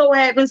what also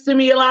happens to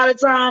me a lot of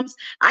times?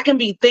 I can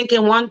be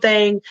thinking one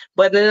thing,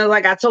 but then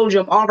like I told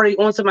you, I'm already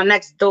on to my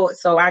next thought,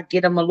 so I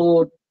get them a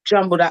little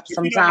jumbled up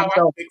sometimes.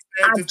 So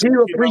I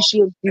do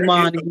appreciate you,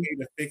 Monty. It's okay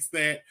to fix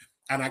that,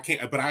 and I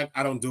can't. But I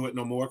don't do it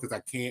no more because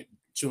I can't.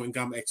 Chewing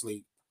gum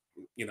actually.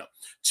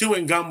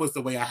 Chewing gum was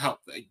the way I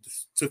helped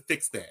to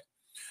fix that,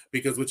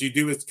 because what you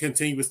do is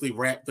continuously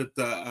wrap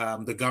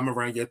the gum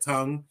around your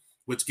tongue,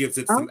 which gives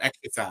it some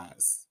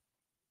exercise.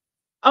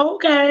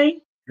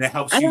 Okay. That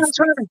helps you. Look,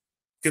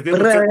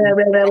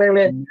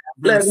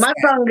 my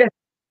tongue.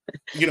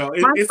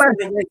 It's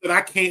certain words that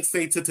I can't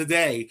say to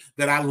today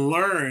that I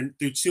learned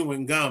through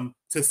chewing gum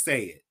to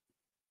say it.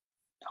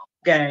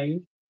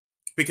 Okay.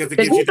 Because it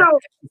gives you that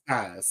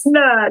exercise.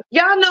 Look,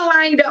 y'all know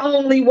I ain't the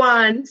only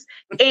ones.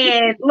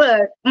 And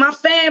look, my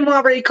fam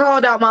already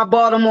called out my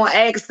Baltimore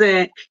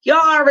accent. Y'all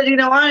already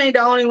know I ain't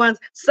the only ones.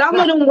 Some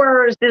of them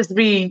words just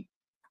be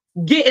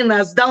getting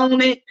us,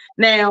 don't it?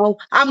 Now,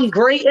 I'm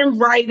great in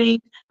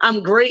writing.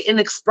 I'm great in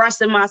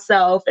expressing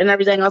myself and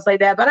everything else like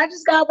that. But I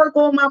just got to work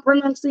on my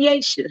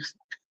pronunciation.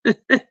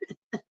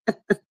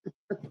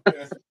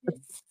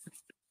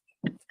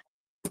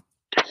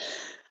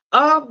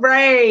 All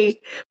right.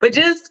 But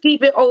just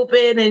keep it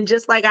open. And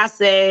just like I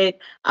said,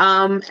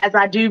 as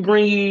I do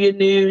bring you your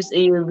news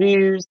and your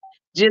views,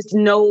 just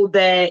know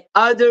that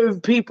other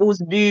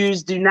people's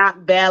views do not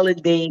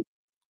validate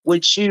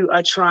what you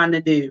are trying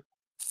to do.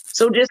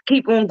 So just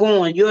keep on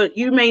going.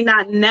 You may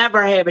not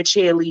never have a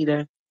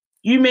cheerleader.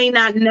 You may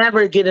not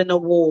never get an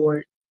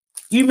award.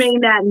 You may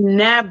not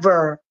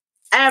never,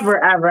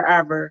 ever, ever,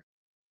 ever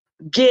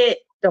get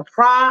the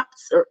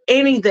props or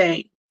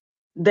anything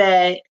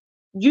that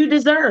you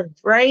deserve,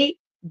 right?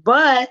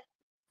 But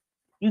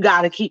you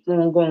got to keep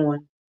on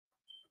going.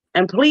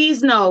 And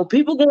please know,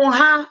 people going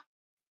high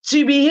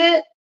to be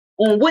hit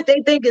on what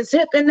they think is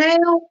hip and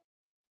now,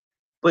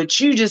 but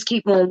you just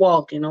keep on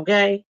walking,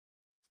 okay?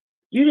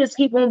 You just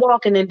keep on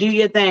walking and do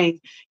your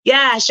thing.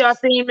 Yeah, y'all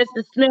seen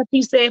Mr. Smith.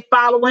 He said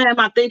follow him.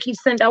 I think he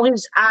sent out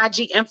his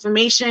IG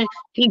information.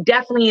 He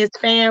definitely is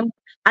fam.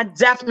 I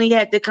definitely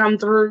had to come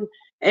through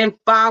and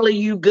follow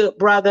you, good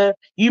brother.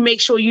 You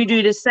make sure you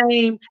do the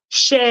same.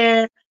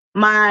 Share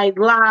my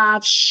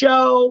live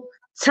show.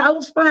 Tell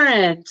a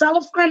friend. Tell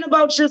a friend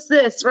about your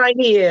sis right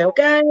here,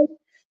 okay?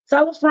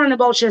 Tell a friend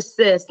about your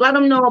sis. Let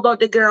them know about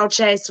the girl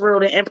Chase Real,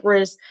 the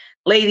Empress,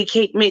 Lady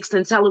Cake Mix,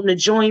 and tell them to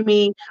join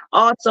me.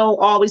 Also,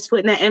 always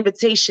putting that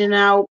invitation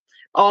out.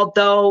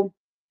 Although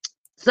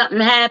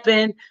something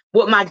happened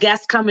with my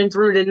guest coming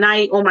through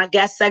tonight on my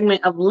guest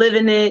segment of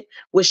Living It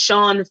with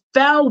Sean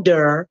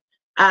Felder.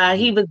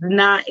 He was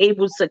not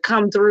able to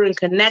come through and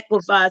connect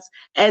with us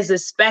as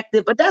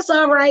expected, but that's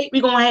all right.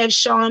 We're going to have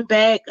Sean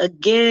back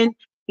again.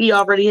 He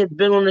already has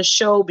been on the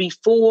show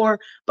before,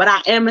 but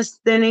I am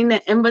extending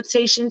the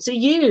invitation to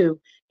you.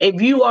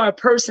 If you are a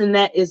person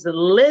that is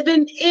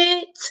living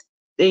it,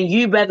 then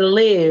you better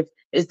live.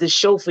 Is the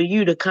show for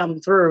you to come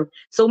through.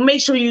 So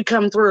make sure you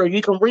come through.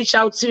 You can reach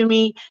out to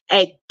me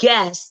at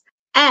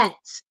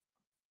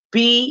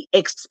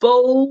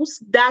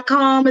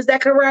guest@beexposed.com. Is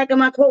that correct?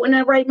 Am I quoting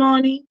that right,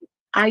 Marnie?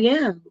 I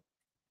am.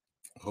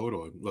 Hold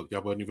on. Look,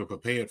 y'all wasn't even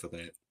prepared for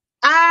that.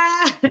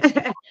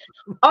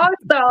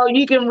 Also,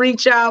 you can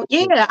reach out.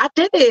 Yeah, I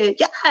did it.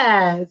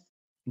 Yes.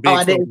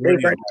 I didn't say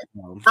radio.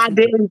 I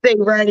didn't say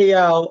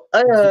radio.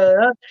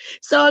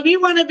 So if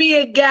you want to be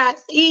a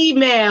guest,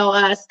 email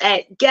us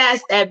at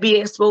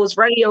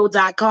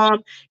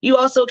guest@beexposedradio.com. You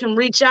also can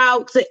reach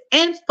out to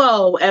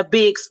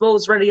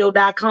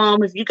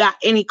info@beexposedradio.com if you got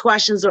any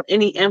questions or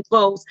any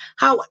infos.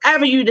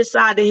 However you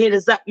decide to hit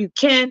us up, you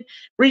can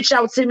reach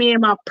out to me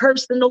in my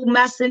personal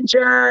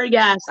messenger.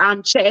 Yes,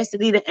 I'm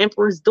Chastity the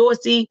Empress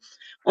Dorsey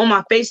on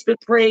my Facebook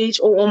page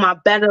or on my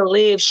Better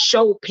Live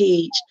show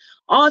page.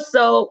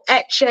 Also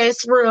at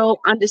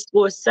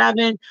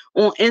 @ChasReal_7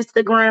 on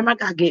Instagram. I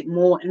gotta get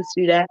more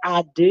into that.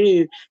 I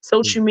do.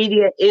 Social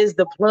media is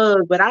the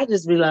plug, but I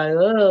just be like,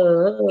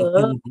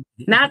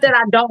 not that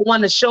I don't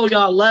want to show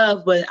y'all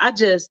love, but I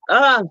just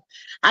I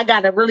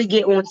gotta really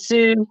get on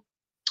to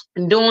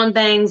doing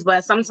things.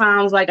 But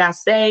sometimes, like I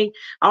say,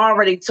 I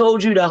already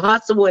told you the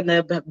hustle and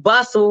the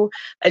bustle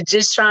of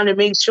just trying to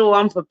make sure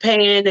I'm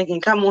prepared and can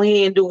come on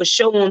here and do a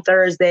show on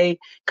Thursday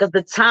because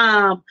the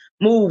time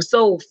moves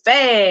so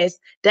fast.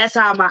 That's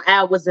how my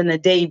hours in the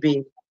day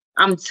be.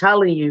 I'm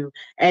telling you.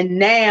 And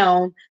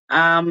now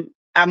I'm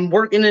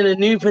working in a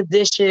new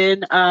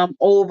position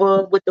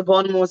over with the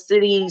Baltimore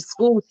City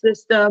school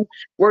system,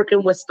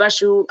 working with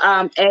special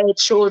ed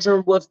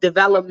children with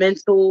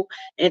developmental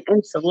and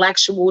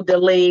intellectual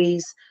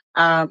delays.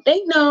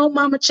 They know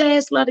Mama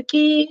Chance love the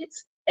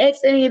kids.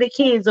 Ask any of the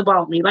kids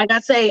about me. Like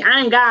I say, I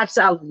ain't gotta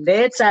tell them.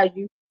 They'll tell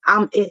you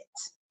I'm it.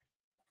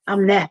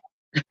 I'm that.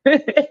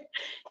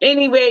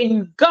 Anywhere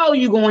you go,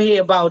 you're going to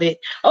hear about it.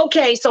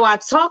 Okay, so I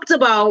talked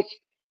about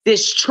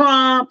this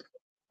Trump.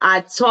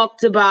 I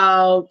talked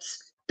about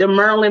the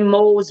Marilyn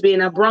Mosby,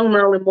 and I brought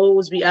Marilyn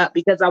Mosby up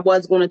because I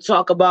was going to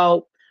talk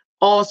about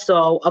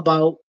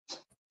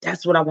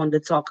that's what I wanted to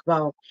talk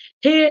about.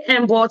 Here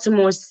in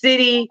Baltimore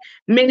City,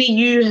 many of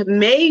you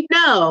may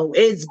know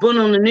it's been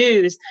on the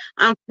news.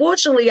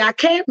 Unfortunately, I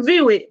can't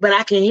view it, but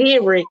I can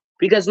hear it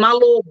because my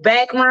little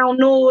background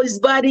noise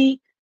buddy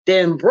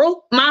then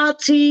broke my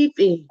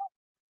TV.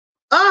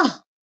 Oh,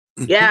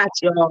 yeah,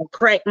 y'all,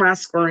 cracked my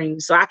screen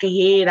so I can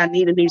hear it. I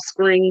need a new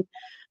screen.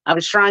 I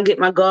was trying to get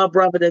my god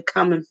brother to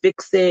come and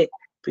fix it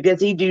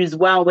because he does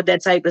well with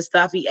that type of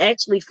stuff. He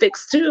actually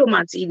fixed 2 of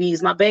my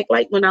TVs. My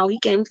backlight went out. He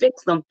came and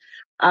fixed them.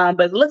 But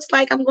it looks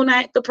like I'm going to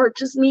have to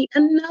purchase me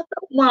another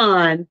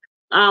one.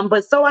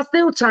 But so I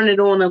still turn it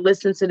on and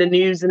listen to the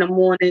news in the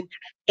morning.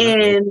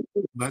 And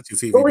not your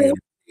TV being a radio.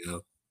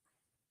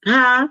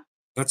 Huh?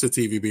 Not your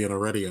TV being a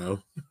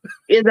radio.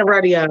 It's a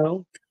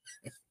radio.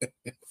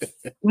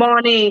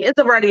 Morning, it's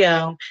a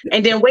radio.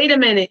 And then wait a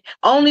minute,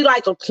 only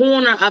like a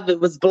corner of it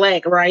was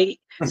black, right?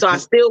 So I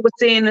still was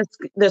seeing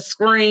the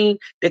screen.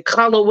 The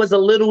color was a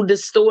little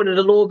distorted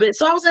a little bit.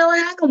 So I was like,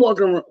 I can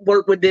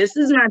work with this.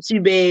 It's not too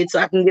bad, so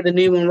I can get a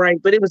new one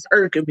right. But it was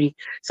irking me.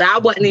 So I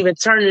wasn't even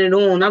turning it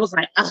on. I was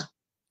like,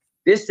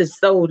 this is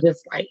so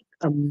just like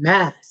a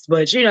mess.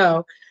 But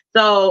so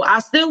I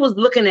still was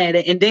looking at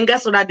it. And then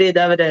guess what I did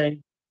the other day?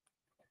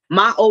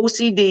 My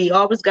OCD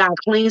always got to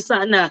clean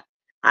something up.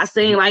 I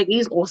seen like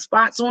these little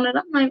spots on it.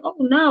 I'm like, oh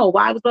no,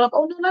 why was up?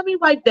 Oh no, let me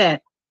wipe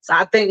that. So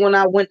I think when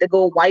I went to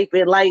go wipe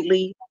it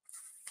lightly,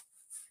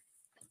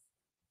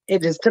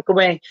 it just took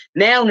away.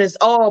 Now it's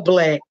all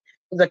black.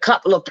 There's a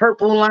couple of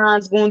purple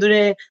lines going through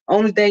there.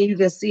 Only thing you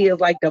can see is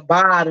like the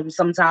bottom.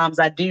 Sometimes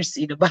I do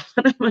see the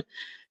bottom.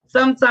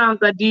 Sometimes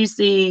I do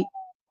see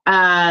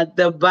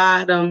the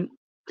bottom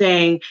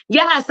thing.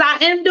 Yes, I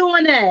am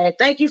doing that.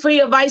 Thank you for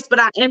your advice, but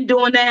I am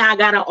doing that. I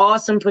got an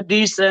awesome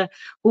producer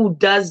who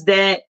does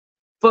that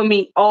for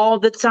me all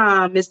the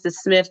time. Mr.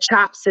 Smith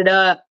chops it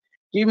up,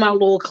 do my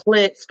little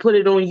clips, put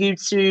it on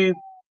YouTube.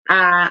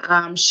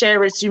 I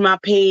share it to my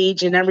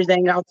page and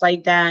everything else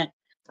like that.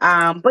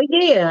 But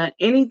yeah,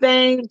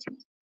 anything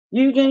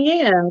you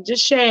can,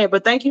 just share.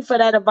 But thank you for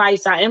that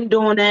advice. I am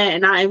doing that,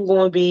 and I am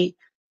going to be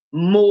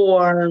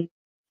more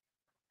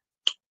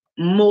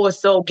more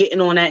so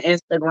getting on that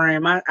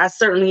Instagram. I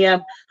certainly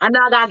am. I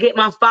know I gotta get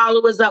my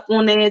followers up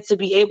on there to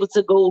be able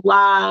to go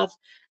live.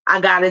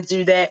 I gotta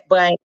do that.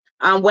 But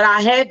what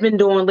I have been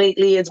doing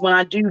lately is when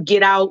I do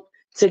get out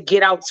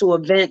to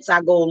events,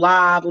 I go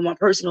live on my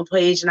personal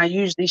page, and I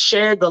usually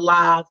share the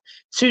live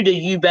to the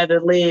You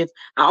Better Live.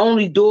 I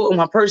only do it on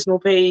my personal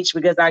page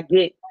because I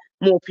get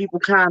more people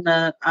kind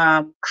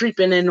of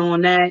creeping in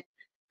on that.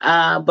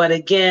 But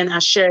again, I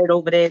share it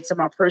over there to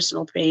my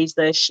personal page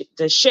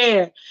to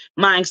share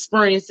my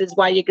experiences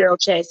while your girl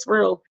Chats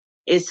Real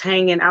is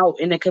hanging out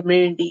in the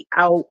community,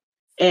 out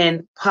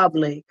in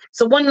public.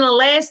 So one of the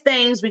last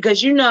things,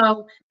 because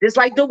just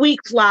like the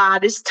week fly,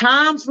 this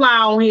time fly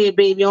on here,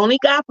 baby. Only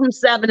got from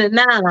 7 to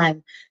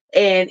 9.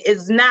 And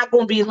it's not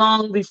going to be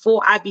long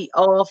before I be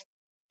off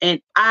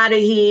and out of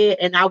here.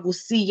 And I will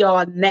see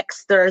y'all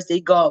next Thursday,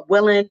 God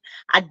willing.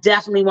 I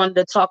definitely wanted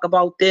to talk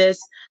about the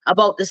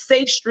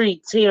safe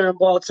streets here in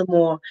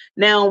Baltimore.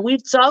 Now,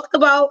 we've talked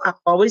about, I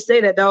always say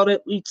that, don't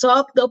it? We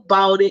talked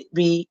about it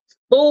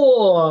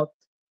before.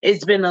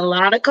 It's been a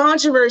lot of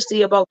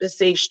controversy about the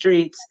safe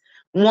streets.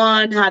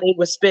 One, how they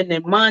were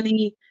spending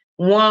money.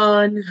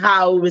 One,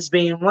 how it was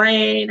being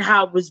ran,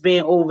 how it was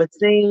being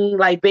overseen.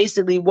 Like,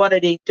 basically, what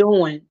are they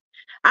doing?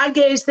 I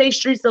gave Safe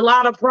Streets a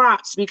lot of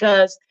props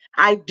because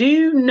I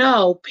do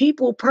know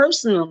people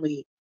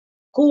personally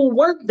who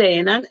work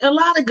there, and a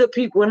lot of good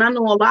people. And I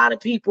know a lot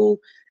of people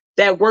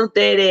that work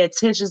there. Their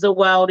intentions are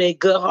well. They're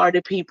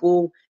good-hearted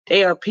people.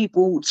 They are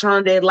people who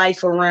turn their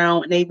life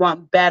around and they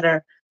want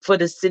better for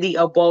the city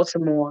of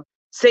Baltimore.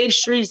 Safe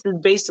Streets is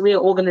basically an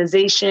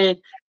organization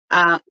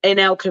in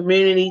our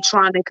community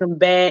trying to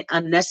combat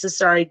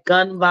unnecessary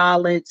gun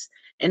violence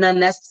and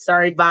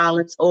unnecessary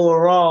violence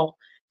overall.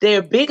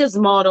 Their biggest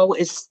motto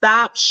is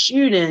stop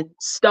shooting,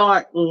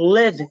 start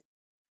living.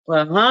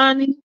 Well,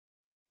 honey,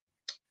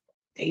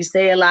 they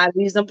say a lot of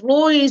these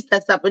employees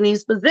that's up in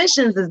these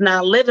positions is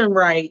not living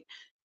right.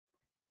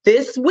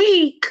 This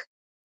week,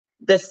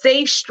 the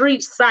Safe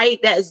Street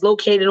site that is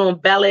located on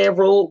Bel Air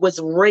Road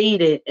was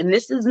raided. And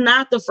this is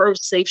not the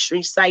first Safe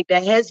Street site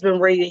that has been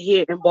raided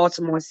here in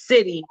Baltimore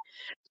City.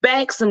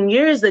 Back some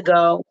years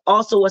ago,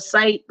 also a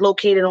site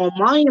located on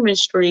Monument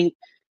Street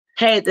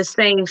had the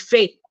same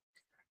fate.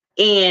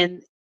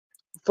 And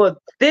for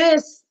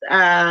this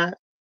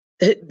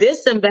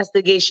this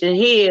investigation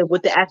here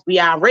with the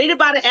FBI, raided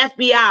by the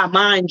FBI,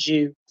 mind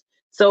you.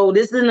 So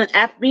this is an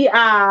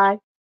FBI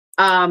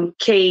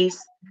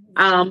case.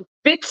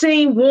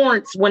 15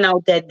 warrants went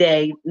out that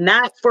day,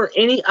 not for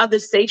any other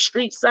Safe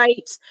Street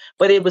sites,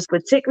 but it was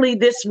particularly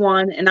this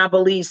one, and I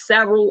believe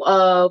several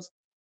of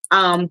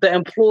the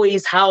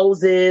employees'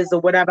 houses or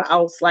whatever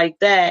else like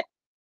that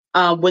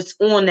was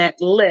on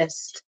that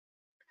list.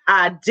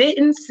 I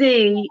didn't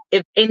see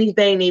if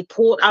anything they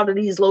pulled out of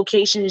these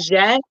locations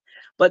yet,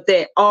 but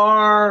there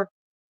are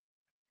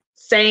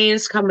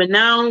sayings coming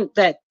out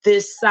that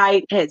this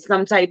site had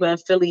some type of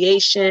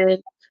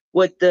affiliation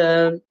with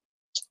the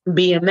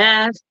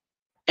BMF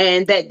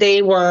and that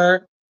they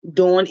were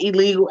doing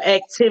illegal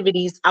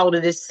activities out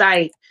of this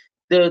site.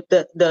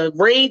 The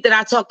raid that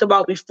I talked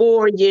about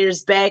before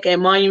years back at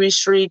Monument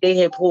Street, they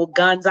had pulled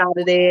guns out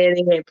of there,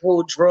 they had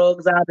pulled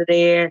drugs out of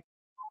there,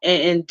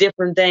 and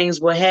different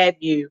things, what have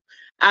you.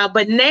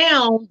 But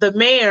now the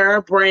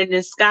mayor,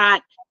 Brandon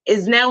Scott,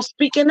 is now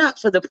speaking up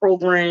for the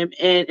program.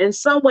 And in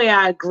some way,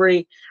 I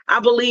agree. I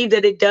believe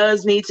that it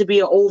does need to be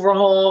an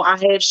overhaul. I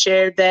have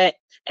shared that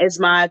as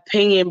my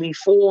opinion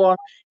before,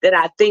 that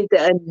I think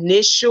the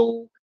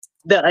initial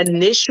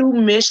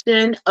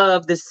mission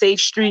of the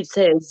Safe Streets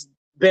has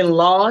been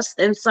lost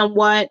in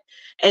somewhat.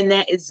 And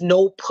that is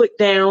no put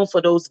down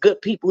for those good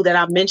people that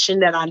I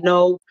mentioned that I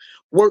know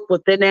work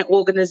within that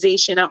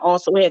organization. I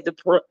also had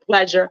the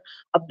pleasure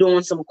of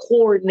doing some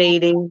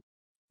coordinating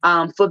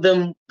for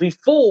them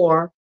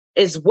before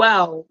as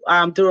well,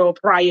 through a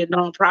prior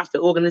nonprofit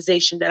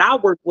organization that I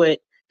worked with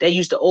that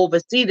used to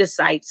oversee the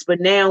sites. But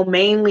now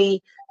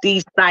mainly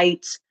these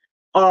sites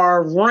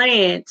are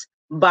ran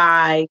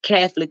by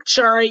Catholic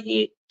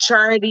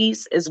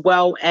charities as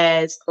well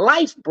as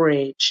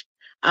LifeBridge.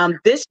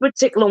 This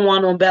particular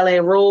one on Bel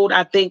Air Road,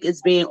 I think,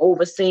 is being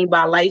overseen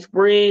by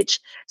LifeBridge.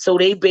 So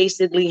they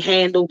basically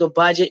handle the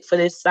budget for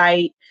this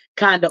site,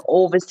 kind of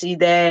oversee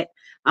that.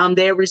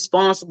 They're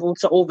responsible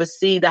to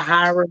oversee the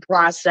hiring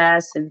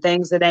process and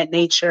things of that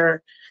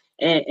nature,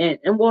 and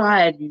what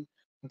have you.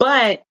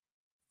 But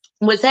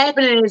what's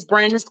happening is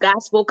Brandon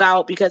Scott spoke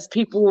out because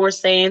people were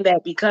saying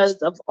that because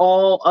of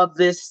all of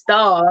this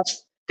stuff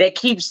that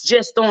keeps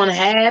just on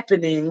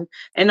happening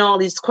and all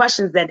these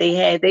questions that they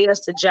had, they are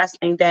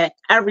suggesting that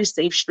every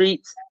Safe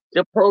Streets,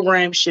 the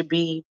program should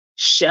be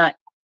shut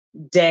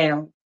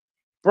down.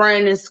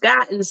 Brandon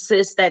Scott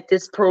insists that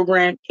this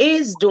program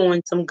is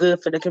doing some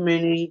good for the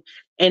community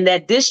and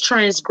that this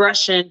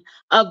transgression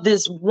of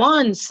this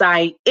one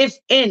site, if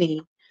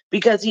any,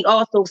 because he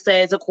also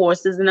says, of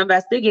course, there's an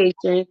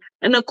investigation.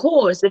 And of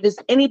course, if it's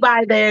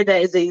anybody there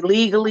that is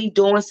illegally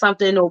doing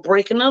something or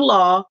breaking the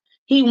law,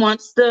 he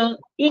wants to,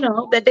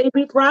 that they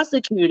be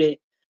prosecuted.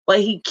 But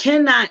he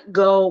cannot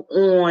go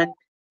on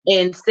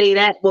and say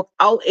that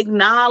without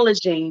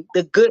acknowledging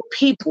the good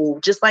people,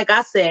 just like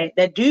I said,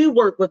 that do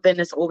work within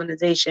this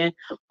organization,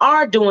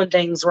 are doing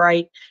things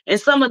right, and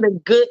some of the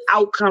good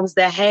outcomes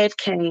that have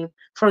came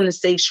from the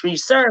Safe Street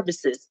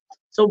services.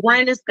 So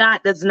Brandon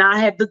Scott does not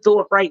have the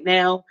thought right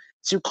now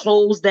to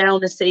close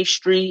down the Safe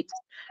Streets,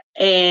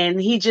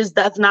 and he just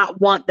does not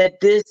want that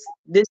this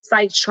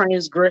site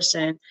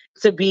transgression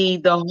to be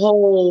the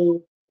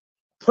whole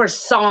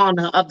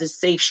persona of the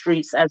Safe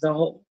Streets as a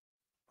whole.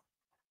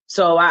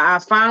 So I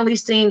finally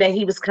seen that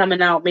he was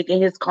coming out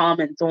making his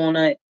comments on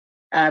it,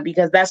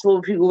 because that's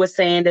what people were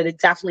saying, that it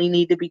definitely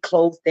need to be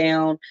closed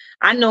down.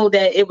 I know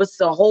that it was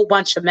a whole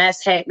bunch of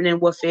mess happening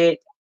with it.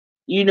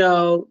 You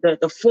know,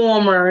 the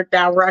former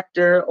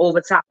director over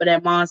top of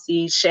that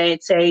Monty,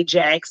 Shantae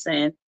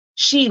Jackson,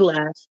 she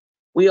left.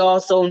 We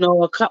also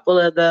know a couple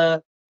of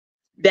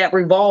that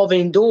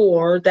revolving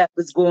door that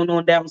was going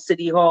on down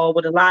City Hall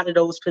with a lot of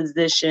those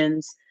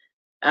positions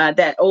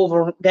that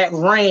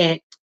ran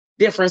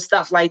different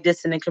stuff like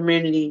this in the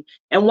community.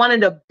 And one of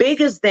the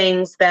biggest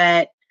things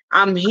that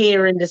I'm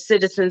hearing the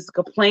citizens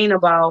complain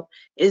about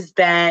is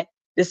that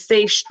the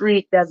Safe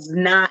Street does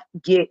not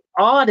get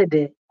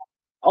audited.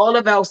 All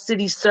of our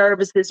city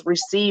services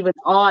receive an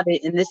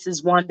audit, and this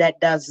is one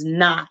that does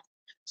not.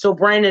 So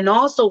Brandon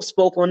also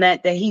spoke on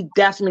that he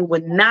definitely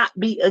would not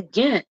be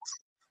against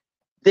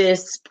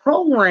this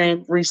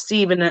program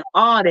receiving an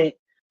audit,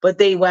 but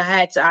they would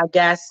have to, I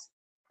guess,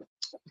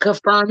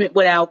 confirm it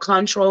with our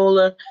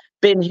controller,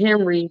 Ben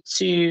Henry,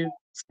 to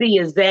see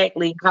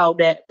exactly how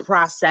that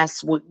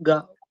process would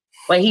go.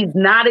 But he's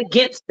not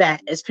against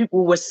that, as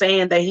people were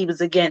saying that he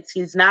was against.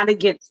 He's not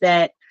against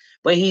that,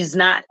 but he's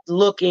not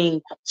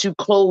looking to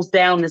close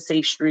down the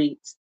Safe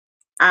Streets.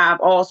 I've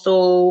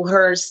also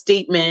heard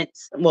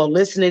statements, well,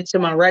 listening to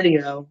my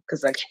radio,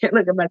 because I can't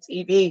look at my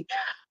TV,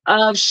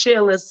 of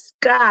Sheila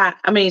Scott.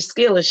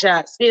 Skilla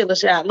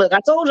Shot. Look, I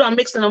told you I'm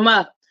mixing them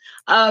up.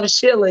 Of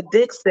Sheila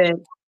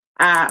Dixon,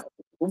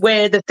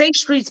 where the Safe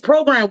Streets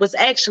program was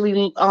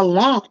actually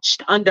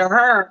launched under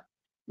her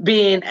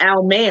being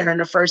our mayor in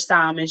the first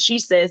time. And she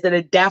says that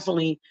it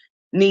definitely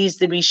needs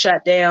to be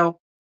shut down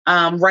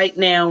right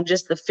now,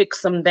 just to fix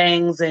some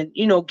things and,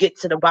 get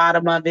to the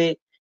bottom of it.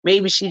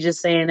 Maybe she's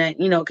just saying that,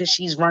 because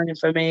she's running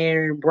for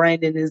mayor and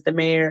Brandon is the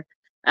mayor.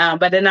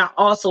 But then I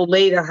also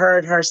later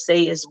heard her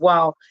say as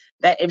well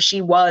that if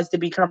she was to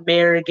become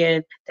mayor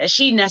again, that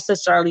she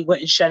necessarily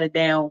wouldn't shut it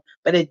down,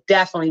 but it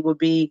definitely would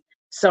be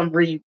some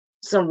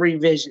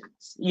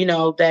revisions,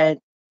 that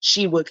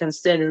she would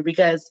consider,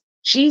 because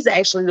she's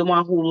actually the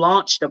one who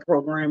launched the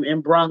program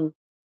and brung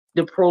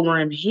the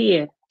program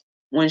here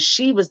when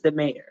she was the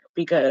mayor.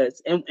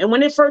 Because and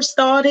when it first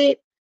started,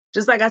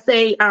 just like I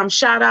say,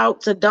 shout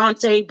out to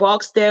Dante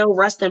Barksdale,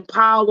 rest in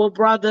power,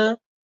 brother.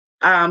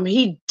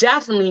 He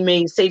definitely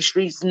made Safe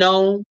Streets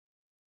known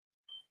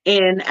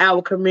in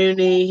our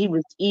community. He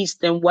was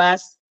East and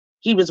West.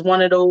 He was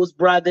one of those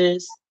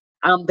brothers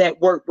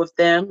that worked with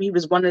them. He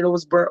was one of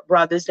those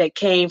brothers that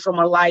came from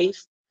a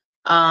life,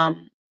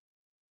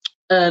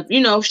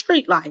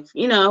 street life,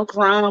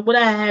 crime, what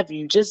have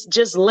you,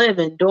 just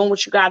living, doing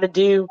what you got to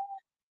do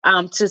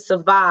to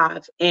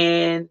survive.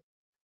 And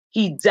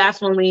he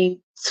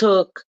definitely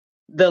took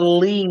the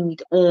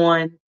lead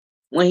on,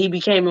 when he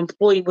became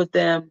employed with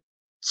them,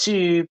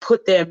 to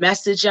put their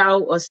message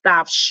out or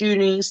stop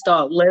shooting,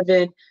 start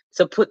living,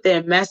 to put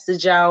their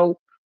message out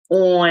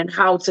on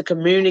how to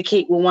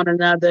communicate with one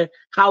another,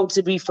 how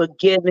to be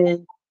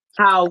forgiven,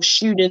 how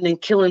shooting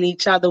and killing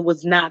each other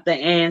was not the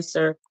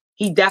answer.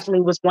 He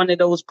definitely was one of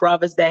those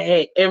brothers that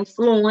had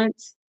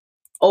influence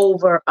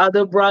over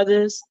other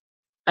brothers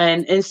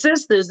and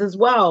sisters as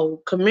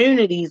well,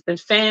 communities and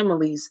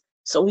families.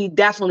 So he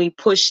definitely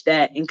pushed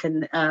that and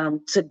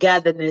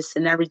togetherness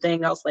and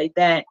everything else like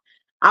that.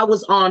 I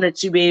was honored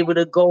to be able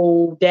to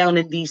go down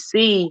in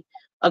DC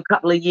a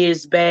couple of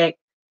years back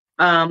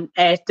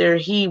after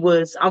he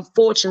was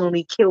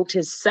unfortunately killed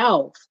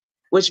himself,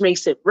 which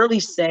makes it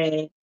really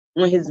sad,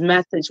 when his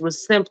message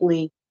was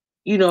simply,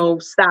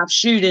 stop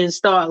shooting,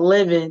 start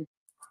living.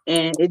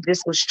 And it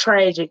just was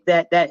tragic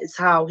that is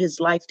how his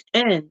life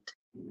ended,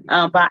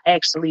 by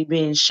actually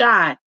being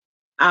shot.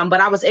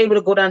 But I was able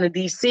to go down to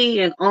DC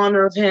in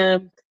honor of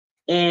him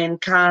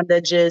and kind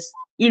of just,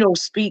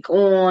 speak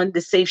on the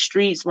Safe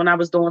Streets when I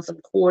was doing some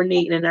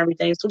coordinating and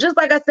everything. So just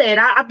like I said,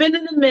 I've been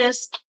in the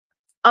midst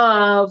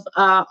of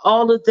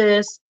all of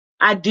this.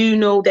 I do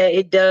know that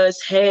it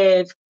does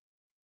have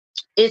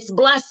its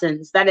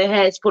blessings that it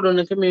has put on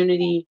the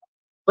community.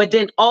 But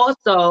then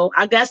also,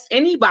 I guess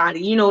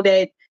anybody,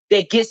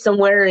 that gets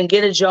somewhere and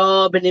get a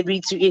job and it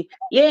be too,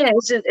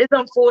 it's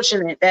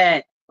unfortunate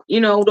that,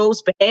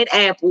 those bad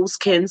apples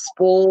can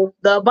spoil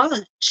the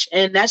bunch.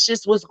 And that's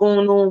just what's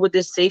going on with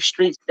this Safe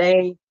Streets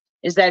thing,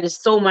 is that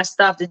it's so much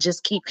stuff that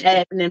just keep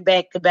happening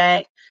back to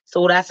back.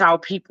 So that's how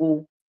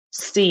people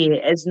see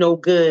it, as no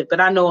good. But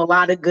I know a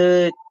lot of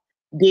good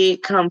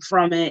did come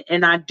from it.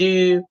 And I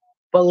do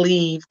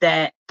believe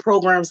that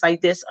programs like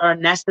this are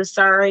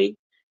necessary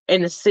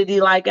in a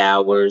city like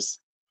ours,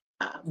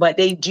 but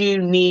they do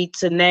need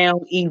to now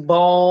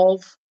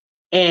evolve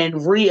and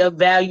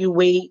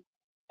reevaluate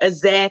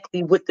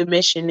exactly what the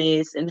mission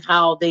is and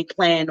how they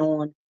plan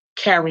on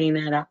carrying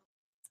it out.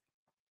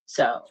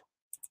 So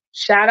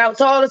shout out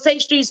to all the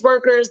Safe Streets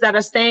workers that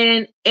are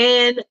staying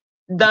in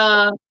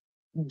the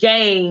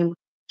game,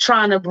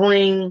 trying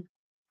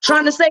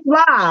to save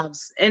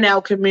lives in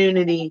our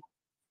community.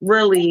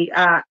 Really,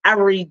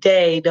 every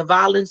day. The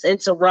violence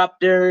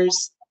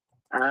interrupters.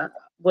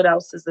 What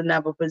else is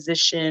another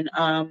position?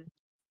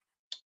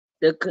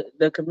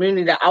 The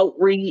community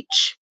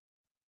outreach,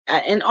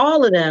 and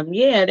all of them.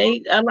 Yeah,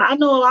 I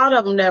know a lot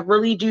of them that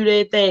really do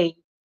their thing.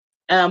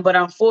 But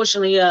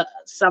unfortunately,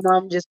 some of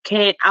them just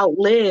can't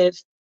outlive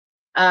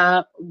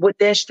what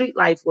their street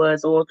life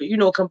was, or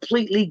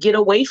completely get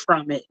away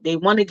from it. They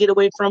want to get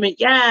away from it.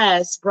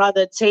 Yes,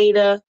 brother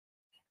Tater,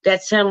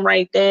 that's him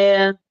right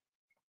there.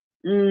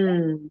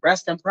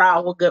 Rest in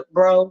power, good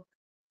bro.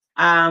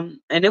 And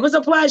it was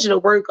a pleasure to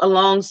work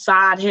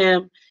alongside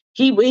him.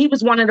 He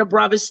was one of the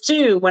brothers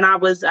too when I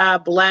was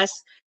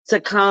blessed to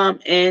come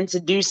and to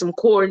do some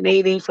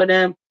coordinating for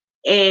them,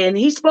 and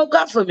he spoke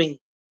up for me.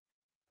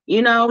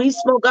 He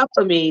spoke up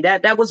for me.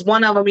 That was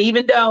one of them.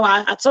 Even though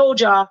I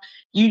told y'all,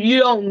 you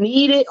don't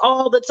need it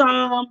all the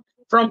time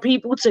from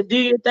people to do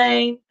your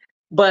thing,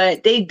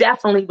 but they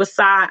definitely was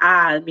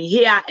side-eyeing me.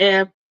 Here I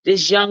am,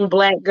 this young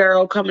Black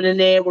girl coming in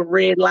there with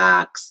red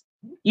locks,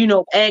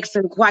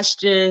 asking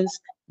questions,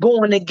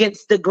 going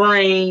against the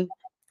grain,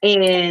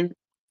 and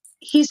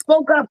he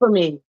spoke up for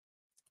me.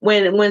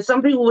 When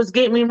some people was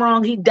getting me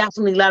wrong, he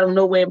definitely let them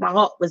know where my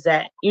heart was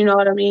at. You know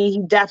what I mean?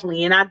 He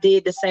definitely, and I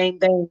did the same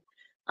thing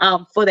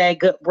for that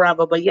good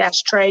brother. But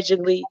yes,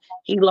 tragically,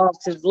 he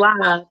lost his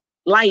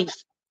life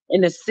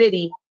in the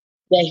city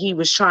that he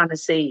was trying to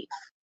save.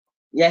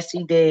 Yes,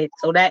 he did.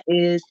 So that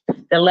is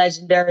the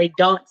legendary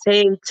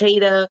Dante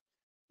Tater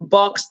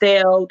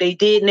Barksdale. They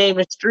did name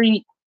a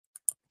street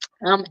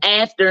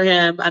after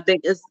him. I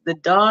think it's the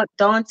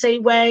Dante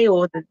Way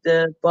or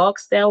the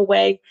Barksdale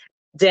Way,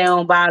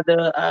 down by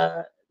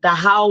the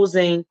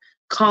housing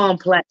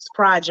complex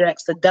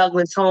projects, the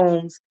Douglas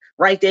Homes,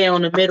 right there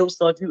on the middle.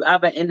 So if you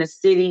ever in the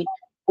city,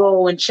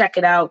 go and check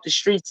it out. The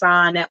street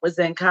sign that was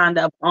in kind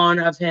of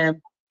honor of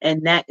him,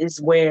 and that is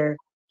where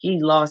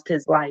he lost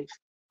his life.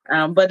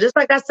 But just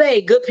like I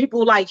say, good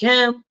people like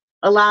him,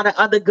 a lot of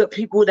other good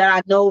people that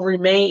I know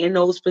remain in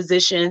those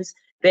positions.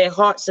 Their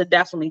hearts are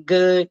definitely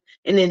good.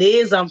 And it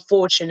is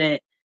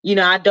unfortunate.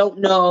 I don't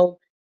know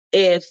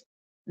if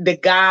the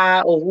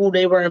guy or who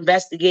they were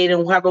investigating,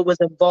 whoever was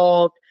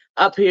involved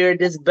up here at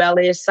this Bel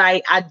Air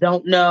site, I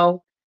don't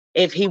know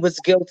if he was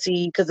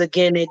guilty, because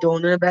again, they're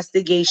doing an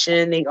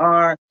investigation. They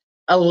are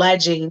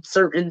alleging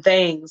certain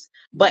things.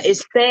 But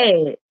it's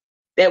sad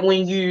that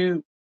when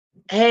you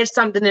have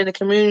something in the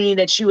community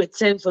that you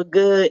attend for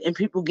good and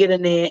people get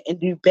in there and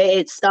do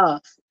bad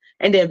stuff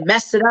and then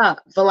mess it up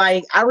for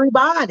like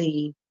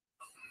everybody.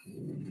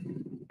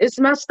 It's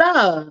messed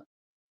up.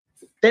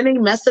 Then they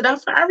mess it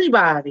up for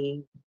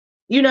everybody.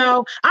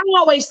 I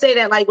always say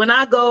that, like, when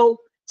I go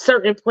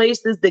certain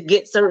places to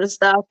get certain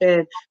stuff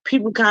and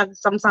people kind of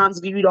sometimes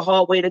give you the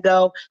hard way to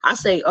go, I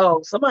say,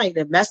 oh, somebody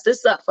that messed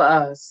this up for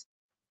us,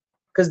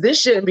 because this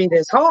shouldn't be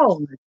this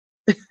hard.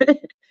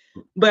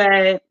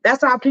 But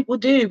that's how people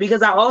do,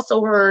 because I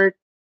also heard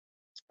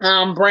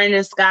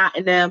Brandon Scott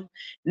and them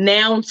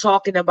now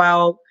talking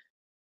about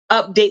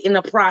updating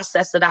the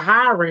process of the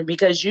hiring,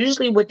 because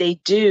usually what they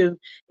do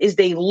is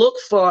they look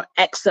for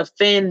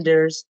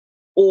ex-offenders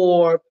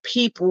or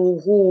people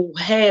who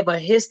have a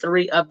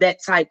history of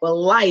that type of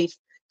life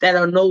that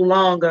are no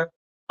longer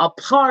a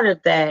part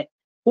of that,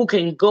 who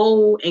can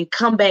go and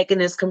come back in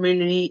this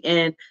community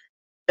and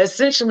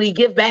essentially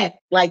give back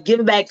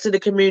to the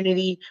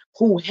community,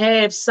 who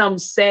have some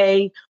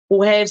say,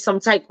 who have some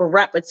type of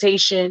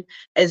reputation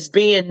as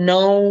being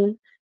known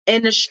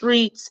in the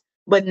streets,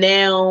 but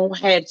now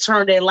have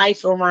turned their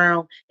life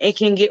around and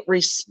can get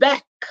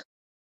respect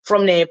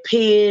from their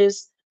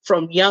peers,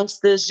 from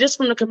youngsters, just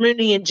from the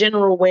community in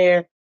general,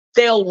 where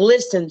they'll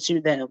listen to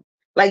them.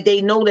 Like,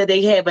 they know that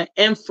they have an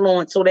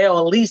influence, so they'll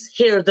at least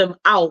hear them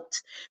out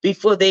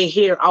before they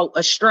hear out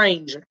a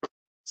stranger.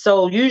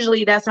 So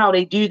usually that's how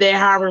they do their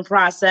hiring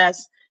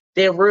process.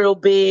 They're real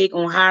big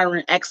on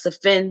hiring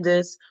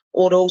ex-offenders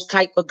or those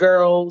type of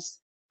girls,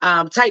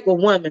 those type of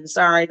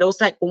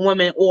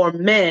women or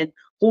men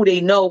who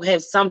they know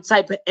have some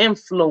type of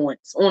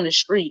influence on the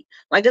street.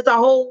 Like, it's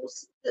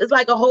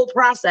like a whole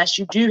process.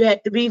 You do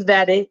have to be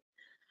vetted.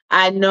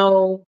 I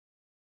know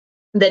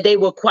that they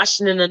were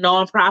questioning the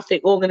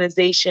nonprofit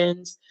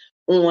organizations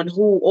on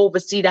who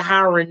oversee the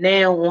hiring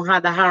now, on how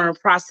the hiring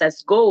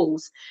process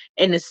goes.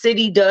 And the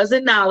city does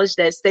acknowledge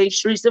that Safe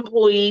Streets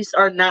employees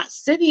are not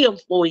city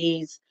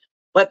employees,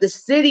 but the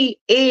city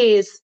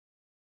is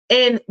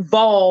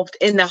involved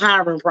in the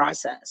hiring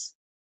process.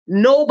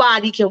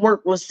 Nobody can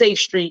work with Safe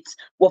Streets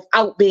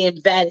without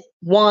being vetted.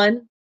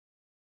 One,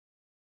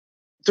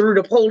 through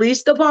the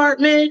police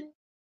department,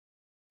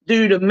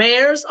 through the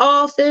mayor's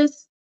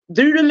office,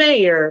 through the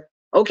mayor.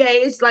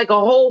 Okay, it's like a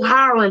whole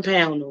hiring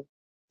panel.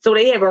 So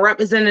they have a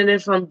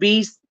representative from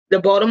the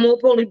Baltimore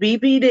Police,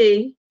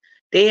 BPD.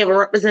 They have a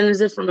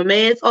representative from the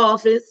mayor's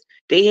office.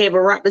 They have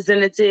a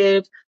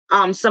representative,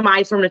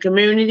 somebody from the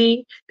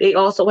community. They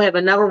also have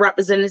another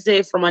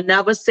representative from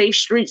another Safe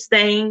Streets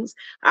things.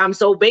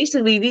 So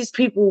basically, these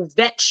people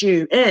vet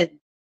you in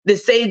to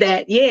say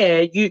that,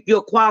 yeah,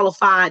 you're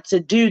qualified to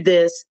do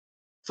this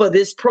for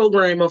this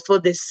program or for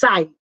this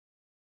site.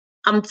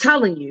 I'm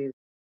telling you,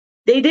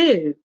 they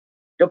do.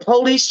 The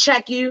police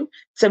check you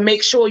to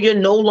make sure you're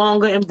no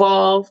longer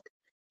involved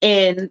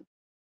in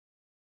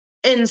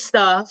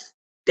stuff.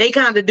 They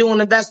kind of do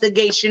an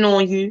investigation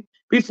on you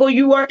before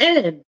you are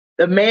in.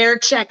 The mayor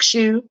checks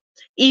you.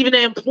 Even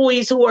the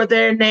employees who are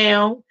there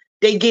now,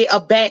 they get a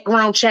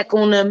background check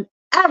on them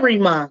every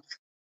month.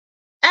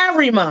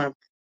 Every month.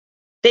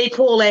 They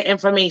pull that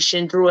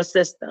information through a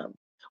system.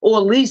 Or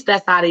at least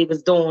that's how they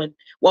was doing.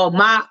 Well,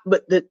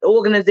 but the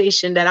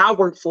organization that I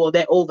work for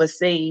that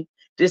oversees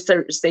this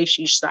certain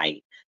safety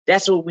site,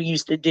 that's what we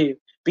used to do.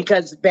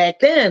 Because back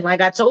then,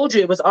 like I told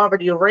you, it was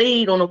already a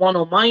raid on the one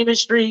on Monument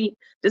Street.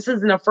 This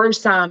isn't the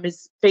first time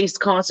it's faced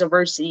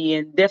controversy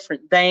and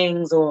different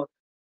things or,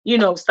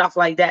 stuff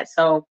like that.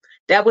 So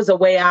that was a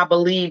way I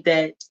believe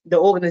that the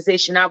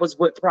organization I was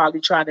with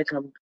probably tried to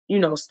come,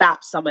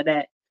 stop some of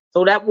that.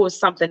 So that was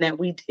something that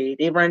we did.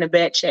 They ran a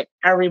bad check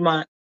every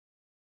month.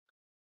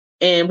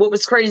 And what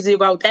was crazy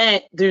about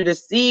that, through the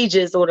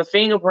sieges or the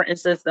fingerprinting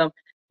system,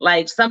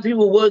 like some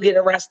people would get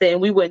arrested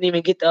and we wouldn't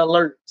even get the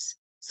alerts.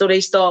 So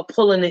they start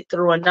pulling it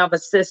through another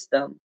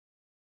system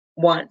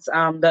once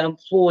the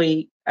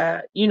employee,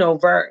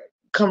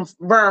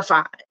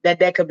 verify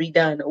that could be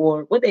done,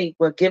 or what they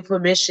would give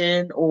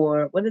permission,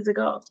 or what is it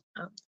called?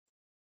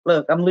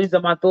 Look, I'm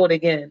losing my thought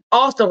again.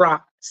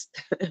 Authorized.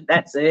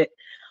 That's it.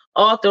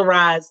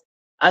 Authorized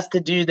us to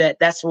do that.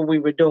 That's what we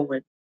were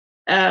doing.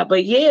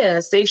 But yeah,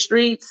 Safe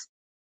Streets,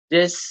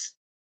 just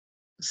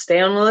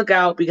stay on the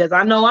lookout because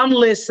I know I'm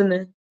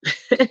listening.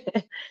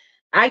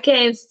 I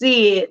can't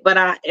see it, but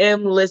I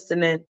am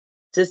listening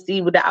to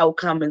see what the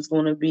outcome is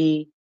going to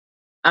be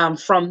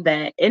from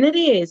that. And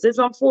it's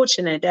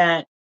unfortunate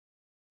that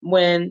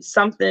when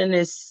something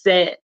is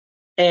set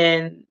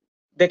in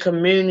the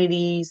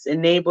communities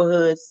and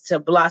neighborhoods to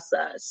bless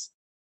us,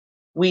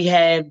 we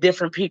have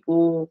different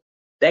people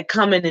that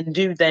come in and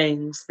do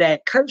things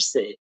that curse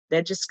it,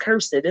 that just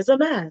curse it. It's a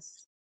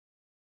mess.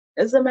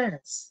 It's a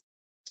mess.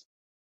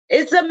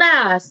 It's a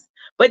mess.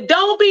 But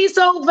don't be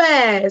so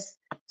fast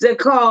to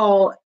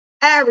call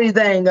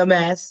everything a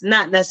mess.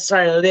 Not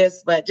necessarily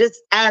this, but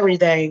just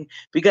everything,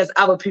 because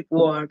other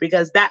people are.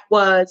 Because that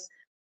was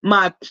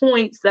my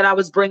points that I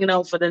was bringing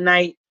out for the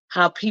night,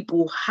 how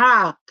people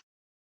hop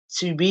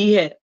to be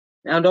hip.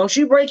 Now, don't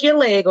you break your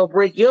leg or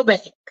break your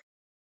back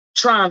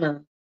trying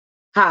to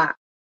hop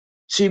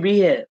to be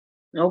hip.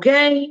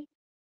 Okay?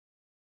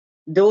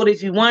 Do it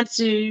if you want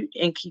to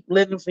and keep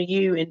living for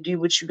you and do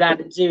what you got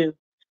to do.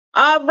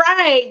 All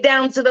right,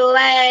 down to the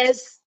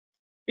last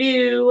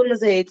few,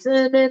 let's say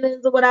 10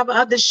 minutes or whatever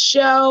of the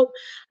show.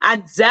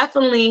 I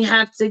definitely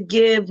have to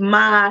give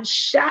my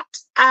shout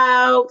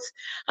out.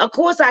 Of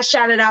course, I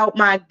shouted out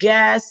my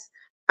guest,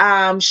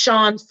 Sean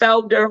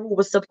Felder, who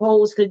was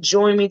supposed to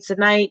join me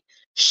tonight.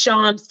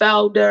 Sean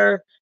Felder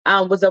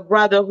was a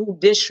brother who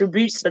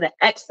distributes for the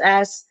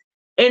XS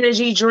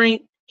energy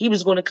drink. He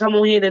was going to come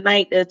on here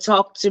tonight to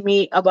talk to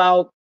me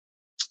about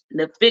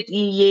the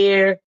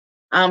 50-year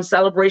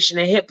celebration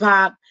of hip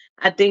hop.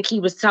 I think he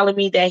was telling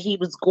me that he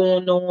was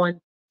going on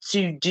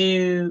to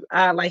do,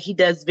 like he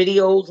does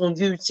videos on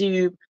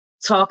YouTube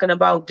talking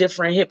about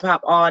different hip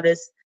hop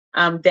artists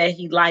that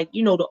he liked,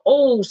 the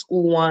old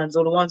school ones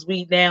or the ones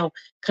we now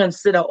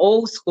consider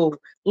old school.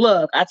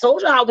 Look, I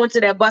told you I went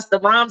to that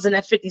Busta Rhymes and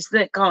that 50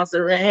 Cent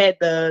concert and had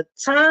the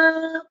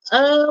time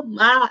of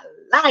my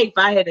life.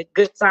 I had a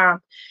good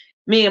time.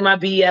 Me and my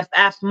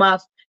BFF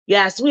Muff.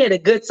 Yes, we had a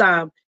good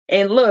time.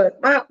 And look,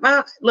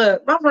 my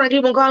friend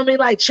keep on calling me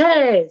like,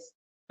 Chaz,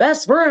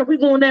 best friend, we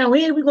going down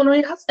here, we going down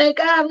here. I said,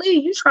 golly,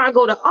 you try to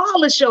go to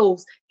all the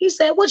shows. He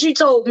said, what you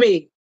told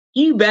me?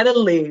 You better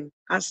live.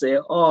 I said,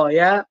 oh,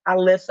 yeah, I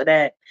live for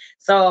that.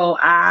 So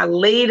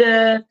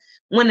later,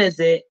 when is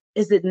it?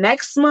 Is it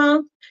next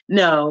month?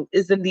 No,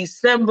 it's in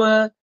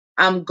December.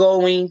 I'm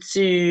going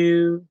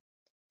to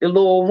the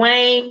Lil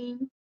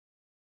Wayne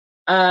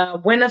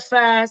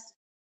Winterfest.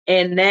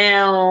 And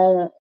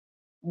now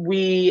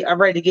we are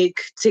ready to get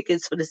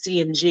tickets for the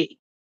CMG.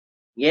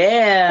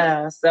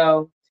 Yeah,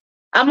 so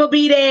I'm going to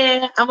be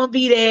there.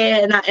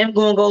 And I am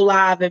going to go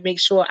live and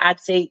make sure I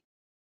take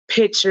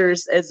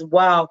pictures as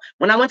well.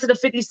 When I went to the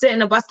 50 Cent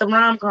and the Busta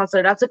Rhymes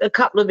concert, I took a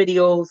couple of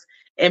videos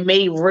and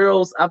made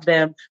reels of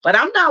them. But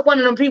I'm not one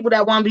of them people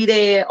that want to be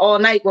there all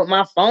night with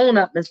my phone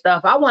up and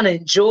stuff. I want to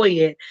enjoy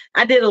it.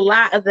 I did a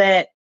lot of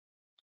that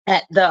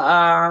at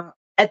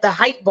the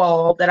Hype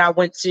Ball that I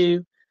went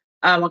to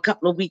a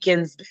couple of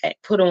weekends back,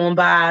 put on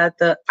by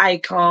the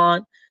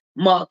icon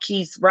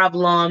Marquise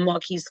Revlon,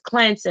 Marquise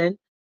Clanton.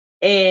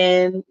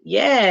 And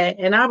yeah,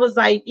 and I was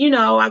like,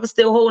 I was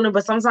still holding it,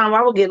 but sometimes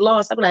I would get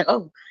lost. I'd be like,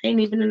 oh, I ain't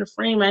even in the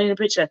frame, I ain't in the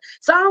picture.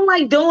 So I don't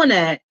like doing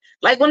that.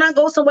 Like when I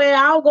go somewhere,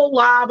 I'll go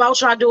live. I'll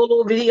try to do a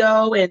little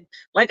video, and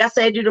like I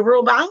said, do the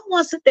room. But I don't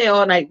want to sit there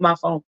all night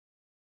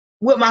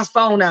with my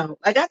phone out.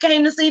 Like I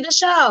came to see the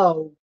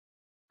show.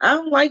 I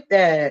don't like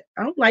that.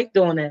 I don't like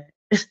doing that.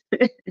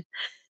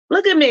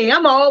 Look at me.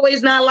 I'm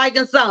always not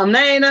liking something,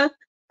 ain't I?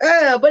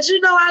 But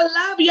I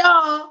love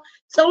y'all.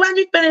 So let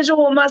me finish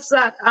with my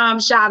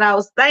shout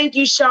outs. Thank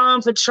you,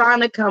 Sean, for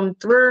trying to come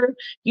through.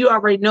 You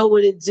already know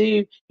what to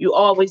do. You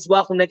always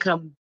welcome to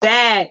come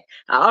back.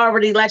 I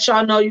already let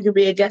y'all know you can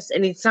be a guest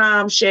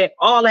anytime. Share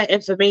all that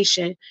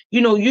information.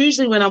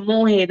 Usually when I'm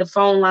on here, the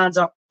phone lines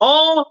are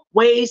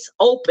always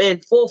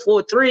open.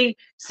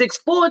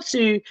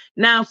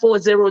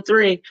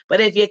 443-642-9403.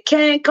 But if you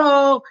can't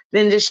call,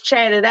 then just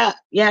chat it up.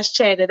 Yes,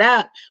 chat it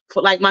up.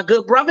 For like my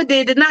good brother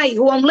did tonight,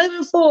 who I'm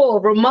living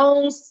for,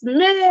 Ramon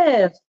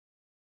Smith.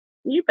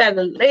 You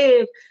better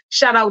live.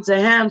 Shout out to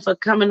him for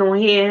coming on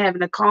here and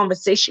having a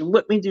conversation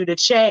with me through the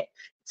chat.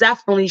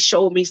 Definitely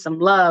showed me some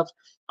love.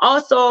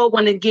 Also,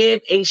 want to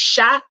give a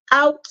shout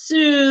out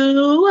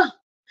to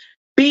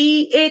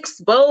Be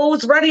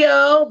Exposed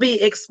Radio,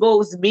 Be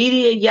Exposed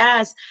Media.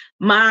 Yes,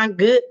 my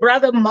good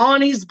brother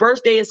Marnie's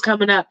birthday is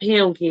coming up. He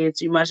don't care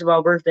too much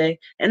about birthday,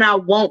 and I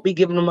won't be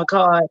giving him a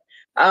card.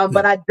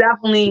 But I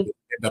definitely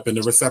end up in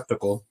the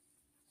receptacle.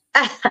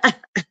 At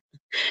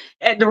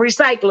the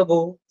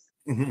recyclable.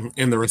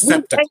 In the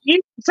receptacle.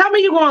 Tell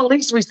me you're going to at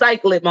least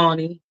recycle it,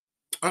 Marnie.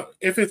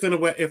 If it's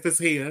if it's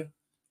here.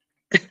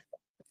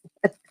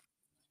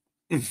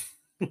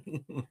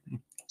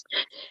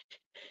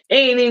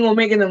 Ain't even gonna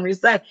make them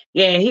recycle.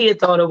 Yeah, he'll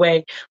throw it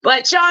away.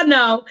 But y'all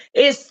know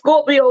it's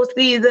Scorpio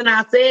season.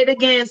 I say it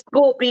again,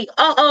 Scorpio.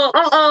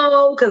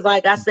 Because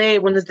like I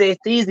said, when it's their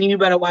season, you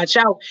better watch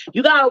out.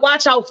 You gotta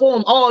watch out for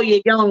them all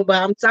year young.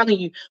 But I'm telling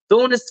you,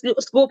 during the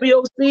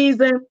Scorpio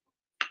season,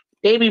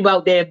 they be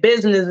about their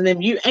business, and if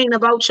you ain't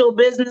about your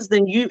business,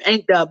 then you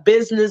ain't. The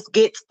business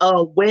gets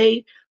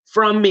away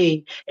from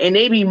me, and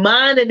they be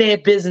minding their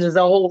business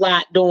a whole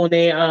lot during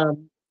their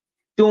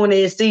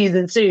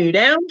season too.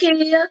 They don't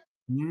care.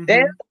 Mm-hmm.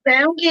 They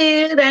don't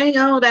care. They ain't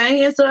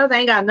so they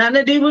ain't got nothing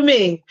to do with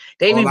me.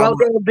 They be about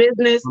their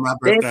business. For my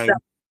birthday.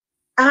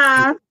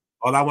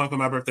 All I want for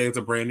my birthday is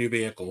a brand new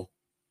vehicle.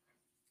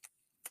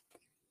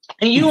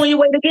 And you on your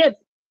way to get it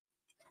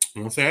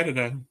on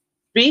Saturday.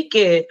 Speak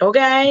it,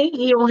 okay?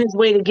 He on his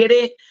way to get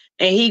it,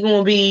 and he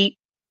gonna be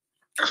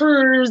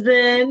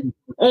cruising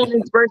on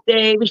his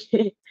birthday.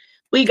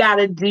 We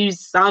gotta do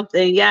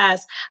something,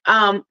 yes.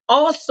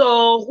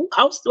 Also, who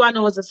else do I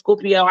know is a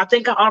Scorpio? I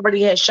think I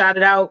already had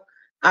shouted out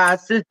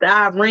Sister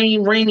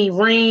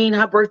Irene,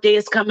 her birthday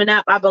is coming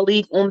up, I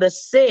believe, on the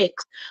 6th.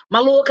 My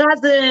little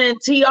cousin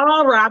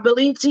Tiara, I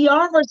believe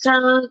Tiara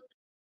turned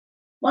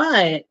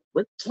what?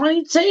 With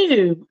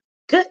 22.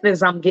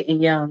 Goodness, I'm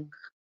getting young.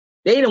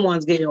 They the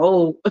ones getting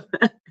old.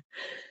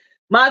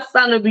 My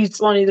son will be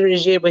 23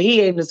 this year, but he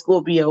ain't a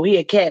Scorpio. He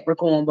a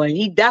Capricorn, but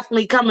he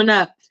definitely coming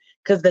up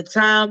because the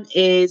time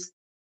is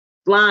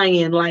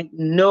flying like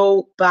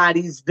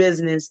nobody's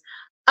business.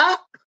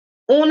 Up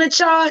on the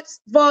charts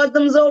for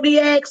them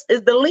zodiacs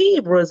is the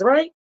Libras,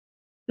 right?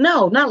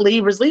 No, not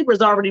Libras.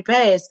 Libras already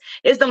passed.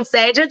 It's them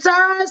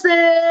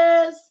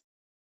Sagittariuses.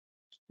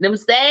 Them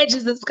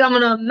Sagittarius is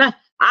coming up now.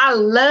 I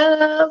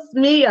love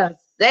me a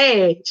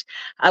Sag.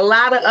 A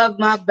lot of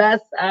my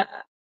best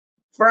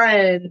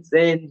friends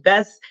and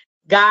best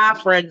guy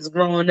friends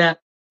growing up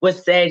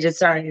with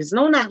Sagittarius.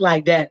 No, not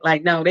like that.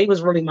 Like, no, they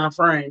was really my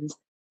friends.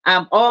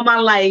 All my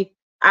life,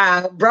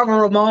 Brother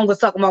Ramon was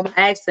talking about my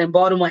accent,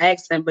 Baltimore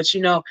accent, but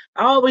I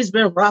always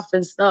been rough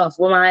and stuff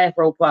with my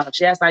Afro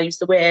pops. Yes, I used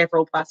to wear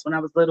Afro pops when I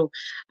was little.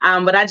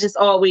 But I just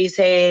always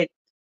had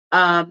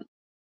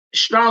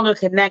stronger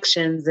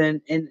connections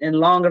and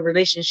longer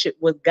relationship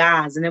with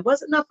guys. And it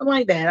wasn't nothing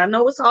like that. I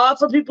know it's hard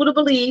for people to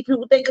believe.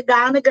 People think a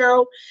guy and a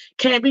girl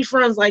can't be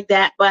friends like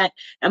that. But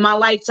in my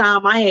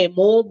lifetime, I had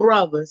more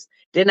brothers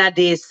than I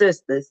did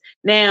sisters.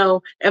 Now,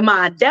 in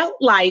my adult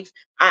life,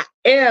 I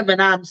am,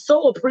 and I'm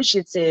so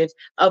appreciative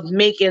of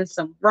making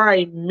some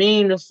very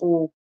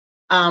meaningful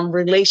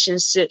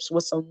relationships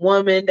with some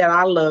women that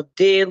I love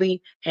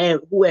dearly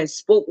and who has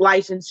spoke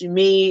life into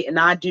me, and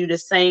I do the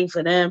same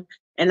for them.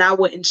 And I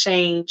wouldn't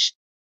change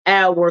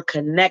our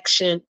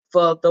connection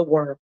for the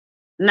world.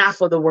 Not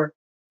for the world.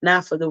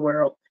 Not for the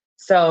world.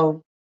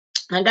 So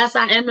I guess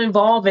I am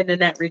involving in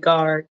that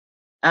regard.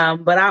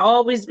 But I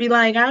always be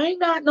like, I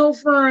ain't got no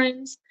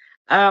friends.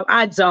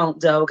 I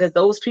don't, though, because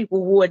those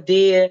people who are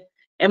dear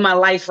in my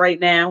life right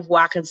now, who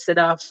I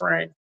consider a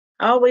friend,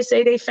 I always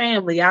say they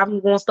family. I'm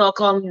going to start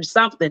calling you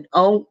something.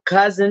 Aunt,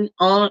 cousin,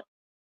 aunt,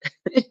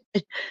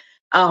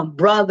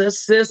 brother,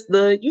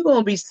 sister. You're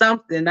going to be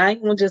something. I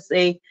ain't going to just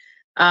say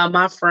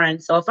my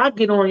friend. So if I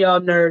get on y'all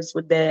nerves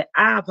with that,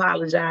 I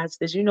apologize,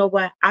 because you know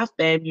what? I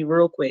fam you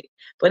real quick.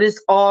 But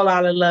it's all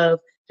out of love.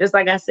 Just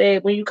like I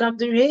said, when you come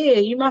through here,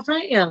 you my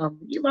fam.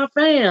 You my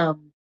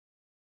fam.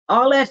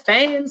 All that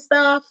fan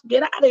stuff,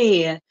 get out of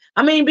here.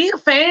 I mean, be a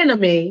fan of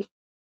me.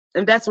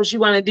 If that's what you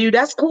want to do,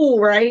 that's cool,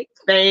 right?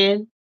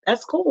 Fan.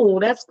 That's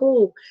cool. That's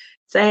cool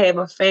to have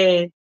a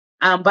fan.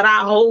 But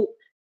I hope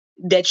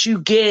that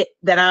you get,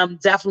 that I'm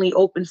definitely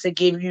open to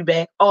give you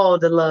back all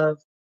the love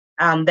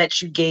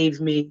that you gave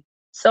me.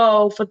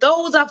 So for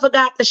those I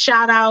forgot to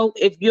shout out,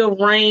 if your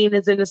rain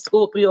is in the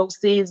Scorpio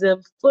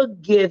season,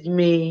 forgive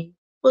me.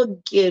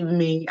 Forgive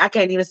me. I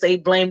can't even say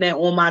blame that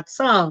on my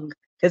tongue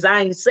because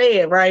I ain't say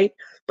it right.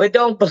 But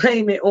don't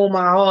blame it on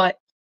my heart.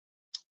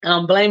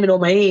 Blame it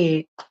on my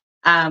head,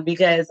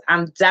 because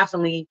I'm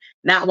definitely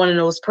not one of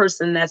those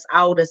person that's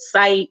out of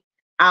sight,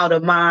 out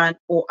of mind,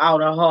 or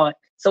out of heart.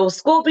 So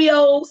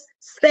Scorpios,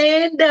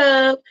 stand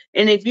up.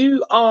 And if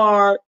you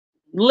are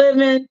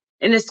living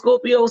in the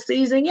Scorpio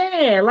season,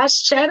 yeah,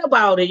 let's chat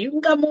about it. You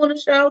can come on the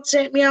show,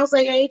 check me out,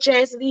 say, hey,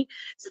 Chastity,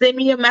 send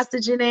me a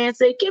message in there and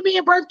say, give me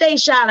a birthday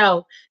shout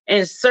out.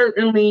 And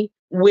certainly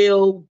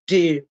will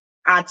do.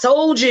 I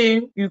told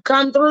you, you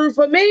come through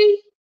for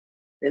me,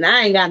 then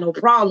I ain't got no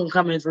problem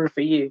coming through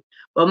for you.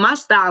 But my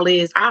style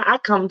is I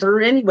come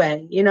through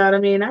anyway. You know what I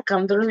mean? I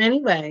come through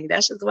anyway.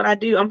 That's just what I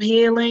do. I'm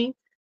healing.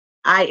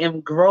 I am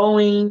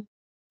growing,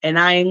 and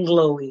I am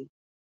glowing.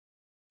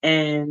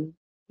 And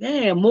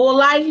yeah, more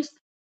life,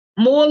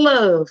 more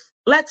love.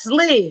 Let's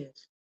live.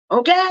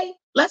 Okay?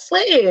 Let's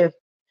live.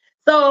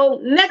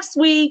 So next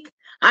week,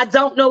 I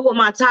don't know what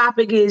my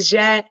topic is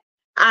yet.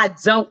 I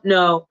don't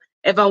know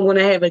if I'm going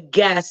to have a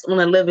guest on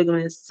a Living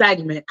Room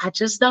segment. I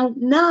just don't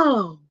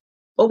know.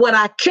 But what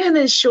I can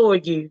assure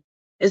you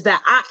is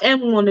that I am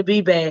going to be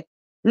back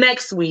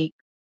next week.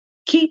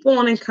 Keep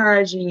on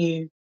encouraging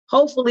you,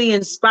 hopefully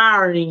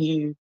inspiring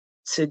you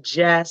to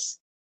just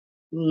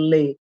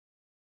live.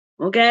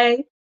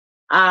 Okay?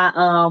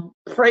 I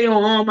pray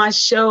on all my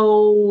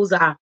shows.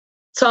 I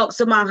talk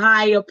to my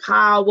higher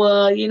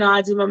power. You know,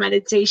 I do my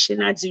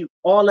meditation. I do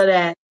all of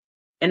that.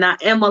 And I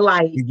am a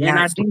light. And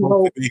I do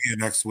hope to be here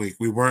next week.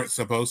 We weren't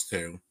supposed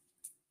to.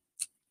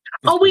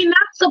 Oh, we not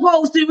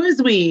supposed to,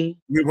 is we?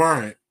 We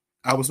weren't.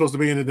 I was supposed to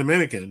be in the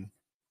Dominican.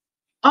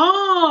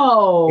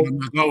 Oh. I'm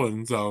not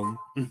going, so.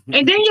 And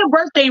then your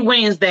birthday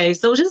Wednesday,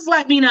 so just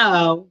let me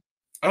know.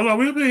 Oh, no,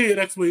 we'll be here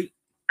next week.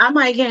 I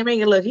might can't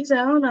make it look. He said,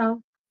 I don't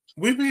know.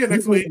 We'll be here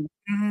next week.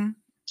 Mm-hmm.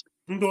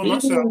 I'm doing my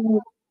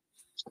show.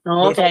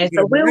 Oh, okay,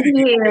 so we'll be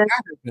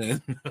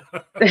here.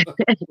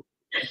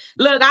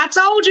 Look, I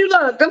told you,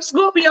 look, them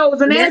Scorpios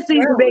in that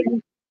season,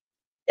 baby.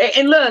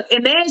 And look,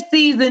 in that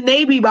season,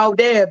 they be about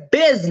their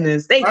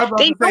business. I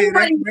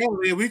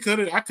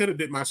could have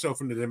did my show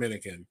from the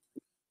Dominican.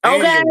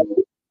 Okay.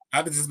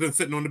 I'd have just been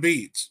sitting on the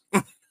beach.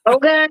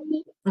 Okay.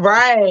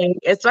 Right.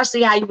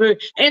 Especially how you were.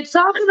 And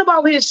talking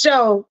about his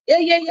show.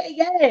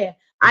 Yeah.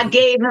 I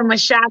gave him a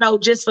shout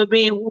out just for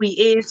being who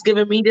he is,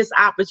 giving me this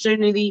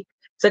opportunity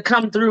to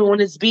come through on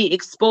this Be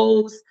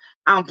Exposed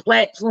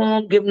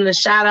platform, give him a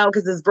shout out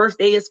because his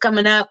birthday is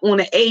coming up on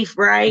the 8th,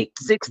 right?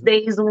 6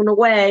 days on the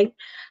way.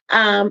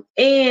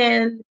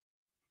 And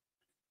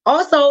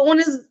also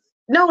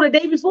the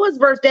day before his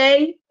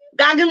birthday,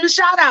 gotta give him a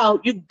shout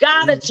out. You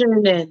gotta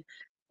tune in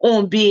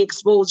on Be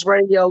Exposed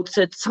Radio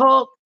to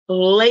talk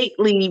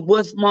lately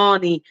with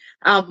Monty.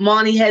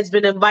 Monty has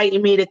been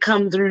inviting me to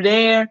come through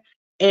there,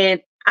 and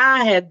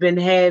I have been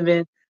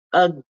having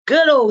a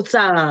good old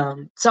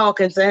time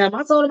talking to him.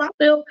 I told him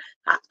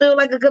I feel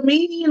like a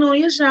comedian on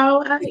your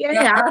show. I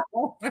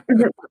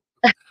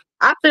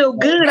feel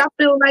good. I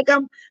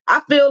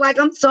feel like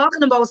I'm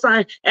talking about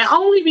something. And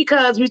only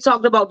because we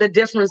talked about the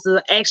difference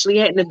of actually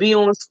having to be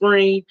on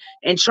screen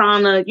and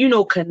trying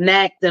to,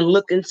 connect and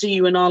look into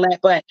you and all that.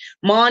 But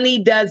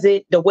Monty does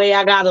it the way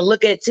I gotta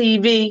look at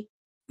TV.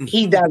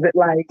 He does it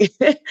like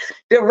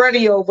the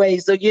radio way.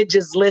 So you're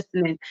just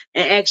listening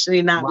and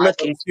actually not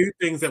looking. The two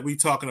things that we're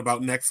talking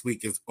about next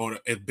week is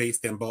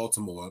based in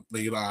Baltimore.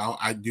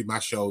 I do my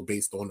show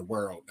based on the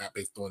world, not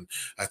based on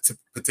a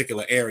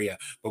particular area.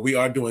 But we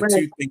are doing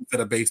two things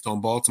that are based on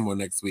Baltimore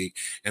next week,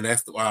 and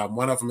that's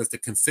one of them is the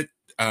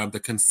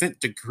consent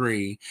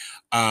decree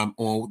on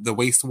the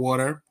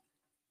wastewater.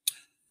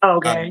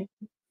 Okay.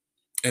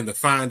 And the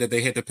fine that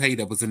they had to pay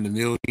that was in the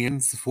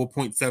millions,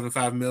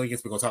 4.75 million.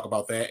 We're going to talk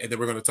about that. And then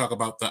we're going to talk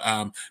about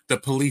the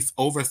police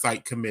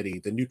oversight committee,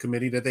 the new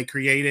committee that they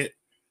created.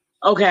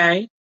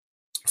 Okay.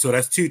 So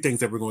that's two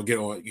things that we're going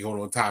to get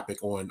on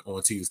topic on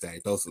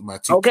Tuesday. Those are my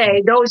two.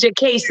 Okay, those are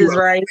cases,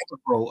 right?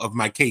 Of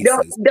my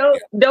cases.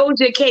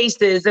 Those are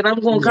cases. And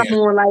I'm going to come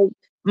on like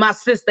my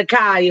sister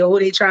Kaya, who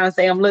they trying to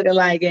say I'm looking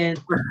like, and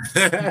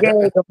gag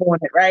on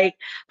it, right?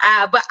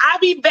 But I'll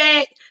be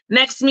back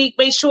next week.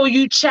 Make sure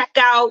you check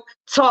out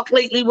Talk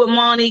Lately with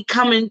Monty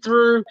coming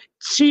through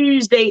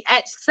Tuesday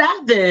at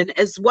 7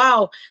 as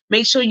well.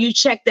 Make sure you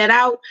check that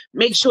out.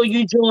 Make sure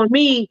you join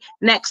me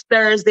next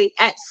Thursday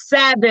at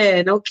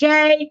 7,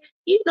 okay?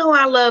 You know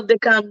I love to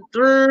come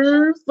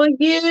through for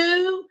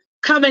you.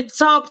 Come and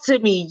talk to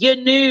me. Your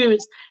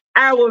news,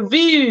 our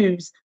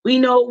views. We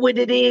know what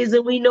it is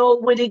and we know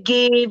what it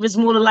gives. It's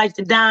more to life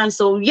than dying.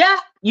 So, yeah,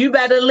 you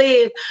better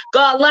live.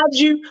 God loves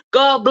you.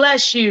 God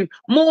bless you.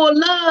 More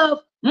love,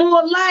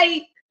 more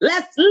light.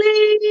 Let's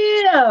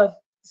live.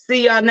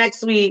 See y'all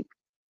next week.